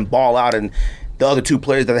come out there and ball out and the other 2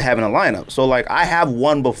 players that they have in a lineup. So like I have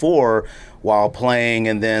won before while playing,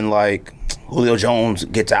 and then like Julio Jones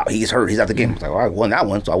gets out, he's hurt, he's out the game. It's like, well, I won that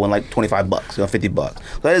one, so I won like $25, $50. So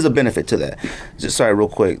that is a benefit to that. Just sorry, real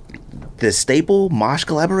quick, the Staple Mosh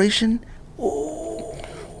collaboration.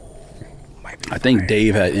 I think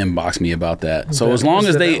Dave had inboxed me about that. So as long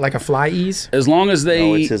as they like a fly ease, as long as they,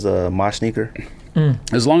 no, it's his Mosh sneaker.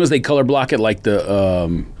 As long as they color block it like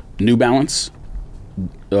the New Balance,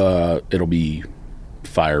 it'll be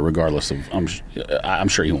fire regardless of. I'm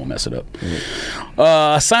sure he won't mess it up.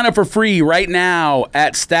 Sign up for free right now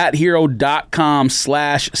at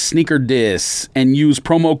stathero.com/sneakerdis and use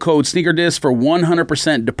promo code sneakerdis for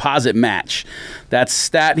 100% deposit match. That's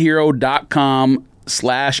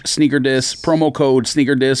stathero.com/sneakerdis, promo code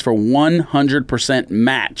sneakerdis for 100%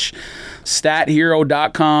 match.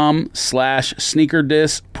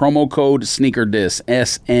 stathero.com/sneakerdis, promo code sneakerdis,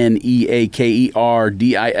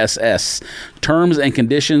 SNEAKERDISS. Terms and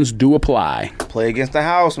conditions do apply. Play against the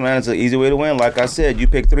house, man. It's an easy way to win. Like I said, you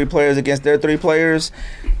pick 3 players against their 3 players.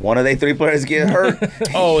 One of their 3 players get hurt.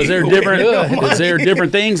 Oh, is there different? Is there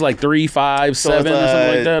different things like 3, 5, 7 or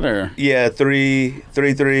something like that? Or yeah, 3,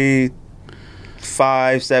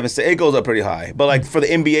 5, 7, 6. It goes up pretty high. But like for the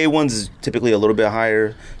NBA ones, is typically a little bit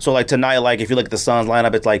higher. So like tonight, like if you look at the Suns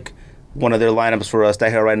lineup, it's like one of their lineups for us that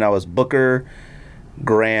here right now is Booker,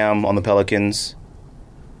 Graham on the Pelicans.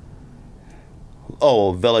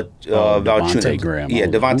 Valanciunas. Graham. Yeah,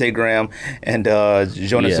 Devontae Graham and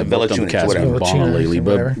Jonas Valanciunas. Whatever. Balling lately,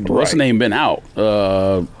 but what's the name been out?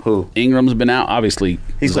 Who? Ingram's been out. Obviously,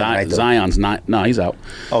 He's tonight, though. Zion's not. No, he's out.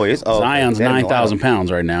 Oh, he is. Oh, Zion's okay. 9,000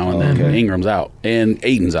 pounds right now, and then Ingram's out, and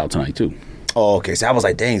Aiden's out tonight too. Oh, okay. So I was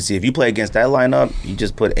like, dang. See, if you play against that lineup, you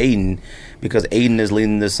just put Aiden because Aiden is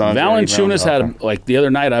leading the Suns. Valanciunas had like the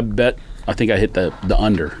other night. I think I hit the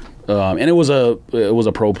under. And it was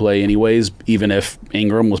a pro play anyways, even if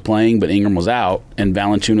Ingram was playing, but Ingram was out, and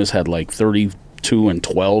Valanciunas had like 32 and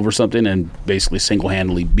 12 or something, and basically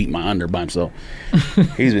single-handedly beat my under by himself.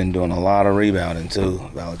 He's been doing a lot of rebounding too,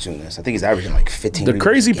 Valanciunas. I think he's averaging like 15. The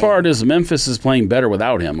crazy part is Memphis is playing better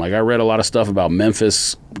without him. Like I read a lot of stuff about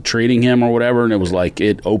Memphis trading him or whatever, and it was like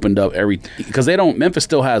it opened up because they don't. Memphis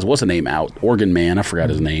still has what's the name out? Oregon man, I forgot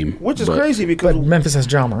his name. Which is crazy because Memphis has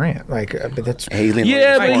John Morant. Like, but that's but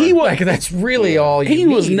he was. Like, that's really all. He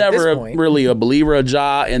was never really a believer of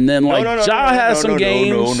Ja, and then Ja has some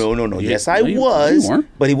games. No. Yes, I was,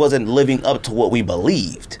 but he wasn't living up to what we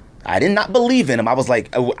believed. I did not believe in him. I was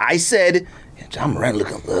like, I said, John Morant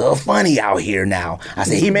looking a little funny out here now. I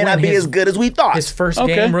said, he may not be as good as we thought. His first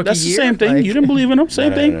game, rookie that's the year, same thing. You didn't believe in him.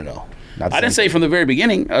 Same thing. No. I didn't say from the very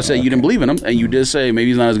beginning. I said you didn't believe in him, and you did say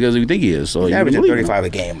maybe he's not as good as you think he is. So he's you averaging believe 35 a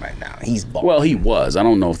game right now. He's balling. Well, he was. I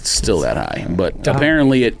don't know if it's still that high, but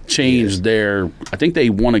apparently it changed their. I think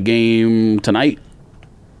they won a game tonight.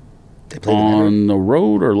 On the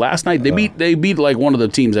road or last night they beat like one of the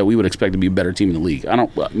teams that we would expect to be a better team in the league.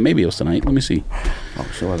 Maybe it was tonight. Let me see. Oh,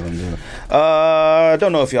 sure. I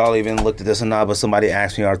don't know if y'all even looked at this or not, but somebody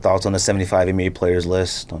asked me our thoughts on the 75 NBA players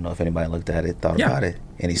list. Don't know if anybody looked at it, thought about it,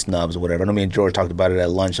 any snubs or whatever. I know me and George talked about it at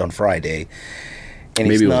lunch on Friday.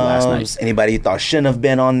 Maybe snubs, it was last night. Anybody you thought shouldn't have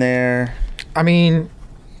been on there? I mean,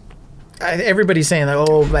 everybody's saying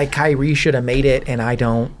like Kyrie should have made it, and I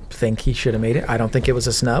don't think he should have made it. I don't think it was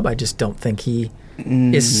a snub. I just don't think he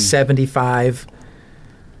is 75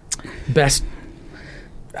 best.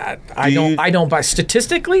 I don't buy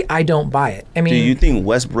statistically. I don't buy it. I mean, do you think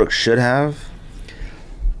Westbrook should have?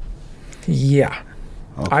 Yeah,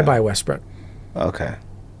 okay. I buy Westbrook. Okay,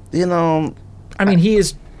 I mean, he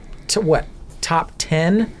is top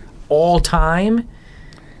 10 all time.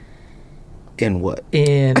 In what?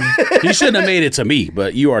 In he shouldn't have made it to me,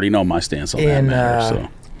 but you already know my stance on that matter. So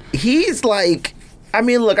he's like, I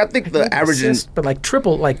mean, look, I think the average, but like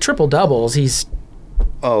triple doubles, he's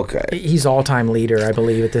okay. He's all time leader, I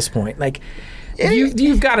believe, at this point. Like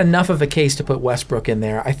you've got enough of a case to put Westbrook in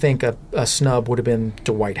there. I think a snub would have been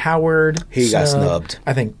Dwight Howard. He got snubbed.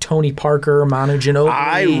 I think Tony Parker, Manu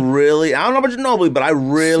Ginobili. I don't know about Ginobili, but I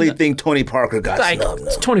really think Tony Parker got snubbed.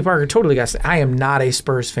 No. Tony Parker totally got snubbed. I am not a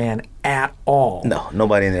Spurs fan at all. No,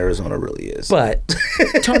 nobody in Arizona really is. But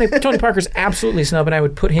Tony Parker's absolutely snubbed, and I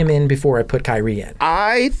would put him in before I put Kyrie in.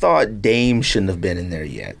 I thought Dame shouldn't have been in there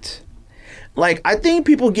yet. Like, I think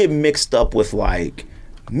people get mixed up with like,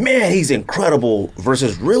 man, he's incredible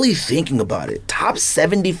versus really thinking about it. Top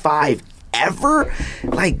 75 ever?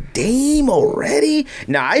 Like, Dame already?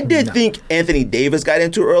 Now, I did think Anthony Davis got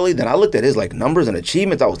in too early. Then I looked at his like numbers and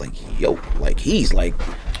achievements. I was like, yo, like he's like,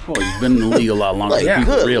 he's been in the league a lot longer like, than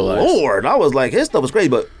people good realize. Lord. I was like, his stuff was crazy,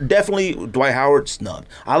 but definitely Dwight Howard snubbed.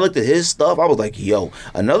 I looked at his stuff. I was like, yo,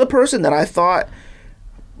 another person that I thought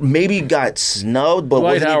maybe got snubbed, but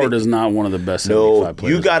Dwight Howard is not one of the best 75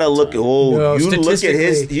 players. You gotta look. You look at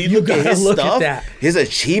his stuff, his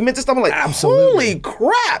achievements and stuff. I'm like, holy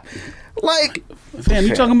crap! Like, man,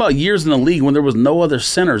 you're talking about years in the league when there was no other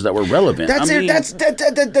centers that were relevant.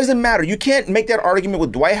 That doesn't matter. You can't make that argument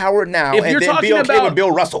with Dwight Howard now and then be okay with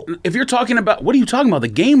Bill Russell. If you're talking about, what are you talking about? The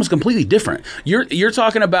game was completely different. You're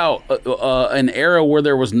talking about an era where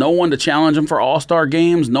there was no one to challenge him for All-Star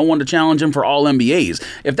games, no one to challenge him for All-NBAs.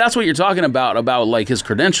 If that's what you're talking about like his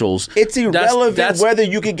credentials, it's irrelevant whether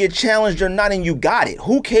you could get challenged or not, and you got it.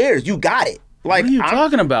 Who cares? You got it. Like, what are you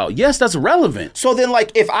talking about? Yes, that's relevant. So then,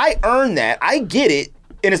 like, if I earn that, I get it.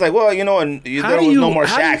 And it's like, well, and there was no more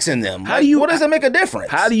Shaqs in them. What does that make a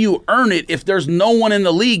difference? How do you earn it if there's no one in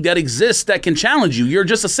the league that exists that can challenge you? You're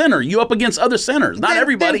just a center. You up against other centers, not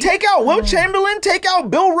everybody. Then take out Wilt Chamberlain, take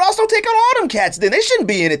out Bill Russell, take out all them cats then. They shouldn't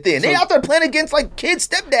be in it then. They out there playing against, like, kids'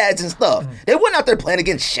 stepdads and stuff. They weren't out there playing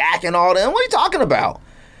against Shaq and all them. What are you talking about?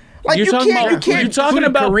 Like, you're talking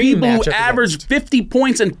about people who average 50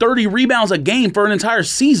 points and 30 rebounds a game for an entire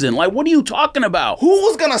season. Like, what are you talking about? Who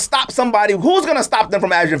was going to stop somebody? Who was going to stop them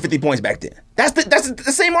from averaging 50 points back then? That's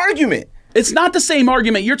the same argument. It's not the same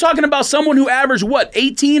argument. You're talking about someone who averaged,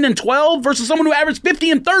 18 and 12 versus someone who averaged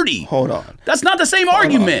 50 and 30. Hold on. That's not the same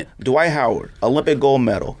argument. Dwight Howard, Olympic gold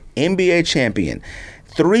medal, NBA champion,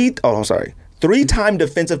 three-time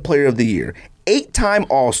Defensive Player of the Year, 8-time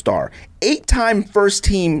All-Star, 8-time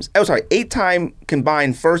eight-time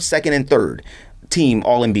combined first, second, and third team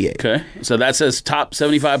All-NBA. Okay. So that says top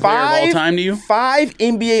 75 player of all time to you? 5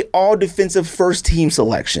 NBA All-Defensive first team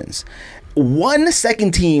selections. 1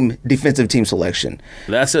 second team defensive team selection.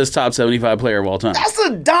 That says top 75 player of all time. That's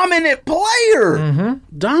a dominant player.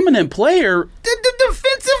 Dominant player? The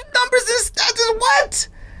defensive numbers is what?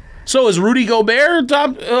 So is Rudy Gobert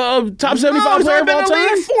top 75 player of all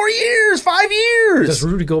time? 4 years, 5 years. Does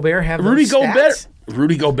Rudy Gobert have Rudy those stats?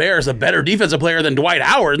 Rudy Gobert is a better defensive player than Dwight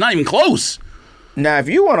Howard. Not even close. Now, if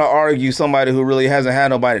you want to argue somebody who really hasn't had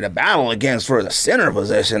nobody to battle against for the center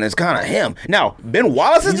position, it's kind of him. Now, Ben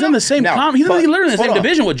Wallace is He's in the same he's literally in the same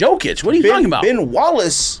division with Jokic. What are you talking about? Ben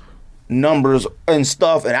Wallace numbers and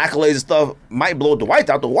stuff and accolades and stuff might blow Dwight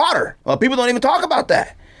out the water. People don't even talk about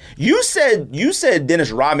that. You said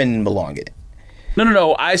Dennis Rodman didn't belong in it.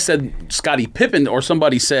 No. I said Scottie Pippen, or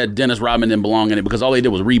somebody said Dennis Rodman didn't belong in it because all they did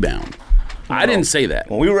was rebound. I didn't say that.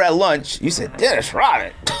 When we were at lunch, you said Dennis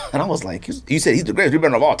Rodman. And I was like, you said he's the greatest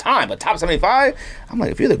rebounder of all time, but top 75? I'm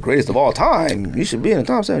like, if you're the greatest of all time, you should be in the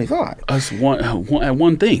top 75. That's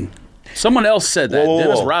one thing. Someone else said that. Whoa.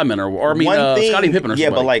 Dennis Rodman, or Scottie Pippen or something. Yeah,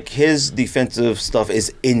 but like his defensive stuff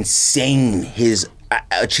is insane. His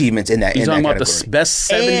achievements in that. You're talking about category. the best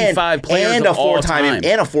 75 players of all time.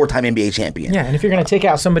 And a 4-time NBA champion. Yeah, and if you're going to take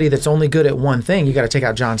out somebody that's only good at one thing, you got to take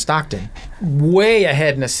out John Stockton. Way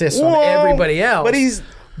ahead in assists on everybody else. But he's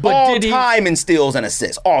all-time in steals and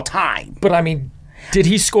assists. All-time. But, I mean, did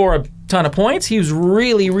he score a ton of points? He was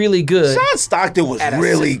really, really good. John Stockton was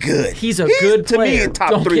really good. He's a good player. To me,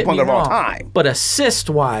 top 3-pointer of all time. But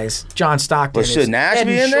assist-wise, John Stockton should is Nash head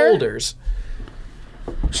be and in there? shoulders.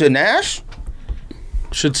 Should Nash?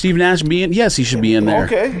 Should Steve Nash be in? Yes, he should be in there.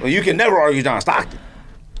 Okay. Well, you can never argue John Stockton.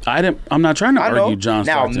 I'm not trying to argue John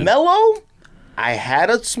Stockton. Now, Melo, I had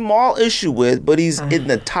a small issue with, but he's in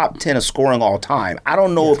the top 10 of scoring all time. I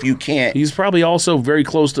don't know if you can't. He's probably also very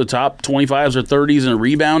close to top 25s or 30s in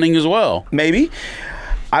rebounding as well. Maybe.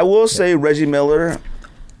 I will say Reggie Miller.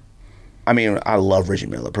 I mean, I love Reggie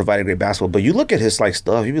Miller, provided great basketball. But you look at his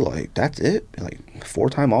stuff, you'd be like, that's it? Like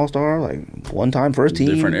 4-time All-Star, like 1-time first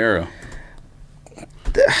team. Different era.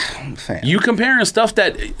 Fam. You comparing stuff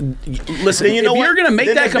that listen, if you're going to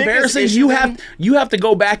make that comparison, you have to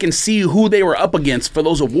go back and see who they were up against for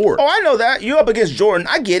those awards. Oh, I know that. You up against Jordan.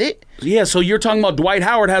 I get it. Yeah, so you're talking about Dwight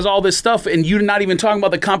Howard has all this stuff, and you're not even talking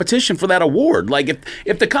about the competition for that award. Like,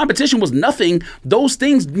 if the competition was nothing, those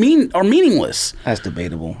things are meaningless. That's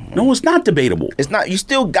debatable. No, it's not debatable. It's not. You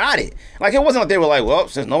still got it. Like, it wasn't like they were like, well,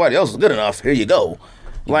 since nobody else is good enough, here you go.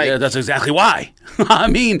 Like, yeah, that's exactly why. I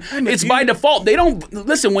mean, it's by default. They don't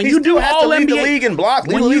listen when you do all NBA. Lead the league in block,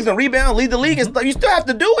 lead the league in rebound, lead the league and stuff. You still have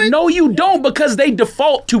to do it. No, you don't, because they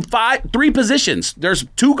default to 3 positions. There's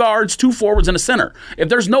 2 guards, 2 forwards, and a center. If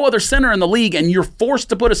there's no other center in the league and you're forced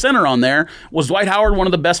to put a center on there, was Dwight Howard one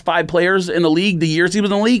of the best 5 players in the league the years he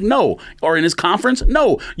was in the league? No. Or in his conference?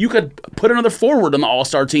 No. You could put another forward on the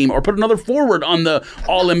All-Star team or put another forward on the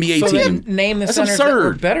All-NBA team. Name the That's centers absurd. that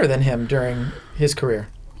were better than him during his career.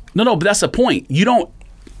 No, but that's the point. You don't.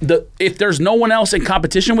 If there's no one else in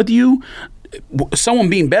competition with you, someone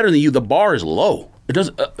being better than you, the bar is low. It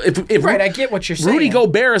does. Right, I get what you're saying. Rudy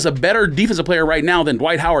Gobert is a better defensive player right now than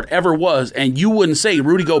Dwight Howard ever was, and you wouldn't say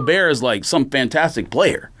Rudy Gobert is like some fantastic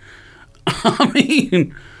player. I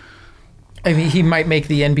mean, he might make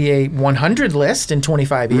the NBA 100 list in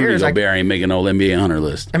 25 years. Rudy Gobert ain't making no NBA 100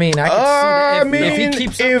 list. I mean, I could see that if he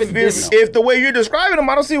keeps if the way you're describing him,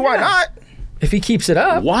 I don't see why not. If he keeps it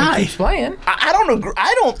up, why? He keeps playing. I don't agree.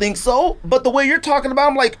 I don't think so. But the way you're talking about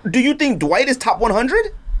him, like, do you think Dwight is top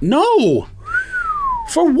 100? No.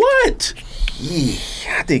 For what?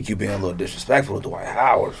 I think you're being a little disrespectful to Dwight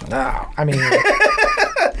Howard for now. I mean,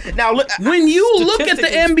 now look, when you look at the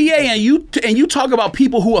NBA and you talk about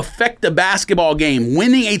people who affect the basketball game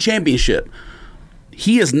winning a championship,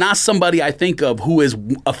 he is not somebody I think of who is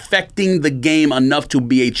affecting the game enough to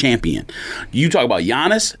be a champion. You talk about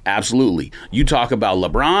Giannis, absolutely. You talk about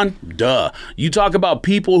LeBron, duh. You talk about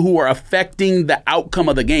people who are affecting the outcome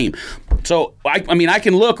of the game. So, I mean, I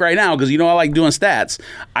can look right now because, I like doing stats.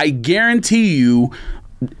 I guarantee you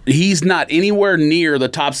he's not anywhere near the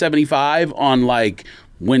top 75 on, like,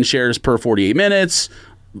 win shares per 48 minutes,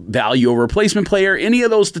 value over replacement player, any of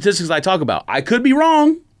those statistics I talk about. I could be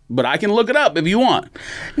wrong. But I can look it up if you want.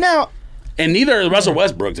 Now, and neither is Russell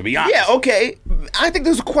Westbrook, to be honest. Yeah, okay. I think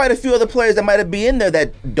there's quite a few other players that might be in there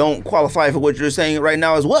that don't qualify for what you're saying right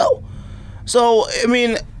now as well. So, I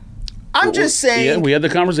mean, I'm just saying. Yeah, we had the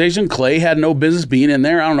conversation. Clay had no business being in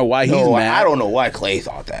there. I don't know why he's mad. I don't know why Clay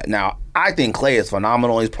thought that. Now, I think Clay is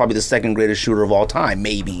phenomenal. He's probably the second greatest shooter of all time,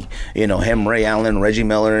 maybe. Him, Ray Allen, Reggie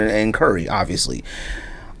Miller, and Curry, obviously.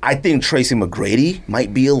 I think Tracy McGrady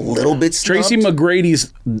might be a little bit snubbed.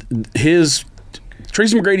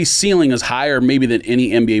 Tracy McGrady's ceiling is higher maybe than any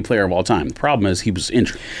NBA player of all time. The problem is he was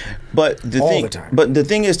injured. But the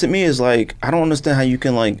thing is, to me, is like, I don't understand how you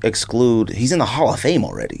can exclude. He's in the Hall of Fame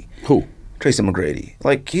already. Who? Tracy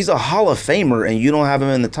McGrady. He's a Hall of Famer, and you don't have him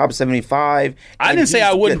in the top 75. I didn't say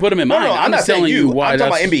I wouldn't put him in mine. No, I'm not telling you why. I'm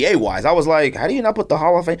talking about NBA wise. I was like, how do you not put the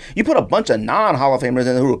Hall of Fame? You put a bunch of non-Hall of Famers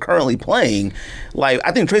in who are currently playing.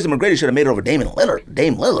 I think Tracy McGrady should have made it over Dame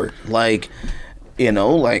Lillard.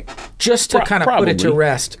 Just to kind of put it to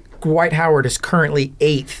rest, Dwight Howard is currently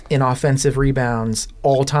 8th in offensive rebounds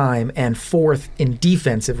all time and 4th in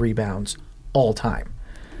defensive rebounds all time.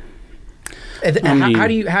 How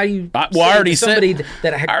do you? I already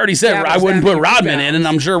said I wouldn't put Rodman in, and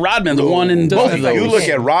I'm sure Rodman's the one in both of those. You look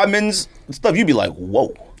at Rodman's stuff, you'd be like,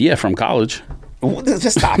 whoa. Yeah, from college.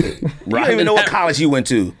 Just stop it. You don't even know what college you went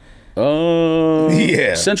to.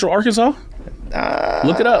 Yeah, Central Arkansas.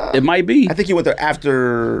 Look it up. It might be. I think he went there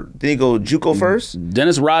after. Did he go JUCO first?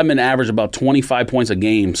 Dennis Rodman averaged about 25 points a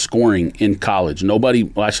game scoring in college.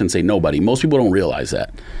 I shouldn't say nobody. Most people don't realize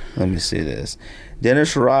that. Let me see this.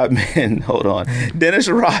 Dennis Rodman, hold on. Let me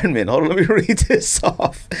read this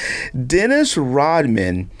off. Dennis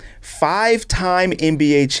Rodman, 5-time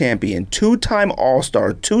NBA champion, 2-time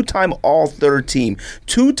All-Star, 2-time All-Third Team,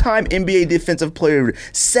 2-time NBA Defensive Player,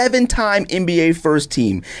 7-time NBA First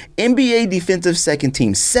Team, NBA Defensive Second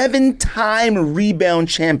Team, 7-time Rebound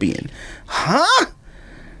Champion. Huh?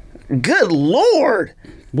 Good Lord.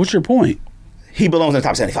 What's your point? He belongs in the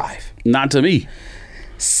top 75. Not to me.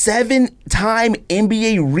 7-time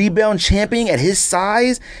NBA rebound champion at his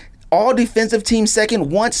size, all defensive team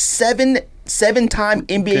second, once seven-time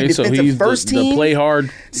NBA defensive first team. The play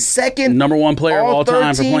hard, second number one player of all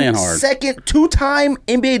time for playing hard. Second, 2-time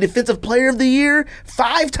NBA defensive player of the year,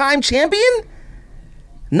 5-time champion.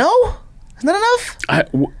 No, is not enough.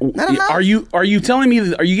 Not enough. Are you telling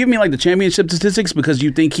me? Are you giving me the championship statistics because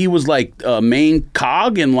you think he was a main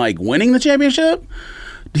cog in winning the championship?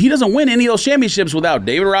 He doesn't win any of those championships without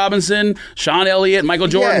David Robinson, Sean Elliott, Michael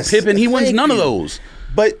Jordan, Pippen. He wins none of those.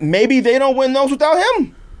 But maybe they don't win those without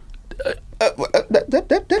him.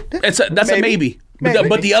 That's a maybe.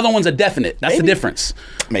 But the other one's a definite. That's the difference.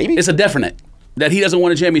 Maybe. It's a definite. That he doesn't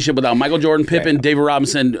win a championship without Michael Jordan, Pippen, David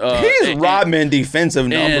Robinson. His Rodman defensive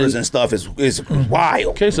numbers and stuff is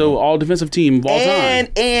wild. Okay, so all defensive team of all time.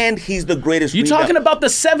 And he's the greatest. You're talking about the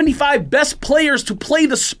 75 best players to play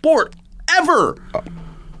the sport ever.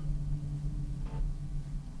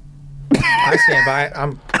 I stand by it.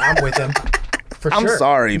 I'm with him. For I'm sure.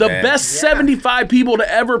 sorry, the man. best 75 people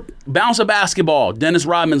to ever bounce a basketball. Dennis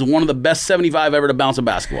Rodman's one of the best 75 ever to bounce a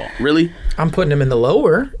basketball. Really? I'm putting him in the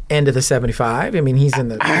lower end of the 75. I mean, he's in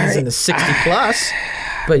the 60 plus.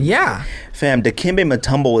 But yeah. Fam, Dikembe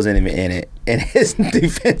Mutombo wasn't even in it, and his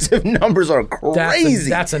defensive numbers are crazy.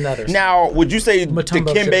 That's another story. Now, would you say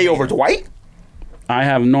Dikembe over Dwight? I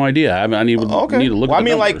have no idea. I need to look at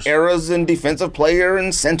the numbers. Eras and defensive player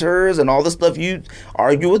and centers and all the stuff you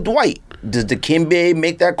argue with Dwight. Does Dikembe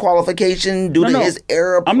make that qualification due to his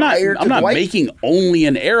era prior to Dwight? I'm not making only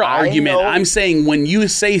an era argument. I'm saying when you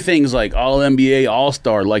say things like All NBA, All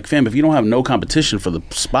Star, fam, if you don't have no competition for the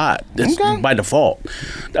spot, that's by default.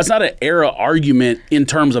 That's not an era argument in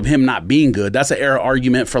terms of him not being good. That's an era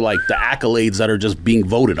argument for the accolades that are just being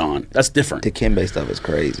voted on. That's different. Dikembe stuff is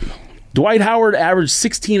crazy. Dwight Howard averaged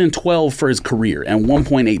 16 and 12 for his career and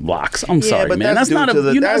 1.8 blocks. I'm sorry, man. That's not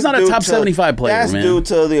a top 75 player, man. That's due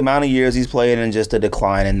to the amount of years he's played and just the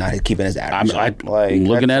decline and not keeping his average. I'm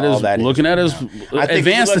looking at his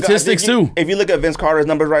advanced statistics too. If you look at Vince Carter's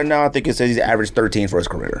numbers right now, I think it says he's averaged 13 for his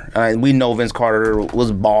career. We know Vince Carter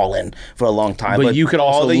was balling for a long time. But you could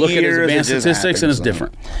also look at his advanced statistics and it's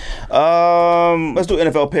different. Let's do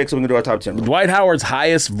NFL picks so we can do our top 10. Dwight Howard's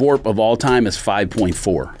highest VORP of all time is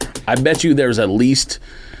 5.4. I bet you there's at least.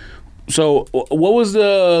 So, what was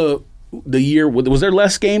the year? Was there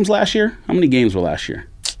less games last year? How many games were last year?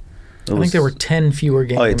 I think there were 10 fewer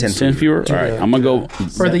games. Oh, yeah, 10 fewer? All right, I'm going to go.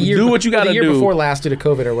 For the year, do what you got to do. The year before last due to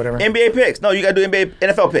COVID or whatever. NBA picks. No, you got to do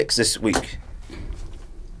NFL picks this week.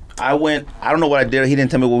 I don't know what I did. He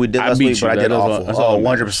didn't tell me what we did last week, but I did awful.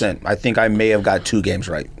 100%. I think I may have got 2 games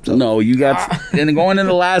right. So. No, you got. And going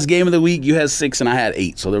into the last game of the week, you had 6 and I had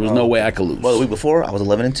 8, so there was no way I could lose. Well, the week before, I was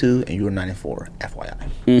 11-2, and you were 9-4.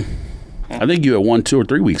 FYI. I think you had 1, 2, or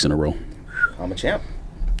 3 weeks in a row. I'm a champ.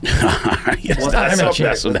 Yes, Well, that's what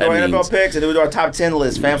Let's do that our means. NFL picks and then we do our top 10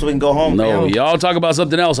 list, fam, so we can go home. No, fam. y'all talk about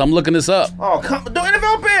something else. I'm looking this up. Oh, come do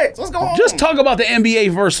NFL picks. Let's go home. Just talk about the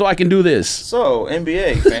NBA first so I can do this. So,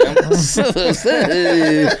 NBA, fam.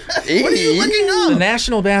 What are you looking The up?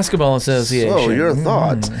 National Basketball Association. So, your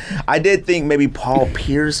thoughts. I did think maybe Paul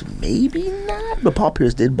Pierce, maybe not, but Paul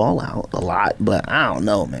Pierce did ball out a lot, but I don't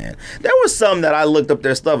know, man. There was some that I looked up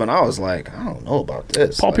their stuff and I was like, I don't know about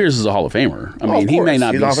this. Paul Pierce is a Hall of Famer. I mean, of he may course.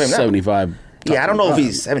 not He's be Hall of Fame now. 75. Yeah, I don't know if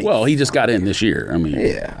he's 70. Well, he just got in this year. I mean,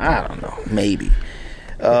 Yeah, I don't know. Maybe.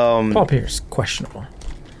 Paul Pierce, questionable.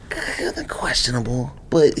 Questionable,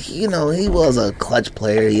 but he was a clutch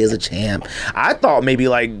player. He is a champ. I thought maybe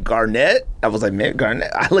like Garnett. I was like, man,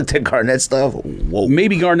 Garnett. I looked at Garnett stuff. Whoa,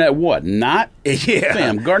 maybe Garnett what? Not? yeah,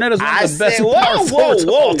 Fam, Garnett is one I of the best said, power forwards of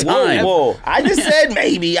all time. Whoa. I just said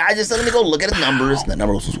maybe. I just said let me go look at the numbers. The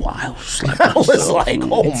numbers was wild. I was like,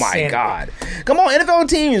 oh my Insanity. god, come on, NFL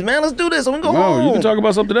teams, man, let's do this. So we can go No, home. you can talk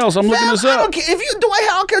about something else. I'm looking Fam, this I up. don't care if you I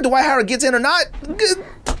don't care Dwight Howard gets in or not. Good.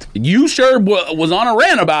 You sure was on a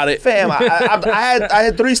rant about it. Fam, I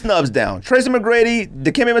had 3 snubs down: Tracy McGrady,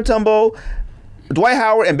 Dikembe Mutombo, Dwight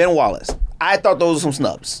Howard, and Ben Wallace. I thought those were some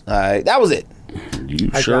snubs. All right, that was it. You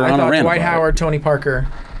I sure on a thought rant Dwight about Howard, Tony Parker,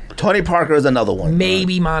 Tony Parker is another one.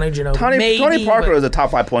 maybe Manu Ginobili. Tony Parker but is a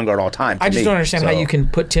top 5 point guard all time. to I just me. don't understand how So, you can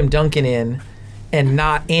put Tim Duncan in and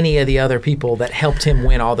not any of the other people that helped him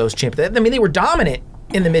win all those championships. I mean, they were dominant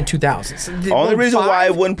in the mid 2000s. Only reason why I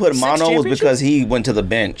wouldn't put 6 Mono was championships? because he went to the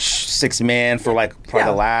bench, 6 man for like probably Yeah,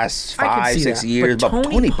 the last I can 5, see 6 that. years. But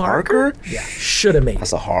Tony Parker, Yeah, should have made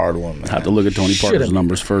that's it. a hard one, man. it. Have to look at Tony Should've Parker's been.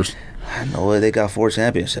 numbers first. I know they got 4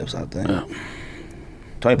 championships. I think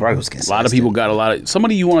Tony Parker was A consistent. lot of people got a lot of.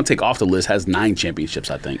 Somebody you want to take off the list has 9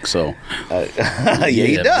 championships, I think. So, yeah,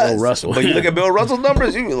 he Yeah, does. Bill Russell. But you look at Bill Russell's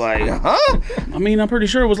numbers, you be like, huh? I mean, I'm pretty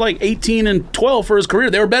sure it was like 18 and 12 for his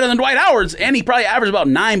career. They were better than Dwight Howard's, and he probably averaged about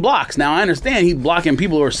 9 blocks. Now, I understand he's blocking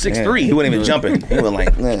people who are 6'3". He wasn't even jumping. He was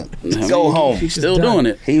like, go home. He's still done. doing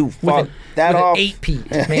it. He fought that With off. an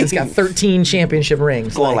 8-peat. Man's got 13 championship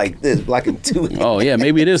rings. Going like this, blocking 2. Oh, yeah,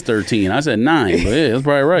 maybe it is 13. I said 9, but yeah, that's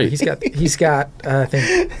probably right. He's got I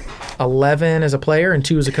think 11 as a player and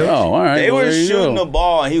 2 as a coach. Oh, all right. They well, were there you shooting go. the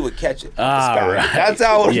ball and he would catch it. Ah, right. That's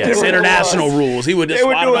how it Yes, was. international rules. He would just They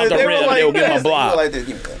were swat doing. about the They rim were and like they would give him a this. block. He was like this.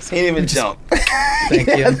 Give me this. He didn't even jump. Thank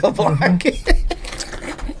He you. had the block.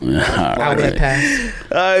 Outlet pass.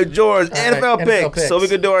 All right, George. right, NFL NFL picks. picks. So we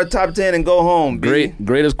could do our top 10 and go home. B.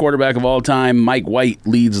 Greatest quarterback of all time, Mike White,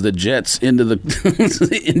 leads the Jets into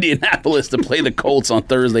the Indianapolis to play the Colts on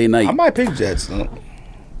Thursday I night. might pick Jets.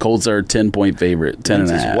 Colts are a 10-point favorite, 10 and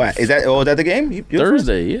a half. Is that the game?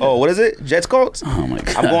 Thursday, yeah. Oh, what is it? Jets Colts? Oh my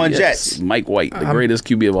God! I'm going yes. Jets. Mike White, the greatest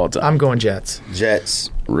QB of all time. I'm going Jets. Jets.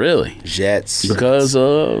 Really? Jets. Because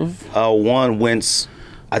of One, Wentz,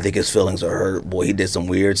 I think his feelings are hurt. Boy, he did some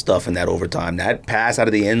weird stuff in that overtime. That pass out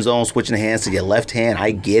of the end zone, switching hands to your left hand, I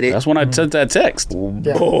get it. that's when I sent that text.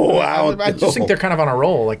 Yeah. Oh, I just think they're kind of on a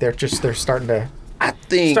roll. Like they're starting to. I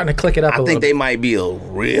think starting to click it up I a think little they bit. might be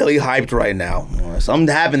really hyped right now.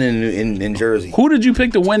 Something happening in Jersey. Who did you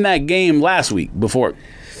pick to win that game last week? Before,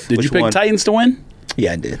 did Which you pick one? Titans to win?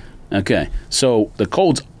 Yeah, I did. Okay, so the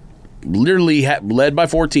Colts literally led by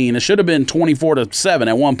 14. It should have been 24-7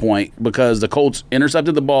 at one point because the Colts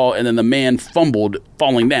intercepted the ball and then the man fumbled,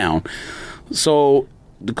 falling down. So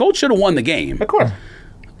the Colts should have won the game. Of course.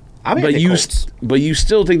 I mean, But you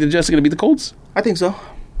still think the Jets are going to beat the Colts? I think so.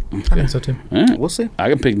 I think so too. All right. We'll see. I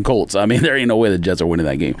can pick the Colts. I mean, there ain't no way the Jets are winning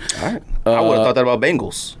that game. All right. I would have thought that about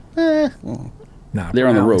Bengals. Nah, They're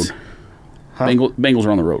on the Browns. road. Bengals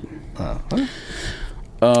are on the road.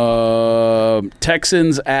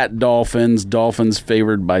 Texans at Dolphins. Dolphins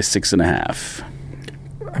favored by 6.5.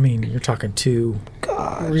 I mean, you're talking two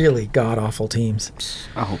really god awful teams.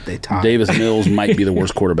 I hope they tie. Davis Mills might be the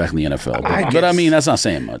worst quarterback in the NFL. But I guess. mean, that's not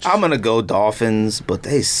saying much. I'm going to go Dolphins, but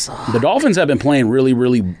they suck. The Dolphins have been playing really,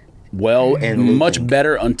 really well and losing. much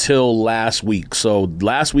better until last week. So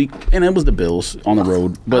last week, and it was the Bills on the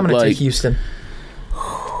road. But I'm going to like, take Houston.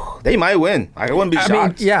 They might win. I wouldn't be I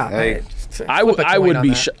shocked. mean, yeah. Like, I would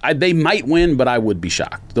be. They might win, but I would be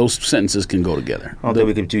shocked. Those sentences can go together. I don't think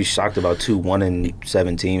we could be shocked about 2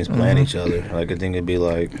 1-7 teams playing each other. Like I think it'd be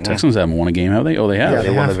like Texans haven't won a game, have they? Oh, they have. Yeah, they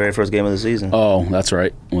won have. the very first game of the season. Oh, that's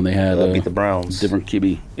right. When they had Beat the Browns. different QB.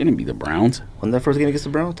 They didn't beat the Browns. Wasn't that first game against the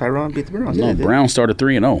Browns? Tyron beat the Browns. No, Yeah, they did. Browns started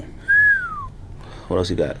 3-0. What else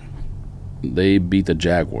you got? They beat the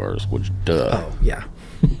Jaguars, which Oh, yeah.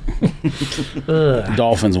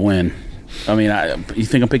 Dolphins win. I mean, you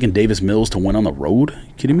think I'm picking Davis Mills to win on the road?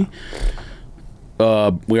 You kidding me?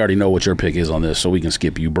 We already know what your pick is on this, so we can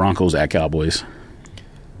skip you. Broncos at Cowboys.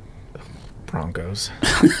 Broncos.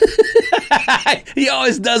 He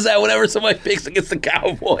always does that whenever somebody picks against the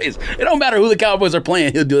Cowboys. It don't matter who the Cowboys are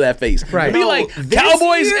playing, he'll do that face. Right. It'd be No, like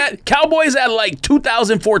this Cowboys at like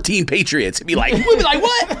 2014 Patriots. It'd be like, we'd be like,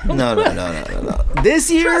 what? No.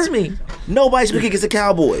 This year, Trust me. nobody's picking against the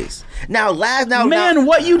Cowboys. Man,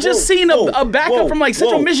 what you just seen a backup from like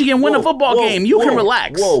Central Michigan win a football game. You can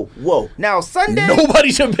relax. Whoa. Now Sunday,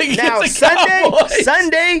 Nobody should pick against the Cowboys.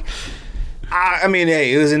 Sunday. I mean,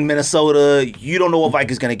 hey, it was in Minnesota. You don't know what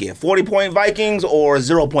Vikings going to get. 40-point Vikings or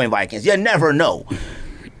 0-point Vikings. You never know.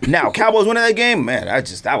 Now, Cowboys winning that game, man,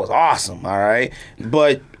 that was awesome, all right?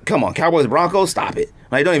 But, come on, Cowboys-Broncos, stop it.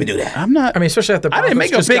 Like, don't even do that. I'm not. I mean, especially after the I Broncos didn't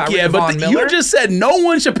make a just pick got rid yet, of but Von Miller. you just said no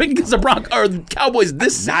one should pick against the Broncos or the Cowboys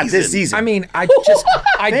this season. Not this season. I mean, I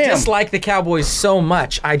Fam. dislike the Cowboys so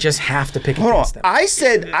much. I just have to pick Hold on. against them. I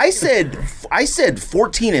said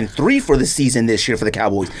 14-3 for the season this year for the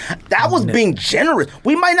Cowboys. That was being generous.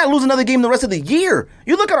 We might not lose another game the rest of the year.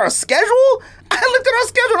 You look at our schedule. I looked at our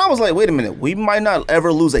schedule and I was like, wait a minute. We might not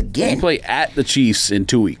ever lose We again. play at the Chiefs in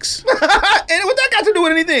 2 weeks. And what that got to do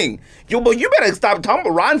with anything? But you better stop talking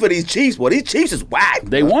about riding for these Chiefs. Boy, these Chiefs is whack.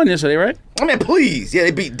 They won yesterday, right? I mean, please. Yeah,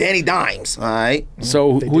 they beat Danny Dimes. All right.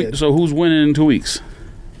 So did. who's winning in 2 weeks?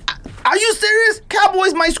 Are you serious?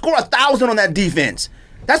 Cowboys might score 1,000 on that defense.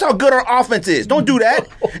 That's how good our offense is. Don't do that.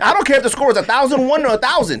 I don't care if the score is 1,001 or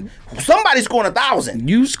 1,000. Somebody's scoring 1,000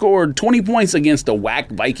 You scored 20 points against the whack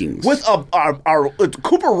Vikings. with our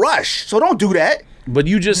Cooper Rush. So don't do that. But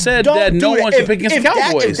you just said Don't that do no that. one should pick against the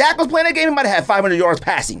Cowboys. If Dak was playing that game, he might have had 500 yards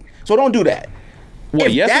passing. So don't do that. What,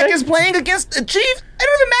 if yesterday? Dak is playing against the Chiefs, it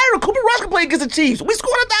doesn't matter. Cooper Rush can play against the Chiefs. We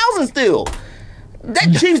scored 1,000 still.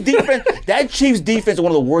 That Chiefs defense is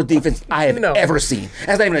one of the worst defenses I have ever seen.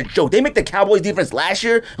 That's not even a joke. They make the Cowboys defense last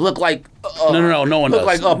year look like No one look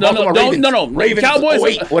does. like Baltimore Ravens.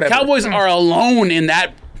 Ravens, whatever. Cowboys are alone in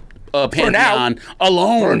that pantheon.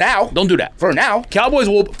 Alone. For now. Don't do that. For now. Cowboys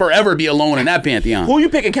will forever be alone in that pantheon. Who are you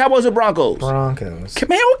picking, Cowboys or Broncos? Broncos.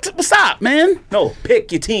 Man, stop, man. No,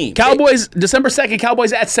 pick your team. Cowboys, December 2nd,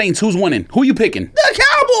 Cowboys at Saints. Who's winning? Who you picking? The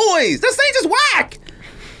Cowboys. The Saints is whack.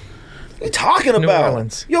 What are you talking about?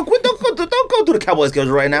 Orleans. Yo, quit! Don't go through the Cowboys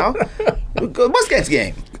schedule right now. What's next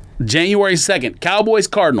game? January 2nd, Cowboys,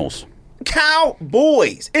 Cardinals.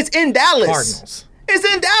 Cowboys. It's in Dallas. Cardinals. It's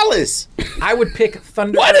in Dallas. I would pick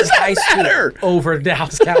Thunder Why does that High matter? School over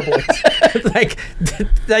Dallas Cowboys.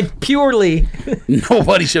 like purely.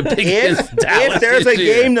 Nobody should pick against Dallas. If there's this a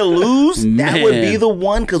year. game to lose, that would be Man. the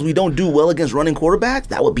one because we don't do well against running quarterbacks.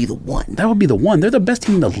 That would be the one. That would be the one. They're the best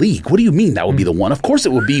team in the league. What do you mean that would be the one? Of course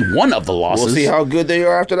it would be one of the losses. We'll see how good they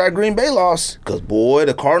are after that Green Bay loss. Because, boy,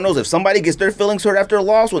 the Cardinals, if somebody gets their feelings hurt after a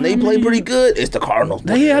loss when they play pretty good, it's the Cardinals.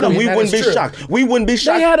 They had And a- we that wouldn't is be true. shocked. We wouldn't be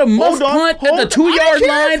shocked. They had a muff Hold on, punt at the hold on. 2-yard I don't care.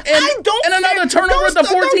 line and- I don't and another care. turnover at the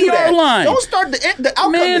Don't do 14-yard that. line. Don't start the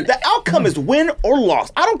outcome. Man. The outcome is win or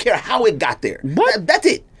loss. I don't care how it got there. What? That's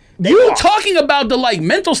it. They You lost. talking about the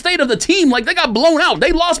mental state of the team like they got blown out.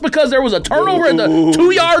 They lost because there was a turnover at the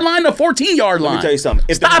 2-yard line, the 14-yard line. Let me tell you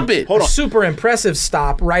something. Stop it. Hold on. Super impressive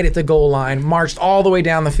stop right at the goal line, marched all the way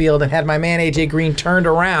down the field, and had my man AJ Green turned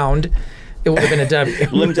around. It would have been a W.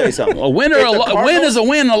 Let me tell you something. A win is a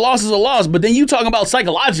win, and a loss is a loss. But then you talking about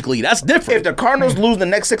psychologically, that's different. If the Cardinals lose the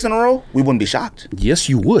next 6 in a row, we wouldn't be shocked. Yes,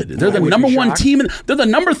 you would. They're the would number be one shocked. team. They're the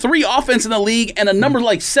number 3 offense in the league and a number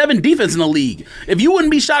 7 defense in the league. If you wouldn't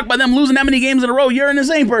be shocked by them losing that many games in a row, you're an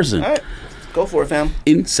insane person. All right. Go for it, fam.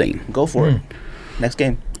 Insane. Go for it. Next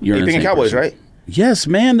game. You're You're an picking insane Cowboys, person. right? Yes,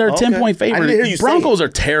 man. They're a Okay. 10-point favorite. I need to hear you say Broncos it. are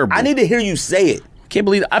terrible. I need to hear you say it. Can't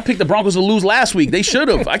believe I picked the Broncos to lose last week. They should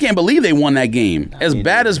have. I can't believe they won that game. As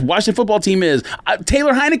bad as Washington football team is,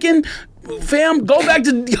 Taylor Heineken, fam, go back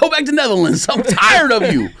to Netherlands. I'm tired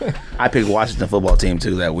of you. I picked Washington football team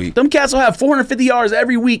too that week. Them cats will have 450 yards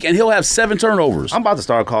every week, and he'll have 7 turnovers. I'm about to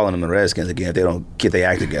start calling them the Redskins again if they don't get their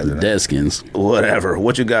act together. Deadskins. Whatever.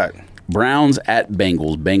 What you got? Browns at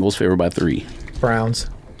Bengals. Bengals favored by 3. Browns.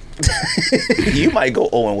 You might go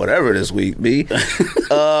 0 whatever this week, B.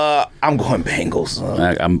 I'm going Bengals.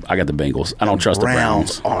 I got the Bengals. I don't trust the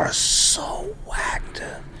Browns. are so whacked.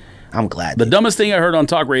 I'm glad. The dumbest thing I heard on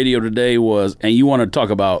talk radio today was, and you want to talk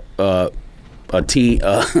about a team,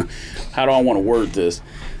 how do I want to word this?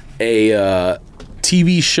 A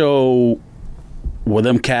TV show where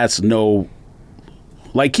them cats know,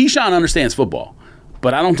 like Keyshawn understands football,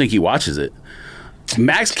 but I don't think he watches it.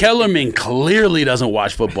 Max Kellerman clearly doesn't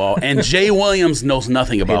watch football, and Jay Williams knows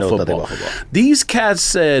nothing about knows nothing football. about football. These cats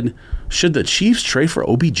said, should the Chiefs trade for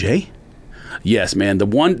OBJ? Yes, man.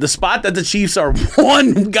 The spot that the Chiefs are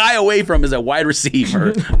one guy away from is a wide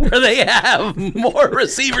receiver, where they have more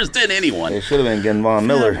receivers than anyone. They should have been getting Von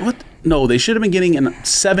Miller. What? No, they should have been getting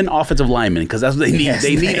 7 offensive linemen because that's what they need. Yes,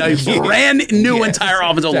 they need a brand new entire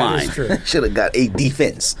offensive line. Should have got a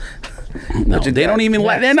defense. No, they don't even.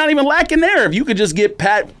 They're not even lacking there. If you could just get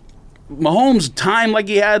Pat Mahomes time like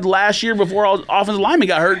he had last year before all offensive linemen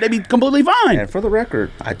got hurt, they'd be completely fine. And for the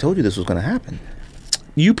record, I told you this was going to happen.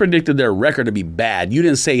 You predicted their record to be bad. You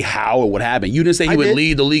didn't say how it would happen. You didn't say he would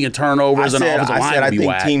lead the league in turnovers and offensive line would be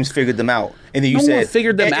whack. I think teams figured them out. And then you no said... one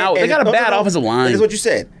figured them out. They got a bad offensive line. That's what you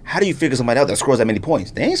said. How do you figure somebody out that scores that many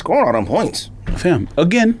points? They ain't scoring all them points. Fam,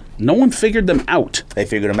 again, no one figured them out. They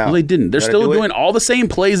figured them out. No, they didn't. They're still doing all the same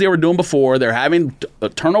plays they were doing before. They're having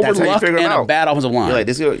turnover luck and a bad offensive line. You're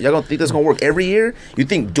like, y'all going to think that's going to work every year? You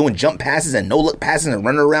think doing jump passes and no-look passes and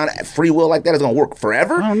running around at free will like that is going to work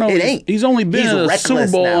forever? I don't know. It ain't. He's only been in a Super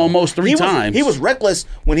Bowl almost 3 times. He was reckless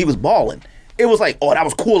when he was balling. It was like, oh, that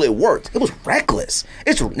was cool. It worked. It was reckless.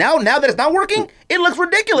 It's now that it's not working, it looks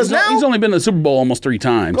ridiculous now. He's only been in the Super Bowl almost 3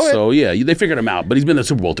 times. So, yeah, they figured him out. But he's been in the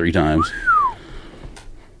Super Bowl 3 times.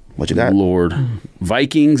 What you got? Lord.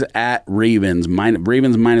 Vikings at Ravens.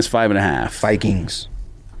 Ravens minus 5.5. Vikings.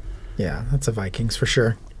 Yeah, that's a Vikings for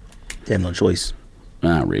sure. They have no choice.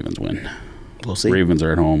 Ravens win. We'll see. Ravens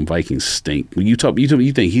are at home. Vikings stink. You think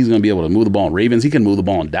he's going to be able to move the ball in Ravens? He can move the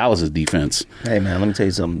ball in Dallas's defense. Hey, man, let me tell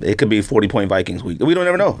you something. It could be a 40-point Vikings week. We don't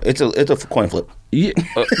ever know. It's a coin flip. Yeah,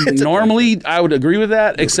 normally, I would agree with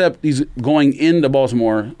that, except he's going into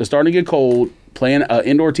Baltimore. It's starting to get cold. Playing an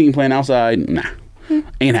indoor team playing outside, nah.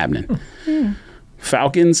 Ain't happening.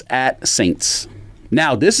 Falcons at Saints.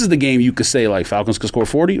 Now, this is the game you could say, like, Falcons could score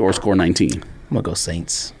 40 or score 19. I'm going to go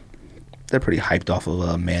Saints. They're pretty hyped off of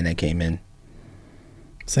a man that came in.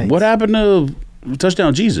 Saints. What happened to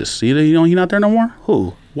Touchdown Jesus? He not there no more?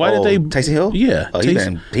 Who? Why did they? Taysom Hill? Yeah.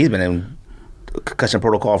 He's been in concussion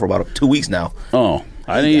protocol for about 2 weeks now. Oh.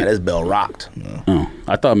 He got his bell rocked. Oh.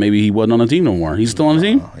 I thought maybe he wasn't on the team no more. He's still on the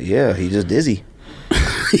team? Yeah, he's just dizzy.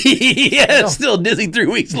 Yeah, still dizzy 3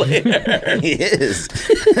 weeks later. He is.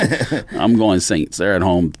 I'm going Saints. They're at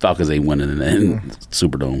home. Falcons ain't winning in the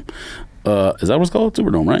Superdome. Is that what it's called?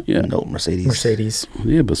 Superdome, right? Yeah. No, Mercedes.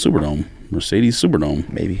 Yeah, but Superdome. Mercedes Superdome.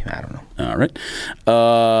 Maybe. I don't know. All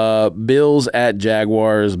right. Bills at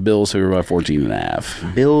Jaguars. Bills favored by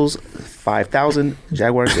 14.5. Bills 5,000.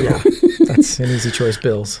 Jaguars 0. That's an easy choice,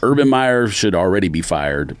 Bills. Urban Meyer should already be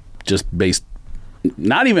fired just based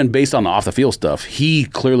not even based on the off the field stuff. He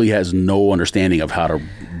clearly has no understanding of how to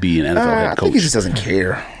be an NFL head coach. I think he just doesn't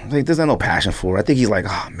care. Like, there's no passion for it. I think he's like,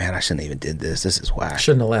 oh man, I shouldn't even did this. This is whack.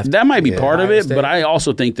 Shouldn't have left. That might be part of it, but I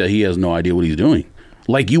also think that he has no idea what he's doing.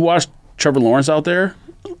 Like, you watch Trevor Lawrence out there,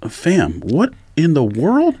 fam, what in the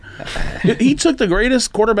world? He took the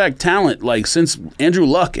greatest quarterback talent like since Andrew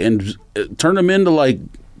Luck and turned him into like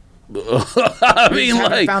I mean,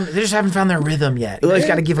 like they just haven't found their rhythm yet. You just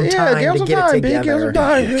got to give them time to get it together.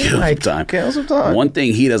 Give some time. One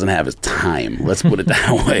thing he doesn't have is time. Let's put it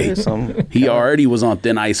that way. He already was on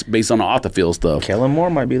thin ice based on the off the field stuff. Kellen Moore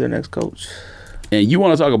might be their next coach. And you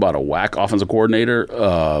want to talk about a whack offensive coordinator?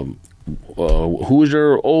 Who is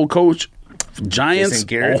your old coach? Giants.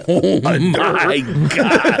 Oh my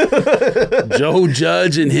God! Joe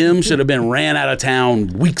Judge and him should have been ran out of town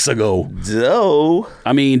weeks ago.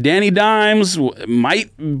 I mean, Danny Dimes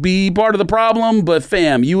might be part of the problem, but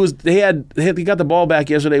fam, they got the ball back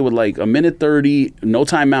yesterday with like a minute 30, no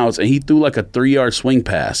timeouts, and he threw like a 3-yard swing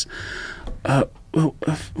pass.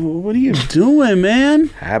 What are you doing, man?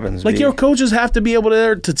 Happens. Like, your coaches have to be able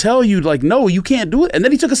to tell you, like, no, you can't do it. And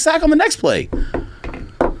then he took a sack on the next play.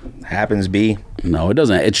 Happens, B. No, it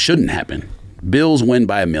doesn't. It shouldn't happen. Bills win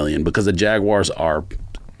by 1 million because the Jaguars are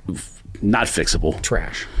not fixable.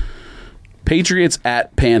 Trash. Patriots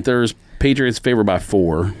at Panthers. Patriots favored by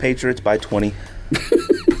 4. Patriots by 20.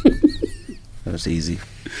 That's easy.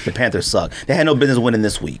 The Panthers suck. They had no business winning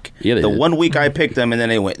this week. Yeah, they did. 1 week I picked them, and then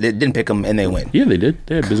they went. They didn't pick them, and they win. Yeah, they did.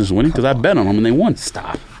 They had business winning because I bet on them, and they won.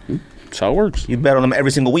 Stop. That's how it works. You bet on them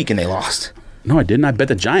every single week, and they lost. No, I didn't. I bet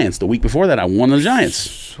the Giants. The week before that, I won the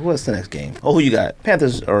Giants. What's the next game? Oh, who you got?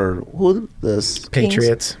 Panthers or who? The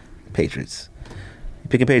Patriots. Patriots. You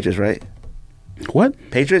picking Patriots, right? What?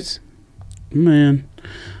 Patriots? Man.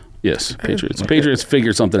 Yes, Patriots. Okay. Patriots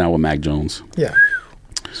figured something out with Mac Jones. Yeah.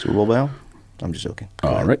 Super Bowl bound? I'm just joking.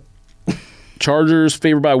 All right. Chargers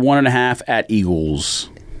favored by 1.5 at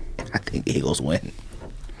Eagles. I think the Eagles win.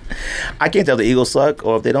 I can't tell if the Eagles suck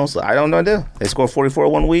or if they don't suck. I don't know. They score 44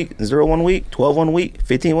 1 week, 0 1 week, 12 1 week,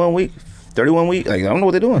 15 1 week, 31 week. Like, I don't know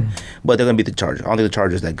what they're doing. But they're going to beat the Chargers. I don't think the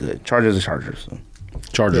Chargers that good. Chargers are Chargers. So.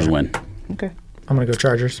 Chargers win. Okay. I'm going to go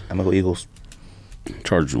Chargers. I'm going to go Eagles.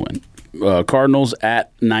 Chargers win. Cardinals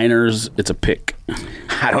at Niners. It's a pick.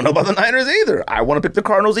 I don't know about the Niners either. I want to pick the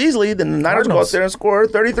Cardinals easily. Then the Niners go out there and score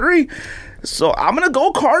 33. So I'm going to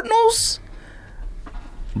go Cardinals.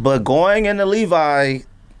 But going into Levi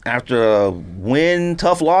after a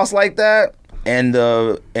tough loss like that, and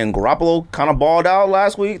Garoppolo kind of balled out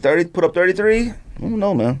last week, put up 33. I don't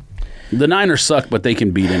know, man. The Niners suck, but they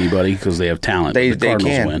can beat anybody because they have talent. They Cardinals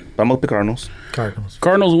can. win. But I'm going to pick Cardinals.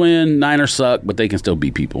 Cardinals win. Niners suck, but they can still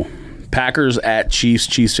beat people. Packers at Chiefs.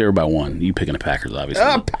 Chiefs favor by 1. You picking the Packers, obviously.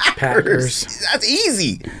 Packers. That's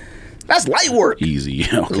easy. That's light work. Easy.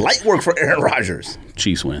 Okay. Light work for Aaron Rodgers.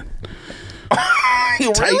 Chiefs win.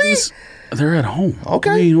 Really? Titans, they're at home. Okay.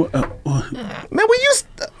 I mean, Man, we used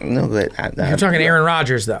no, go ahead. You're talking Aaron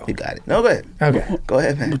Rodgers, though. You got it. No, go ahead. Okay. Go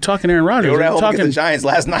ahead, man. we're talking Aaron Rodgers. They were at We're home against the Giants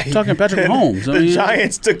last night. Talking Patrick Mahomes. The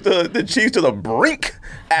Giants took the Chiefs to the brink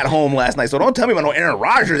at home last night. So don't tell me about no Aaron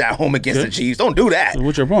Rodgers at home against the Chiefs. Don't do that.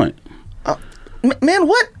 What's your point? Man,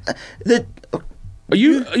 what? Are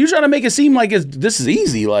you trying to make it seem like this is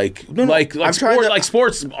easy? Like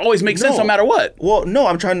sports always make sense no matter what. Well, no,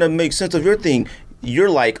 I'm trying to make sense of your thing.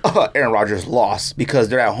 You're like, Aaron Rodgers lost because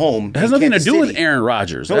they're at home. It has nothing to do with Aaron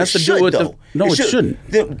Rodgers. No, it shouldn't. It shouldn't.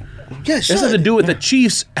 Yeah, it should. It has to do with the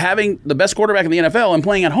Chiefs having the best quarterback in the NFL and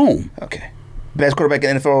playing at home. Okay. Best quarterback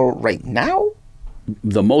in the NFL right now?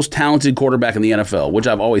 The most talented quarterback in the NFL, which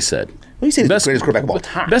I've always said. Well, you said the greatest quarterback of all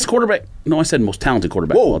time. Best quarterback. No, I said most talented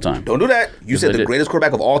quarterback of all time. Don't do that. You said the greatest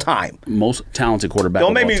quarterback of all time. Most talented quarterback of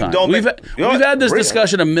all time. We've we've had this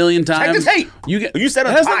discussion a million times. Check the tape. You said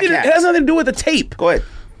on the podcast. It has nothing to do with the tape. Go ahead.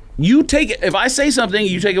 You take it. If I say something,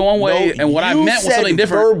 you take it one way, and what I meant was something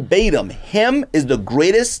different. Verbatim. Him is the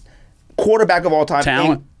greatest quarterback of all time.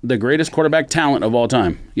 Talent. The greatest quarterback talent of all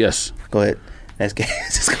time. Yes. Go ahead. That's good.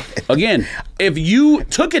 Again, if you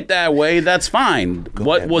took it that way, that's fine.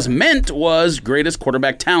 What was meant was greatest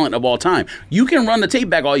quarterback talent of all time. You can run the tape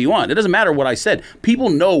back all you want. It doesn't matter what I said. People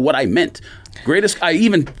know what I meant. Greatest. I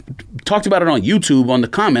even talked about it on YouTube on the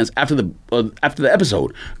comments after the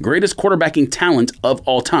episode. Greatest quarterbacking talent of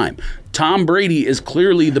all time. Tom Brady is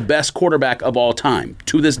clearly the best quarterback of all time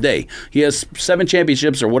to this day. He has 7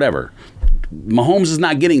 championships or whatever. Mahomes is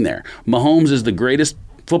not getting there. Mahomes is the greatest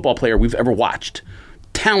football player we've ever watched.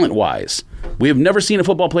 Talent-wise, we have never seen a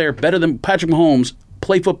football player better than Patrick Mahomes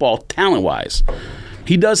play football talent-wise.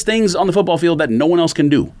 He does things on the football field that no one else can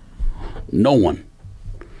do. No one.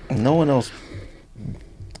 No one else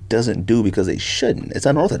doesn't do because they shouldn't. It's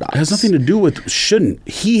unorthodox. It has nothing to do with shouldn't.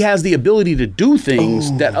 He has the ability to do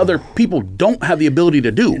things that other people don't have the ability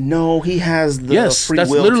to do. No, he has the free will.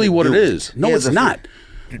 That's literally what it is. No, it's not.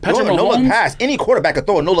 Patrick Mahomes, no-look pass. Any quarterback can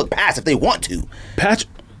throw a no-look pass if they want to.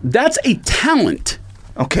 That's a talent.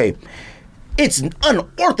 Okay. It's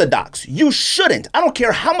unorthodox. You shouldn't. I don't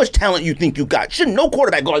care how much talent you think you got. Shouldn't no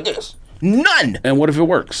quarterback go like this. None. And what if it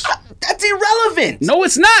works? That's irrelevant. No,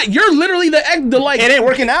 it's not. You're literally the like. It ain't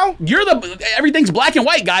working now. You're the everything's black and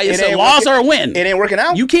white guy. It's a loss or a win. It ain't working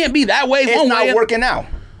out. You can't be that way. It's one not way. Working out.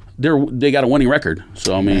 They got a winning record.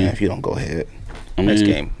 So I mean, if you don't go ahead, next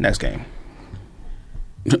game.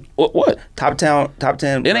 What? Top 10.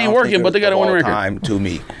 It ain't working, but they got a winning record. Time to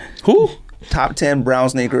me. Who? Top 10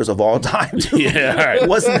 brown sneakers of all time. Yeah. All right.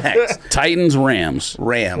 What's next? Titans, Rams.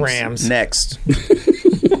 Next.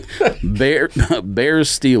 Bears,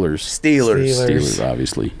 Steelers. Steelers,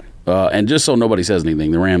 obviously. And just so nobody says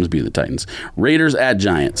anything, the Rams beat the Titans. Raiders at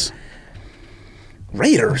Giants.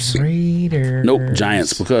 Raiders. Nope,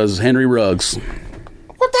 Giants, because Henry Ruggs.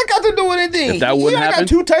 What that got to do with anything? If that wouldn't happen, got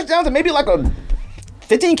 2 touchdowns and maybe like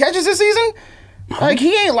 15 catches this season. Like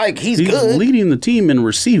he ain't like he's good. Leading the team in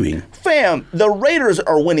receiving. Fam, the Raiders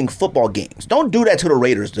are winning football games. Don't do that to the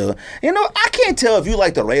Raiders, dude. You know, I can't tell if you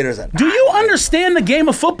like the Raiders or not. Do you understand the game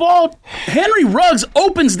of football? Henry Ruggs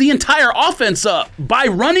opens the entire offense up by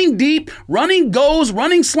running deep, running goes,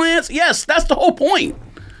 running slants. Yes, that's the whole point.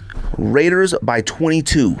 Raiders by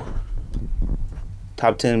 22.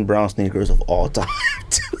 Top 10 brown sneakers of all time.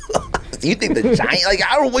 You think the Giants, like,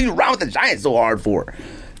 I don't know what you round with the Giants so hard for.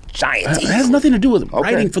 Giants. It has nothing to do with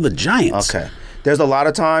writing for the Giants. Okay. There's a lot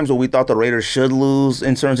of times where we thought the Raiders should lose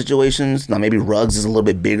in certain situations. Now, maybe Ruggs is a little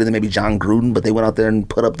bit bigger than maybe John Gruden, but they went out there and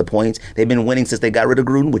put up the points. They've been winning since they got rid of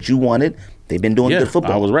Gruden, which you wanted. They've been doing good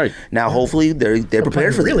football. I was right. Now, hopefully, they're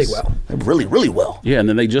prepared for really this. Well. Really, really well. Yeah, and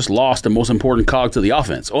then they just lost the most important cog to the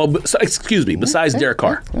offense. Oh, excuse me, besides Derek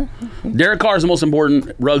Carr. Derek Carr is the most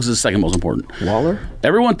important. Ruggs is the second most important. Waller?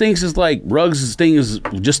 Everyone thinks it's like Ruggs' thing is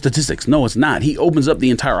just statistics. No, it's not. He opens up the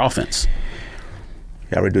entire offense.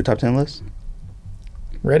 Y'all ready to do a top 10 list?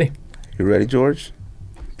 Ready. You ready, George?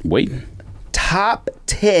 Wait. Top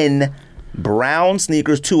 10 brown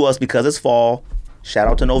sneakers to us because it's fall. Shout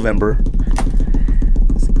out to November.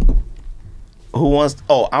 Who wants?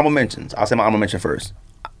 Oh, honorable mentions. I'll say my honorable mention first.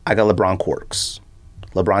 I got LeBron Corks.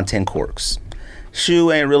 LeBron 10 Corks.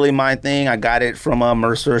 Shoe ain't really my thing. I got it from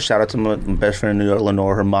Mercer. Shout out to my best friend in New York,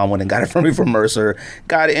 Lenore. Her mom went and got it for me from Mercer.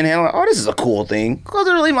 Got it, and I'm like, oh, this is a cool thing.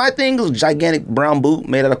 Wasn't really my thing. It was a gigantic brown boot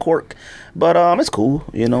made out of cork. But it's cool,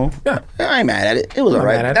 you know. Yeah. I ain't mad at it. It was all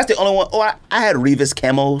right. That's the only one. Oh, I had Revis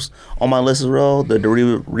camos on my list as well. The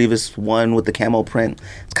Revis one with the camo print.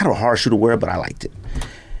 It's kind of a hard shoe to wear, but I liked it.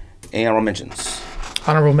 And honorable mentions.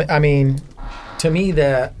 I mean, to me,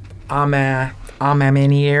 the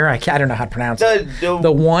Amaminier, I don't know how to pronounce it.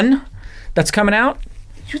 The one that's coming out.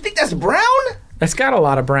 You think that's brown? That's got a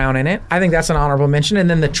lot of brown in it. I think that's an honorable mention. And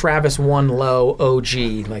then the Travis 1 Low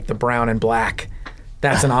OG, like the brown and black.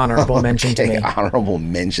 That's an honorable mention to me. Honorable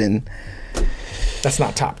mention. That's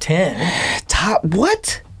not top 10. Top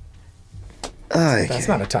what? That's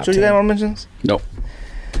not a top 10. So you got honorable mentions? Nope.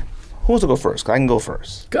 Who wants to go first? 'Cause I can go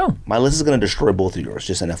first. Go. My list is going to destroy both of yours,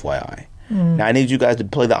 just an FYI. Now, I need you guys to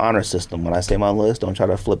play the honor system. When I say my list, don't try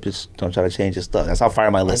to flip this, don't try to change your stuff. That's how fire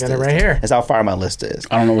my list is. I got it right here. That's how fire my list is.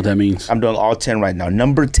 I don't know what that means. I'm doing all 10 right now.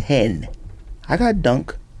 Number 10, I got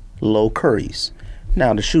Dunk Low Curries.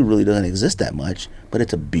 Now, the shoe really doesn't exist that much, but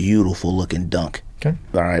it's a beautiful looking Dunk. Okay.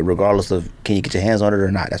 All right, regardless of can you get your hands on it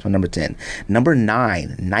or not. That's my number 10. Number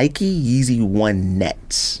 9, Nike Yeezy 1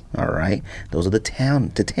 Nets. All right. Those are the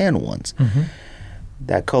tan ones. Mm-hmm.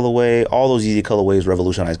 That colorway, all those Yeezy colorways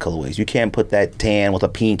revolutionized colorways. You can't put that tan with a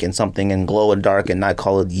pink and something and glow and dark and not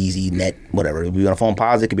call it Yeezy Net, whatever. It could be on a Foam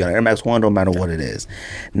Posite, it could be on Air Max 1, don't matter what it is.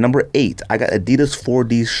 Number 8, I got Adidas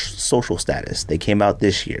 4D Social Status. They came out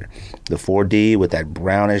this year. The 4D with that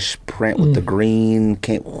brownish print with the green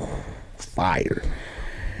came fire.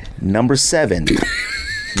 Number 7.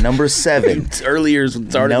 Earlier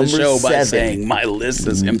started the show by saying my list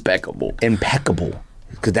is impeccable. Impeccable.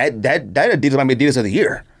 Because that Adidas might be Adidas of the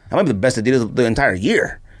year. That might be the best Adidas of the entire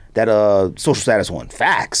year. That Social Status one.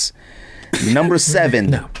 Facts. Number 7.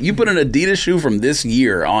 No. You put an Adidas shoe from this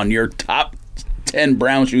year on your top 10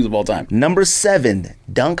 brown shoes of all time. Number 7,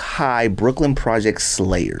 Dunk High Brooklyn Project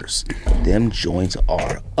Slayers. Them joints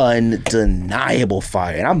are undeniable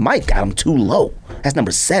fire. And I might got them too low. That's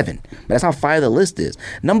number 7. But that's how fire the list is.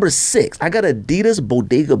 Number 6, I got Adidas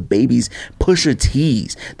Bodega Babies Pusher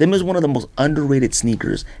Tees. Them is one of the most underrated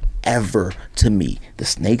sneakers ever to me. The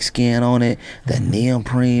snake skin on it, the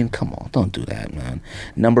neoprene. Come on, don't do that, man.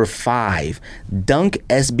 Number 5, Dunk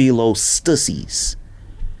SB Low Stussies.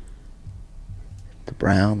 The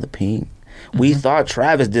brown, the pink. We thought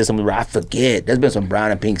Travis did something, but I forget. There's been some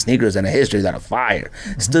brown and pink sneakers in the history that are fire.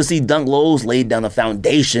 Stussy Dunk Lows laid down the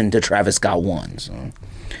foundation to Travis Scott ones.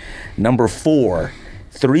 Number 4,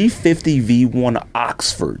 350 V1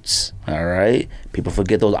 Oxfords. All right? People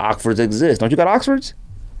forget those Oxfords exist. Don't you got Oxfords?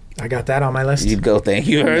 I got that on my list. You go. Thank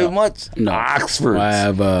you very much. No. Oxfords. I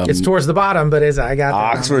have it's towards the bottom, but I got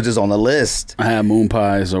that. Oxfords is on the list. I have Moon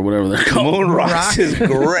Pies or whatever they're called. Moon Rocks is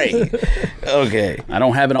great. Okay. I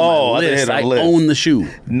don't have it on my list. I own the shoe.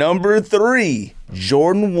 Number 3,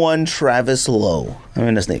 Jordan 1 Travis Low. I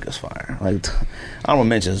mean, the sneaker's fire. Like, I don't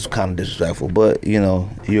mention it's kind of disrespectful, but you know,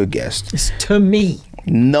 you're a guest. It's to me.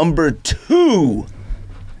 Number 2,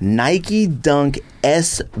 Nike Dunk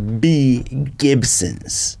SB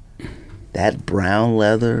Gibsons. That brown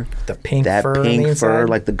leather, the pink that fur, pink fur,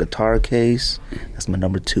 like the guitar case. That's my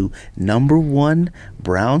number 2. Number 1,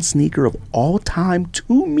 brown sneaker of all time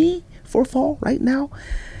to me for fall right now.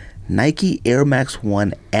 Nike Air Max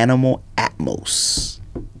 1 Animal Atmos.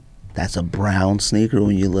 That's a brown sneaker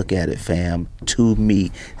when you look at it, fam. To me,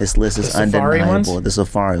 this list is undeniable. The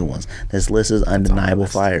Safari ones. This list is undeniable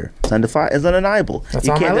fire. It's undeniable. That's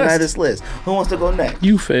you on can't my deny list. this list. Who wants to go next?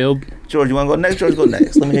 You failed. George, you want to go next? George, go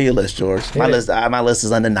next. Let me hear your list, George. My list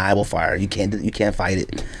is undeniable fire. You can't fight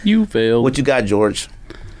it. You failed. What you got, George?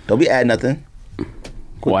 Don't be adding nothing.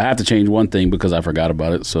 Well, I have to change one thing because I forgot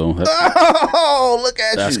about it. So that's look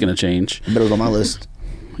at that's you. gonna change. But it was on my list.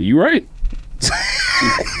 You right.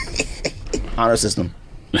 Honor system.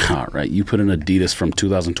 All right, you put an Adidas from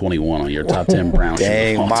 2021 on your top 10 brown shoes.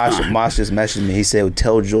 Dang, of all time. Mosh just messaged me. He said,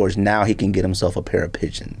 tell George now he can get himself a pair of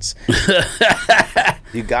pigeons.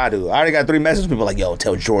 You got to. I already got 3 messages. People like, yo,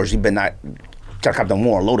 tell George he better not try to cop them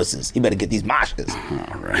more lotuses. He better get these Moshas.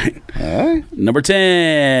 All right. Number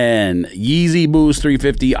 10, Yeezy Boost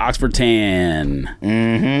 350 Oxford Tan.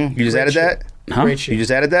 Mm-hmm. You just added that? Huh? You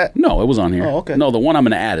just added that? No, it was on here. Oh, okay. No, the one I'm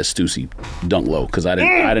going to add is Stussy Dunk Low because I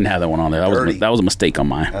didn't have that one on there. That was a mistake on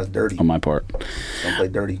That's dirty. my part. Don't play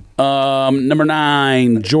dirty. Number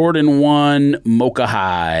 9, Jordan 1 Mocha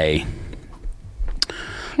High.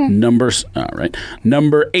 Number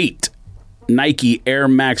 8, Nike Air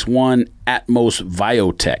Max 1 Atmos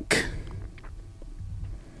Viotech.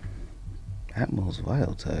 Atmos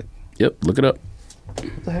Biotech. Yep, look it up.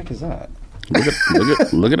 What the heck is that?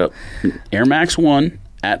 Look it up. Air Max 1,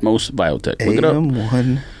 Atmos Biotech. Look it up.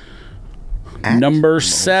 AM1. Number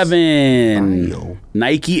 7, Bio.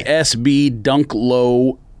 Nike SB Dunk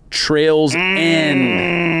Low Trails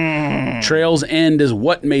End. Trails End is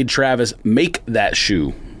what made Travis make that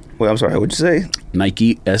shoe. Wait, I'm sorry. What'd you say?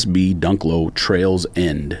 Nike SB Dunk Low Trails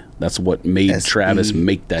End. That's what made SB Travis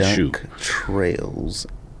make that shoe. Dunk Trails.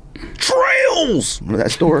 Remember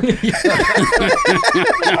that store?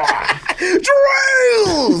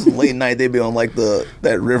 Trails. Late night, they be on like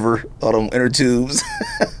that river, all them inner tubes.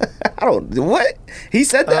 I don't. What? He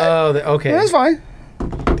said that. Oh, okay. Yeah, that's fine.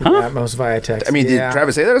 Atmos Viatex. I mean, did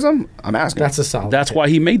Travis say that or something? I'm asking. That's a solid. That's pick. why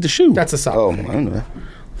he made the shoe. That's a solid. Oh, I pick. don't know.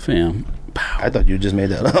 Fam. I thought you just made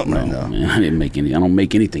that up right now. Man, I didn't make any. I don't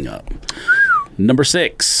make anything up. Number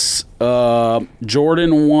 6,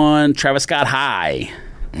 Jordan 1, Travis Scott High.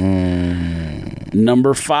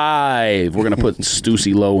 Number 5, we're gonna put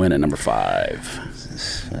Stussy Low in at number 5.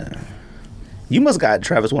 You must got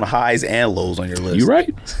Travis one highs and lows on your list. You right?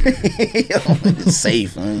 It's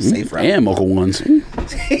safe. Safe route. And Mocha ones. He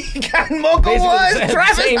got Mocha Basically ones. the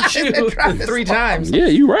Travis same Scott shoe and Travis 3 times. Yeah,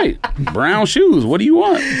 you right. Brown shoes. What do you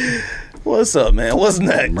want? What's up, man? What's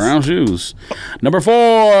next? Brown shoes. Number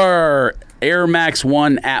 4, Air Max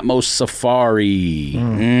 1 Atmos Safari.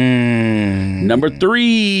 Number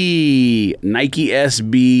 3, Nike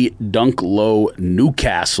SB Dunk Low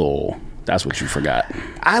Newcastle. That's what you forgot.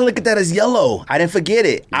 I look at that as yellow. I didn't forget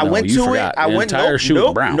it. I No, went you to forgot. it. I The went. entire shoe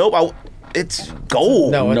is brown. Nope. It's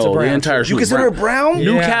gold. No, it's a No, the brown entire shoe. shoe You is consider it brown. brown?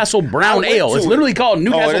 Newcastle Brown I went Ale. to It's it. literally called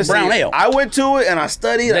Newcastle let's Brown see. Ale. I went to it and I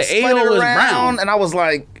studied. I spun ale it is around, brown. and I was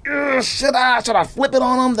like, should I flip it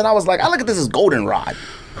on them? Then I was like, I look at this as goldenrod.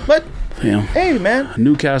 But Yeah. hey, man.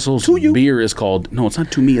 Newcastle's To you. beer is called, no, it's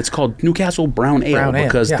not to me, it's called Newcastle Brown Ale Brown Ale,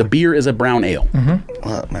 because yeah. the beer is a brown ale.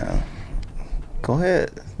 Look, man. Go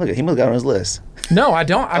ahead. Look, he must have got it on his list. No, I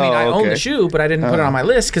don't. I mean, I own okay. the shoe, but I didn't put it on my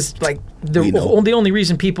list because, like, the only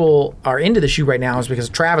reason people are into the shoe right now is because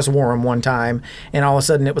Travis wore them one time, and all of a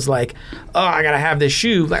sudden it was like, oh, I gotta have this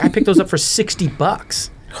shoe. Like, I picked those up for $60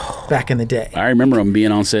 back in the day. I remember them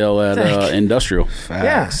being on sale at Industrial.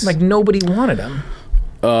 Yeah, Facts. like nobody wanted them.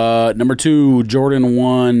 Number 2, Jordan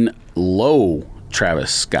 1 Low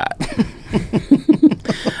Travis Scott.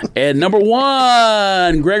 And number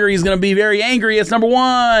 1, Gregory's going to be very angry. It's number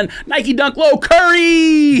 1, Nike Dunk Low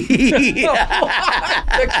Curry.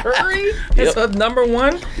 The Curry is a number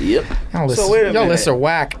 1. Yep. Y'all lists, So wait a y'all minute. lists are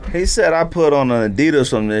whack. He said I put on an Adidas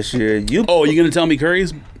from this year. You Oh, you going to tell me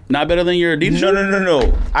Curry's not better than your Adidas?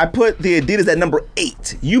 No. I put the Adidas at number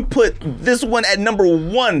 8. You put this one at number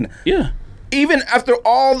 1. Yeah. Even after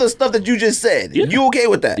all the stuff that you just said. Yeah. You okay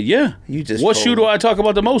with that? Yeah. You just What shoe do I talk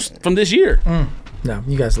about the most from this year? No,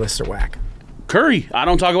 you guys' lists are whack. Curry. I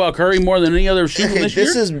don't talk about Curry more than any other shoe from Okay, this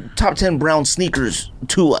this year. is top 10 brown sneakers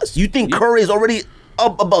to us. You think Curry is already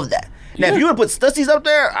up above that? Now, Yeah. if you would put Stussies up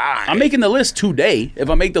there, I'm making the list today.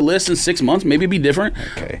 If I make the list in 6 months, maybe it'd be different.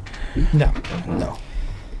 okay. No. No.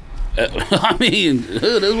 I mean, it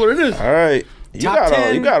is what it is. All right. You Top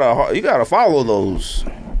 10. you gotta follow those.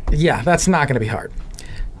 Yeah, that's not going to be hard.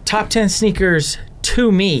 Top 10 sneakers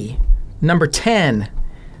to me. Number 10,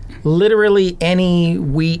 literally any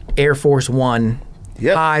wheat Air Force One.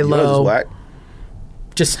 Yep. High, yours is low. whack.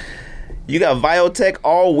 Just You got Biotech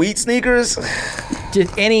all wheat sneakers.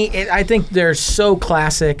 I think they're so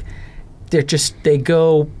classic. They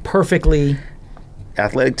go perfectly.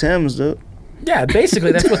 Athletic Timbs, dude. Yeah,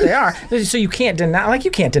 basically that's what they are. So you can't deny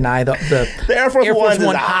the Air Force Ones is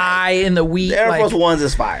One high. high in the wheat. The Air like, Force Ones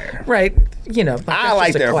is fire. right? You know, I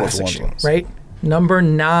like that's just a the Air Force classic Ones shoe, ones. right? Number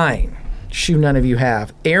 9, shoe none of you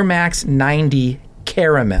have, Air Max 90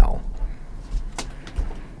 Caramel.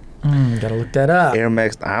 Gotta look that up. Air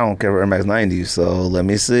Max, I don't care for Air Max 90s, so let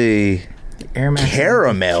me see. Air Max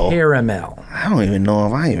Caramel? Caramel. I don't even know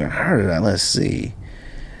if I even heard of that. Let's see.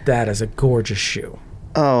 That is a gorgeous shoe.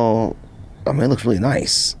 Oh, I mean, it looks really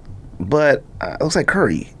nice. But it looks like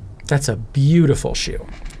Curry. That's a beautiful shoe.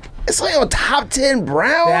 It's like a top 10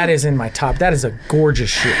 brown? That is in my top. That is a gorgeous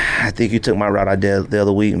shoe. I think you took my route I did the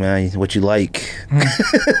other week, man. What you like?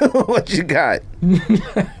 What you got?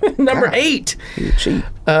 Number 8. You cheap.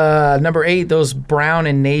 Number 8, those brown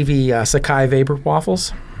and navy Sakai Vapor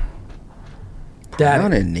Waffles.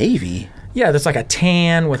 Brown and navy? Yeah, that's like a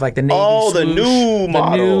tan with like the navy Oh, the swoosh, new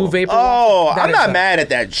model. The new Vapor Oh, Waffle. That I'm is not mad at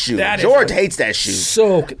that shoe. that is George a- hates that shoe.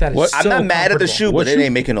 That is What? I'm so not mad at the comfortable. shoe, What but it shoe?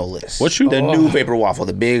 ain't making no list. What shoe? The new Vapor Waffle,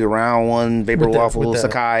 the big round one, Vapor Waffle, with the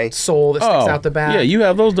Sakai. sole that sticks out the back. Yeah, you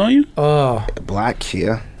have those, don't you? Oh, Black,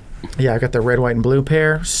 yeah. Yeah, I got the red, white, and blue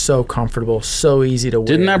pair. So comfortable, so easy to wear.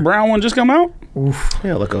 Didn't that brown one just come out?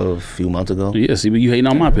 Yeah, like a few months ago. Yeah, see, but you hating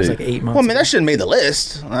on my It was pick. like 8 months. Well, I mean, that shouldn't make the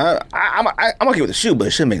list. I'm okay with the shoe, but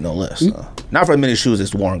it shouldn't make no list. Not for as many shoes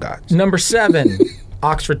as Warren got. Number 7,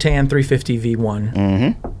 Oxford Tan 350 V1.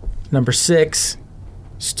 Mm-hmm. Number 6,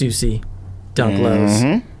 Stussy Dunk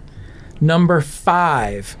Lows. Number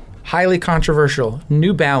 5, highly controversial,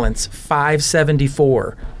 New Balance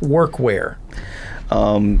 574 workwear.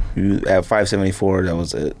 You at 574, that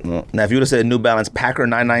was it. No. Now, if you would have said New Balance Packer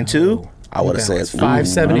 992, I would have said Balance, it's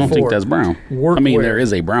 574. I don't think that's brown. Workwear. I mean, there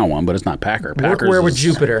is a brown one, but it's not Packer. Packer's Workwear with is-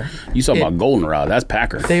 Jupiter. You talk about goldenrod. That's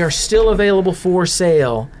Packer. They are still available for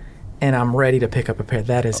sale, and I'm ready to pick up a pair.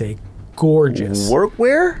 That is a gorgeous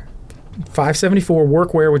Workwear? 574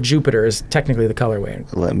 workwear with Jupiter is technically the colorway.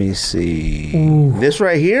 Let me see. This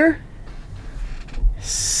right here?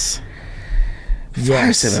 Yes.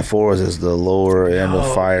 574s is the lower end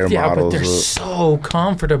of fire Yeah, models. but they're so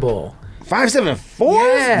comfortable. 574s?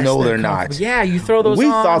 Yes, No, they're comfortable. not. Yeah, you throw those We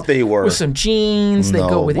on thought they were. with some jeans. They No.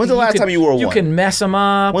 go with. When's the last time you wore You one? can mess them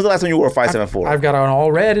up. When's the last time you wore a 574? I've got an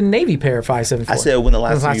all red and navy pair of 574. I said when the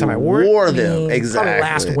last time you I wore, it? wore them. Probably Exactly.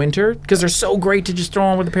 last winter, because they're so great to just throw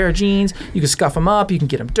on with a pair of jeans. You can scuff them up. You can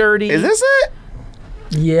get them dirty. Is this it?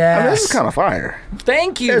 Yes. I mean, this is kind of fire.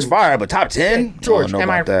 Thank you. There's fire, but top 10? George, I don't know am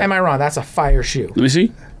I about that. am I wrong? That's a fire shoe. Let me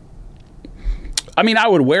see. I mean, I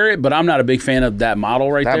would wear it, but I'm not a big fan of that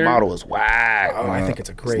model right That there. model is whack. Oh, I think it's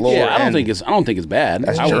a great lower Yeah, I don't end. think it's bad.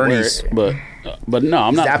 That's I would wear Journeys. it, but no,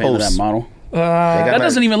 I'm not a fan of Zappos. that model. They got That them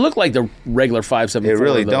doesn't at- even look like the regular 574. It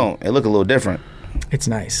really though. don't. It look a little different. It's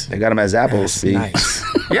nice. They got them at Zappos. It's see? nice.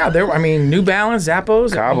 Yeah, I mean, New Balance,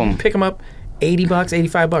 Zappos. Cobb 'em. You can pick them up $80,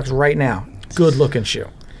 $85 right now. Good looking shoe.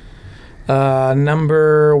 Where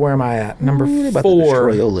am I at? Number They about to destroy 4.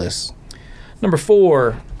 your list. Number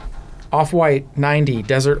 4, Off-White 90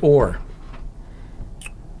 Desert Ore.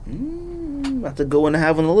 About to go in and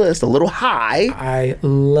have on the list. A little high. I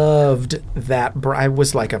loved that. I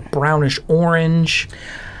was like a brownish orange.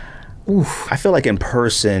 I feel like in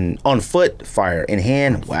person, on foot, fire. In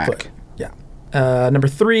hand, whack. Yeah. Number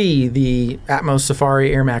 3, the Atmos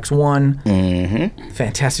Safari Air Max 1. Mm-hmm.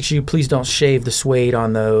 Fantastic shoe. Please don't shave the suede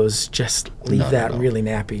on those. Just leave that really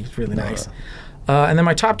nappy. It's really nice. And then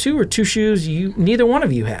my top 2 are 2 shoes neither one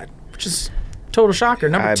of you had, which is total shocker.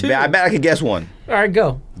 Number 2. I bet I could guess one. All right,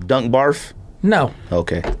 go. Dunk Barf. No.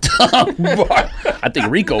 Okay. I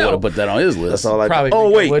think Rico would have put that on his list. That's all I Probably Oh,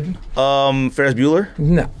 Rico wait. would. Ferris Bueller?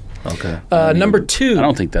 No. Okay. Number 2. I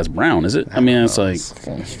don't think that's brown, is it? I mean, it's like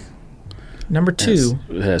Number 2.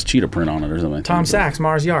 it has cheetah print on it or something. Tom Sachs,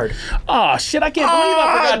 Mars Yard. Oh shit! I can't believe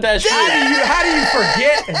I forgot that shit. How do you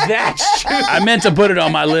forget that shoe? I meant to put it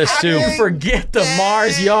on my list too. You forget the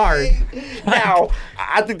Mars Yard. Now,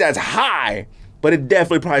 I think that's high, but it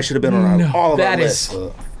definitely probably should have been on all of our that lists.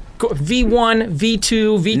 is- V1,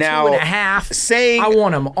 V2, V2 Now, and a half. saying- I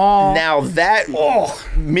want them all. Now that,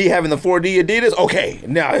 me having the 4D Adidas, okay.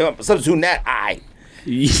 Now, substituting that,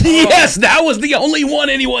 Yes, that was the only one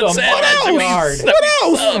anyone The said. Mars That should be Yard. that What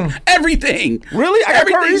should be subbed. Everything. Really? I got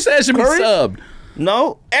Everything Curry's? said should be Curry's? subbed.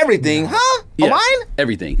 No, everything, huh? Yeah, Mine?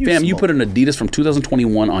 everything. Fam, you smoke. put an Adidas from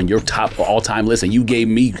 2021 on your top all-time list, and you gave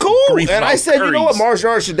me Cool. grief And I about said, you know what? Curry's. Mars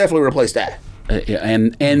Yard should definitely replace that. Yeah,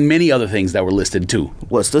 and many other things that were listed too.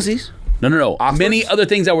 What, Stussies? No. Many other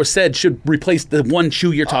things that were said should replace the one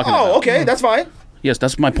shoe you're talking about. Oh, okay. That's fine. Yes,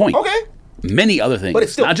 that's my point. Okay. Many other things, But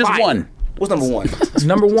it's still not just fire. one. What's number 1?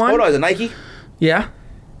 Number 1. Hold on, is it Nike? Yeah.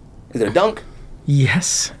 Is it a Dunk?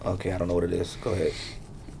 Yes. Okay, I don't know what it is. Go ahead.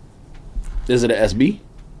 Is it a SB?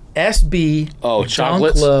 SB. Oh,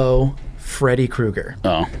 chocolates? Dunk Low. Freddy Krueger.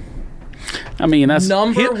 Oh, I mean that's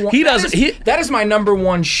Number 1. He does. That is my number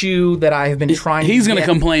 1 shoe that I have been trying. He's to going to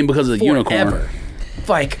get complain because of the unicorn. forever.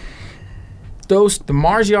 Like the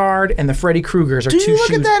Mars Yard and the Freddy Krugers are Do two you look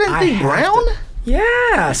shoes at that and I think have brown? to-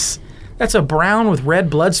 Yes. That's a brown with red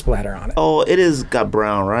blood splatter on it. Oh, it is got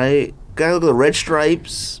brown, right? Gotta look at the red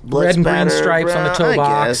stripes, blood Red and green spatter, stripes on the toe brown,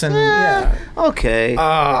 I box, guess. and yeah. Okay.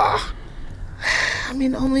 I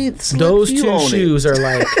mean, only Those few two own it. shoes are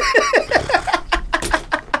like,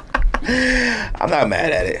 I'm not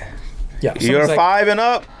mad at it. yeah. You're someone's like, 5 and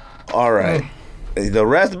up. All right. The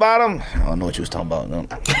rest bottom, I don't know what you was talking about. No.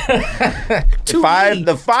 "To me,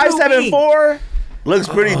 The to 574 looks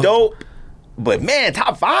pretty dope, but man,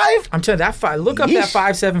 top 5. I'm telling you, look up that Yeesh.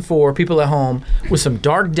 574, people at home, with some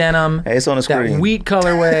dark denim, Hey, it's on the that screen. wheat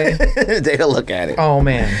colorway. Take a look at it. Oh,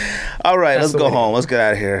 man. All right, That's let's the go way to home. Let's get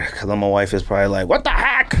out of here. Because my wife is probably like, what the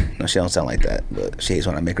heck? No, she don't sound like that. But she hates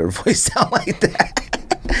when I make her voice sound like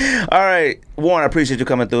that. All right. Warren, I appreciate you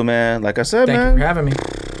coming through, man. Like I said, Thank man. you for having me.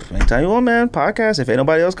 Anytime you want, man. Podcast. If ain't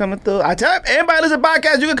nobody else coming through, I tell anybody listen to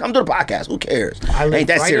podcast, you can come to the podcast. Who cares? I live ain't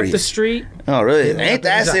that right serious? up the street. Oh, really? Ain't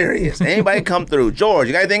that serious? Anybody come through? George,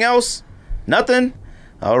 you got anything else? Nothing?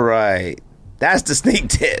 All right. That's the sneak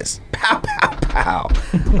test. Pow, pow, pow.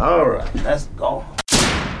 All right. Let's go.